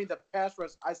 I mean, the pass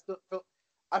rush, I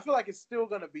feel like it's still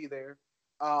going to be there.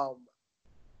 I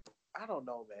don't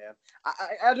know, man.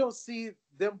 I don't see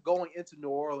them going into New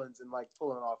Orleans and like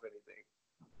pulling off anything.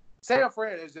 San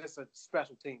Fran is just a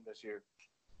special team this year.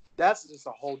 That's just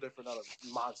a whole different other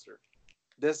monster.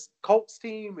 This Colts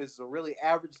team is a really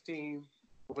average team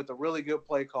with a really good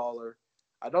play caller.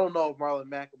 I don't know if Marlon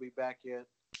Mack will be back yet.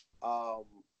 He'll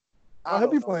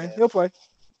be playing. Man. He'll play.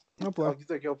 He'll play. Oh, you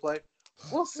think he'll play?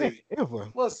 We'll see. Yeah, he'll play.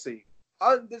 We'll see.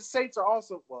 The Saints are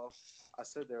also, well, I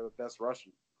said they're the best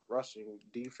rushing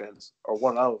defense, or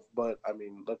one of, but I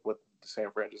mean, look what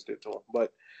San Fran just did to them.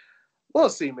 But we'll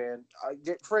see, man.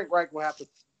 Frank Reich will have to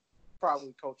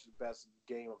probably coach the best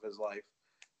game of his life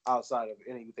outside of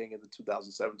anything in the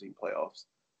 2017 playoffs.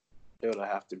 It'll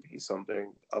have to be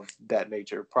something of that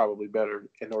nature, probably better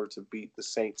in order to beat the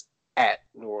Saints at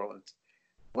New Orleans.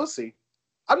 We'll see.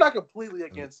 I'm not completely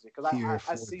against it because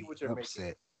I see what you're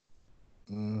making.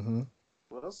 Mm-hmm.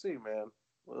 We'll see, man.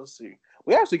 We'll see.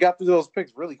 We actually got through those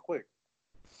picks really quick.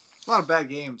 A lot of bad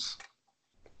games.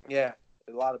 Yeah,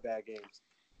 a lot of bad games.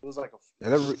 It was like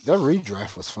that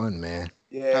redraft was fun, man.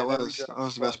 Yeah, that was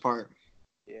the best part.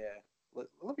 Yeah.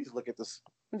 Let me look at this.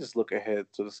 Let me just look ahead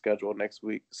to the schedule next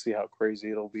week, see how crazy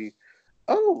it'll be.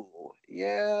 Oh,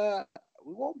 yeah.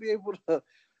 We won't be able to.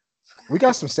 We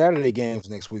got some Saturday games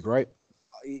next week, right?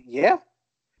 Yeah.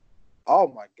 Oh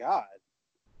my God.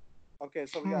 Okay,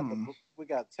 so we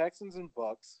got Texans and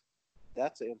Bucks.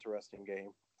 That's an interesting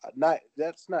game.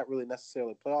 That's not really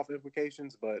necessarily playoff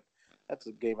implications, but that's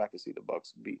a game I can see the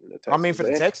Bucks beating the Texans. I mean, for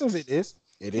the Texans, it is.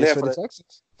 It is for the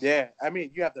Texans. Yeah, I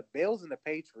mean, you have the Bills and the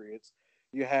Patriots.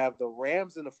 You have the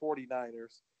Rams and the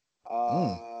 49ers.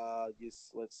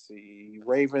 Let's see.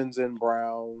 Ravens and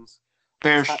Browns.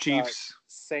 Bears, Chiefs.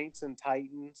 Saints and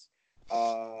Titans.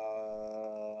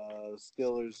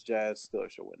 Steelers, Jazz.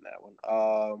 Steelers should win that one.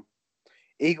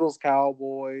 Eagles,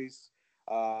 Cowboys.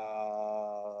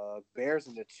 Bears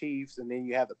and the Chiefs. And then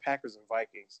you have the Packers and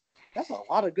Vikings. That's a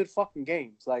lot of good fucking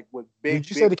games. Like with big. Did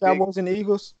you say the Cowboys and the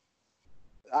Eagles?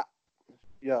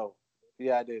 Yeah,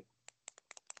 I did.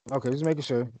 Okay, just making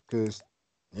sure because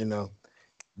the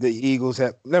Eagles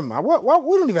have. Never mind. We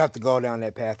don't even have to go down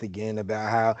that path again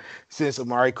about how since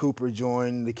Amari Cooper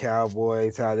joined the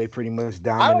Cowboys, how they pretty much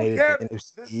dominated the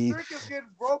NFC. The streak is getting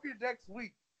broken next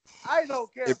week. I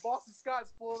don't care. Boston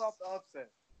Scott's pulling off the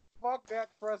upset. Fuck Dak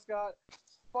Prescott.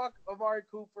 Fuck Amari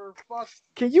Cooper. Fuck.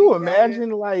 Can you imagine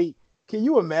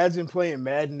playing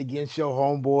Madden against your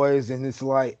homeboys and it's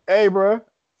like, hey, bro,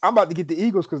 I'm about to get the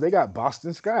Eagles because they got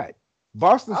Boston Scott.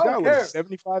 Boston Scott was a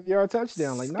 75-yard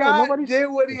touchdown. Like, Scott nobody did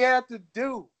what he had to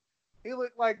do. He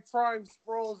looked like Prime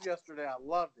Sproles yesterday. I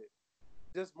loved it.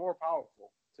 Just more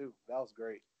powerful, too. That was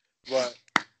great. But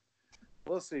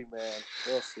we'll see, man.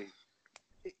 We'll see.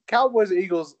 Cowboys and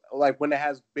Eagles, like when it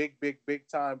has big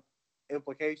time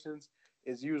implications,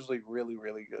 is usually really,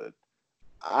 really good.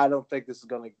 I don't think this is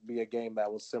going to be a game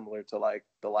that was similar to like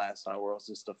the last time where it was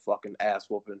just a fucking ass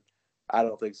whooping. I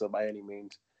don't think so by any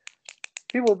means.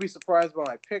 People will be surprised by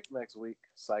my pick next week.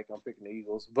 Psych, I'm picking the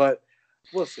Eagles, but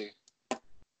we'll see.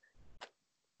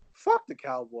 Fuck the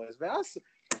Cowboys, man.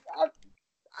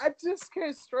 I just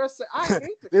can't stress it. I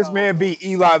hate the this Cowboys. Man beat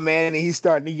Eli Manning, and he's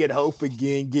starting to get hope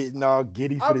again, getting all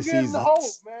giddy for the season. I'm getting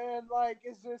hope, man. Like,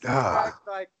 it's just the fact,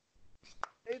 like,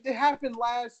 it happened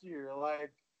last year.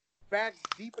 Like, back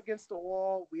deep against the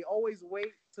wall. We always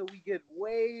wait till we get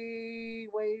way,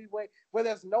 where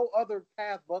there's no other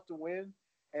path but to win.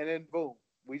 And then, boom,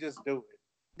 we just do it.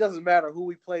 Doesn't matter who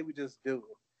we play, we just do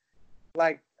it.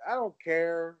 Like, I don't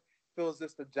care if it was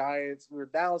just the Giants. We were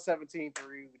down 17-3.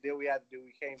 We did what we had to do.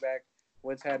 We came back.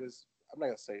 Wentz had his, I'm not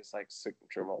going to say it's like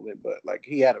signature moment, but, like,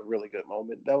 he had a really good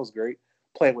moment. That was great.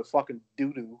 Playing with fucking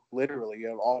doo-doo, literally,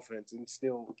 on offense, and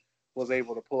still was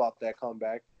able to pull out that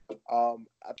comeback. I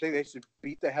think they should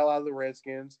beat the hell out of the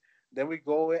Redskins. Then we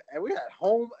go in, and we had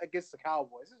home against the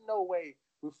Cowboys. There's no way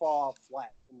we fall off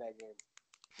flat in that game.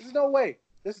 There's no way.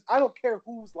 I don't care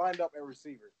who's lined up at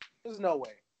receiver. There's no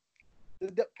way.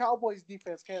 The Cowboys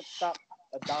defense can't stop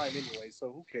a dime anyway,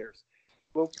 so who cares?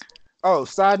 Well,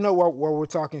 side note, while we're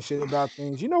talking shit about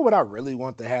things, you know what I really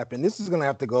want to happen? This is going to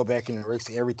have to go back and erase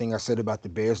everything I said about the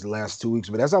Bears the last 2 weeks,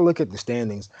 but as I look at the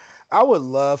standings, I would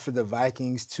love for the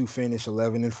Vikings to finish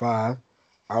 11-5.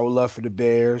 I would love for the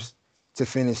Bears to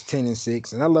finish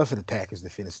 10-6, and I'd love for the Packers to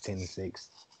finish 10-6.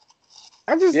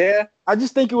 I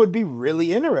just think it would be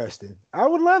really interesting. I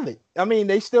would love it. I mean,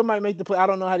 they still might make the play. I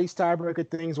don't know how these tiebreaker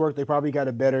things work. They probably got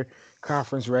a better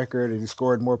conference record and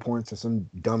scored more points and some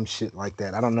dumb shit like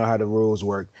that. I don't know how the rules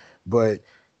work, but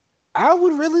I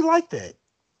would really like that.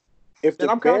 And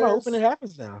I'm kind of hoping it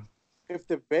happens now. If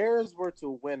the Bears were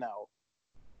to win out,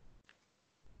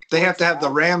 they have to have the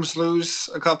Rams lose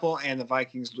a couple and the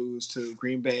Vikings lose to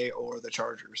Green Bay or the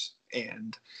Chargers.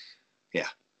 And yeah.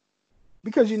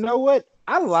 Because you know what?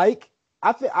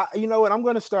 You know what? I'm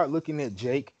going to start looking at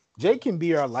Jake. Jake can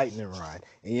be our lightning rod.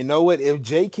 And you know what? If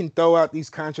Jake can throw out these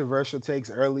controversial takes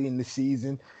early in the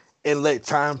season and let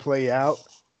time play out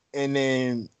and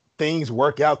then things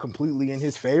work out completely in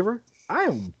his favor, I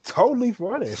am totally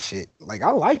for that shit. Like,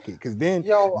 I like it because then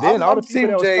all the people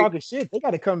that was talking shit, they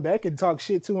got to come back and talk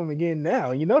shit to him again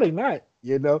now. You know, they not,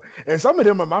 you know, and some of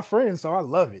them are my friends, so I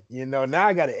love it. You know, now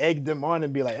I got to egg them on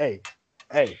and be like, hey,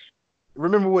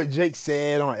 remember what Jake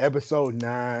said on episode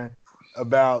 9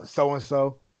 about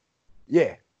so-and-so?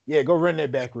 Yeah, go run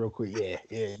that back real quick. Yeah.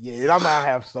 And I'm going to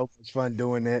have so much fun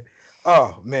doing that.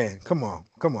 Oh, man, come on.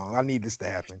 I need this to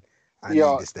happen. I need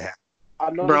this to happen.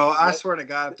 Bro, I swear to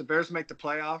God, if the Bears make the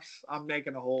playoffs, I'm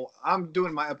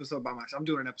doing my episode by myself. I'm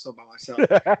doing an episode by myself.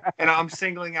 And I'm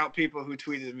singling out people who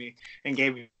tweeted me and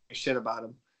gave me shit about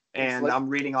them. And I'm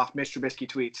reading off Mr. Trubisky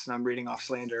tweets and I'm reading off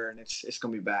slander and it's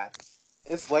going to be bad.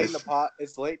 It's late in the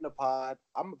pod.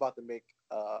 I'm about to make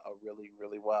a really,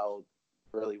 really wild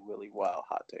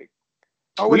hot take.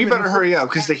 Oh, you better hurry up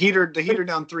because the heater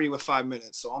down 3 with 5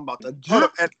 minutes. So I'm about to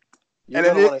jump. I'm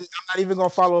not even going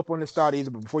to follow up on this thought either,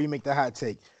 but before you make the hot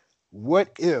take, what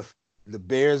if the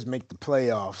Bears make the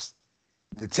playoffs,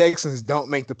 the Texans don't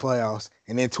make the playoffs,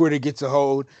 and then Twitter gets a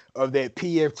hold of that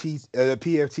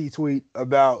PFT tweet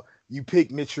about you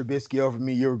pick Mitch Trubisky over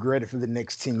me, you'll regret it for the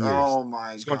next 10 years. Oh,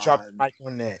 my God. Going to drop the mic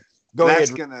on that.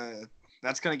 That's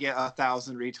gonna get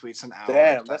 1,000 retweets an hour.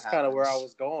 Damn, that's kind of where I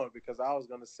was going because I was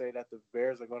going to say that the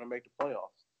Bears are going to make the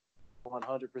playoffs.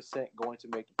 100% going to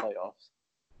make the playoffs.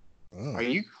 Are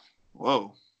you?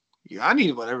 Whoa. I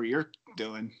need whatever you're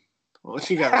doing. What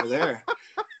you got over there?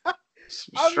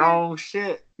 Strong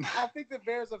shit. I think the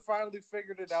Bears have finally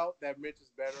figured it out that Mitch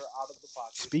is better out of the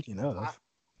pocket. Speaking of.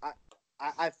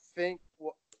 I think...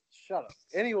 Well, shut up.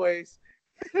 Anyways,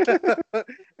 I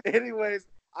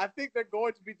think they're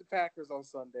going to beat the Packers on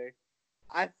Sunday.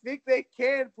 I think they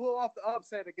can pull off the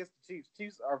upset against the Chiefs.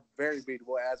 Chiefs are very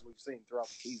beatable, as we've seen throughout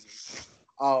the season.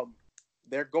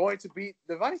 They're going to beat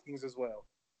the Vikings as well.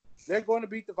 They're going to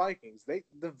beat the Vikings.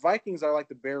 The Vikings are like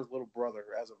the Bears' little brother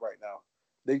as of right now.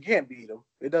 They can't beat them.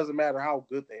 It doesn't matter how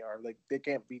good they are. Like they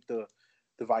can't beat the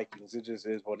Vikings. It just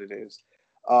is what it is.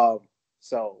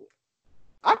 So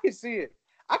I can see it.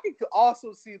 I can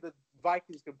also see the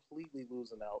Vikings completely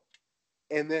losing out.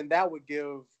 And then that would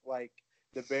give like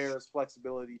the Bears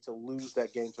flexibility to lose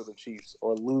that game to the Chiefs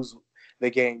or lose the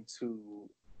game to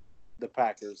the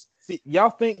Packers. See, y'all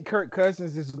think Kirk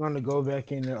Cousins is going to go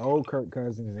back in the old Kirk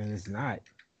Cousins, and it's not.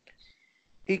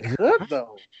 He could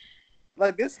though.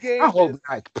 Like this game. I hope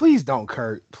not. Please don't,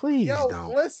 Kirk. Please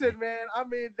don't. Listen, man. I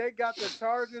mean, they got the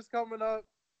Chargers coming up.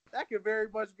 That could very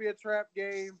much be a trap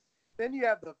game. Then you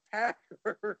have the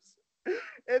Packers,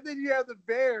 and then you have the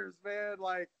Bears, man.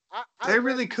 Like they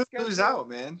really could lose out,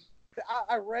 man.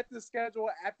 I read the schedule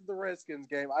after the Redskins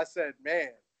game. I said, man,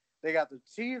 they got the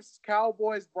Chiefs,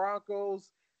 Cowboys, Broncos,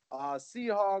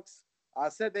 Seahawks. I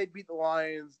said they beat the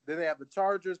Lions. Then they have the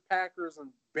Chargers, Packers,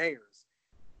 and Bears.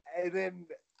 And then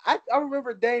I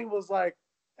remember Dane was like,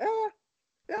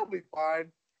 they'll be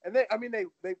fine. And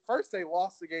they first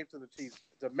lost the game to the Chiefs,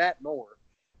 to Matt Moore.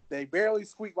 They barely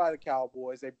squeaked by the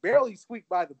Cowboys. They barely squeaked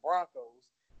by the Broncos.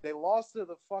 They lost to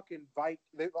the fucking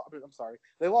They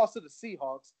lost to the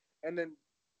Seahawks. And then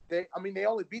they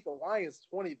only beat the Lions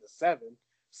 20-7.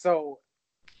 So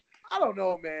I don't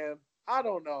know, man. I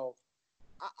don't know.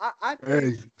 I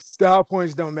think style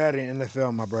points don't matter in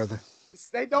NFL, my brother.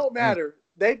 They don't matter.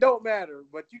 They don't matter.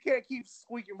 But you can't keep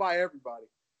squeaking by everybody.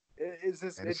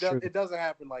 It doesn't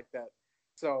happen like that.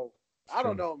 So I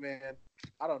don't know, man.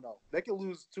 I don't know. They can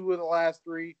lose 2 of the last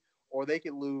 3, or they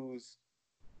can lose.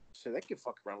 Shit, they can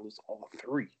fuck around and lose all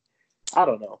 3. I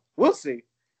don't know. We'll see.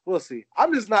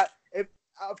 I'm just not.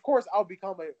 Of course, I'll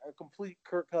become a complete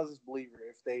Kirk Cousins believer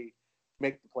if they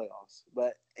make the playoffs.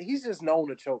 But he's just known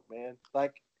to choke, man.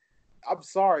 Like, I'm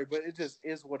sorry, but it just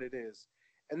is what it is.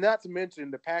 And not to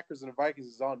mention, the Packers and the Vikings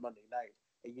is on Monday night.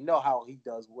 And you know how he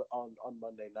does on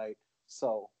Monday night.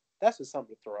 So that's just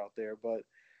something to throw out there. But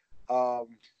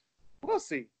we'll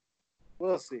see.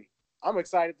 I'm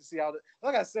excited to see how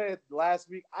like I said last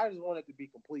week, I just want it to be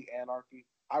complete anarchy.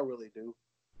 I really do.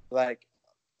 Like,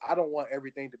 I don't want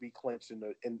everything to be clinched in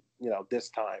this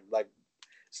time. Like,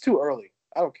 it's too early.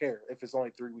 I don't care if it's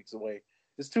only 3 weeks away.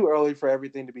 It's too early for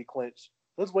everything to be clinched.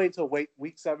 Let's wait till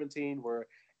week 17 where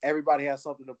everybody has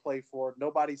something to play for.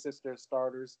 Nobody sits their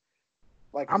starters.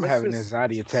 Like, I'm having an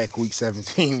anxiety attack week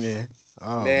 17, man.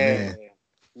 Oh man.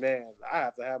 I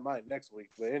have to have mine next week.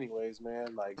 But anyways,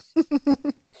 man, like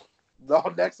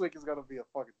next week is gonna be a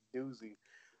fucking doozy.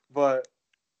 But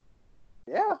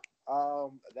yeah,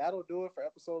 that'll do it for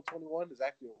episode 21. It's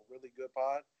actually a really good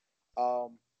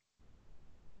pod.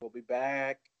 We'll be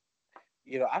back.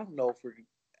 I don't know if we're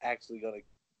actually gonna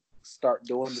start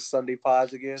doing the Sunday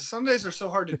pods again. Sundays are so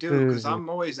hard to do because I'm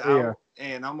always out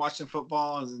and I'm watching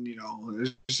football, and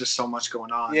there's just so much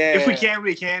going on. Yeah. If we can,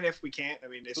 we can. If we can't, I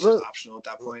mean, it's just optional at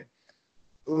that point.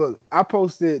 Look, I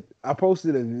posted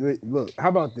look, how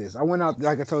about this? I went out,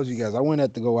 like I told you guys, I went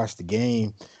out to go watch the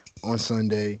game on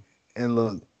Sunday, and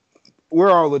look, we're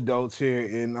all adults here,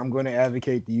 and I'm going to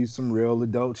advocate to use some real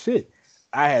adult shit.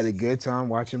 I had a good time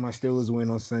watching my Steelers win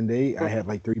on Sunday. I had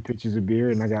like 3 pitchers of beer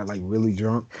and I got like really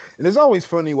drunk. And it's always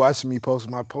funny watching me post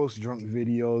my post-drunk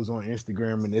videos on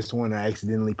Instagram. And this one I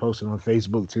accidentally posted on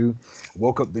Facebook too.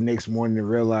 Woke up the next morning and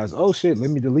realized, oh shit, let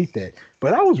me delete that.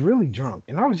 But I was really drunk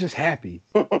and I was just happy.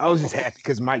 I was just happy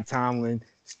because Mike Tomlin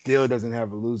still doesn't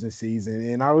have a losing season.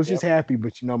 And I was just happy,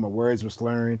 but my words were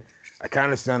slurring. I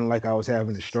kind of sounded like I was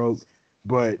having a stroke,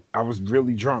 but I was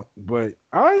really drunk. But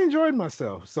I enjoyed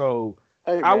myself. So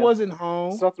hey, man, I wasn't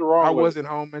home. Something wrong. I wasn't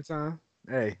home in time.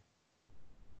 Hey,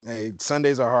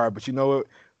 Sundays are hard, but you know what?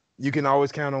 You can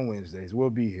always count on Wednesdays. We'll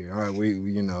be here. All right, we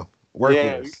work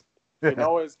with us. You can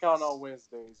always count on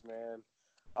Wednesdays, man.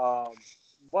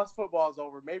 Once football's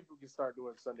over, maybe we can start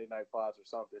doing Sunday night pods or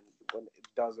something when it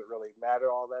doesn't really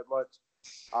matter all that much.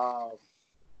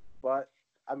 But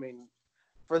I mean,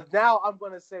 for now, I'm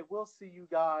gonna say we'll see you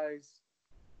guys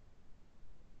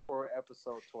for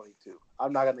episode 22.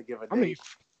 I'm not gonna give a date. I mean,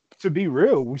 to be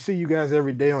real, we see you guys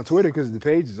every day on Twitter because the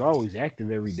page is always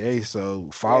active every day. So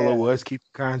follow us, keep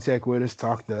in contact with us,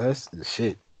 talk to us, the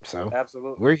shit. So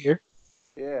absolutely, we're here.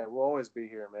 Yeah, we'll always be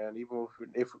here, man. Even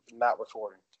if not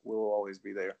recording, we'll always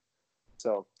be there.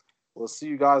 So we'll see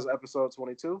you guys episode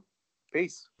 22.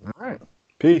 Peace. All right.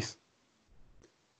 Peace.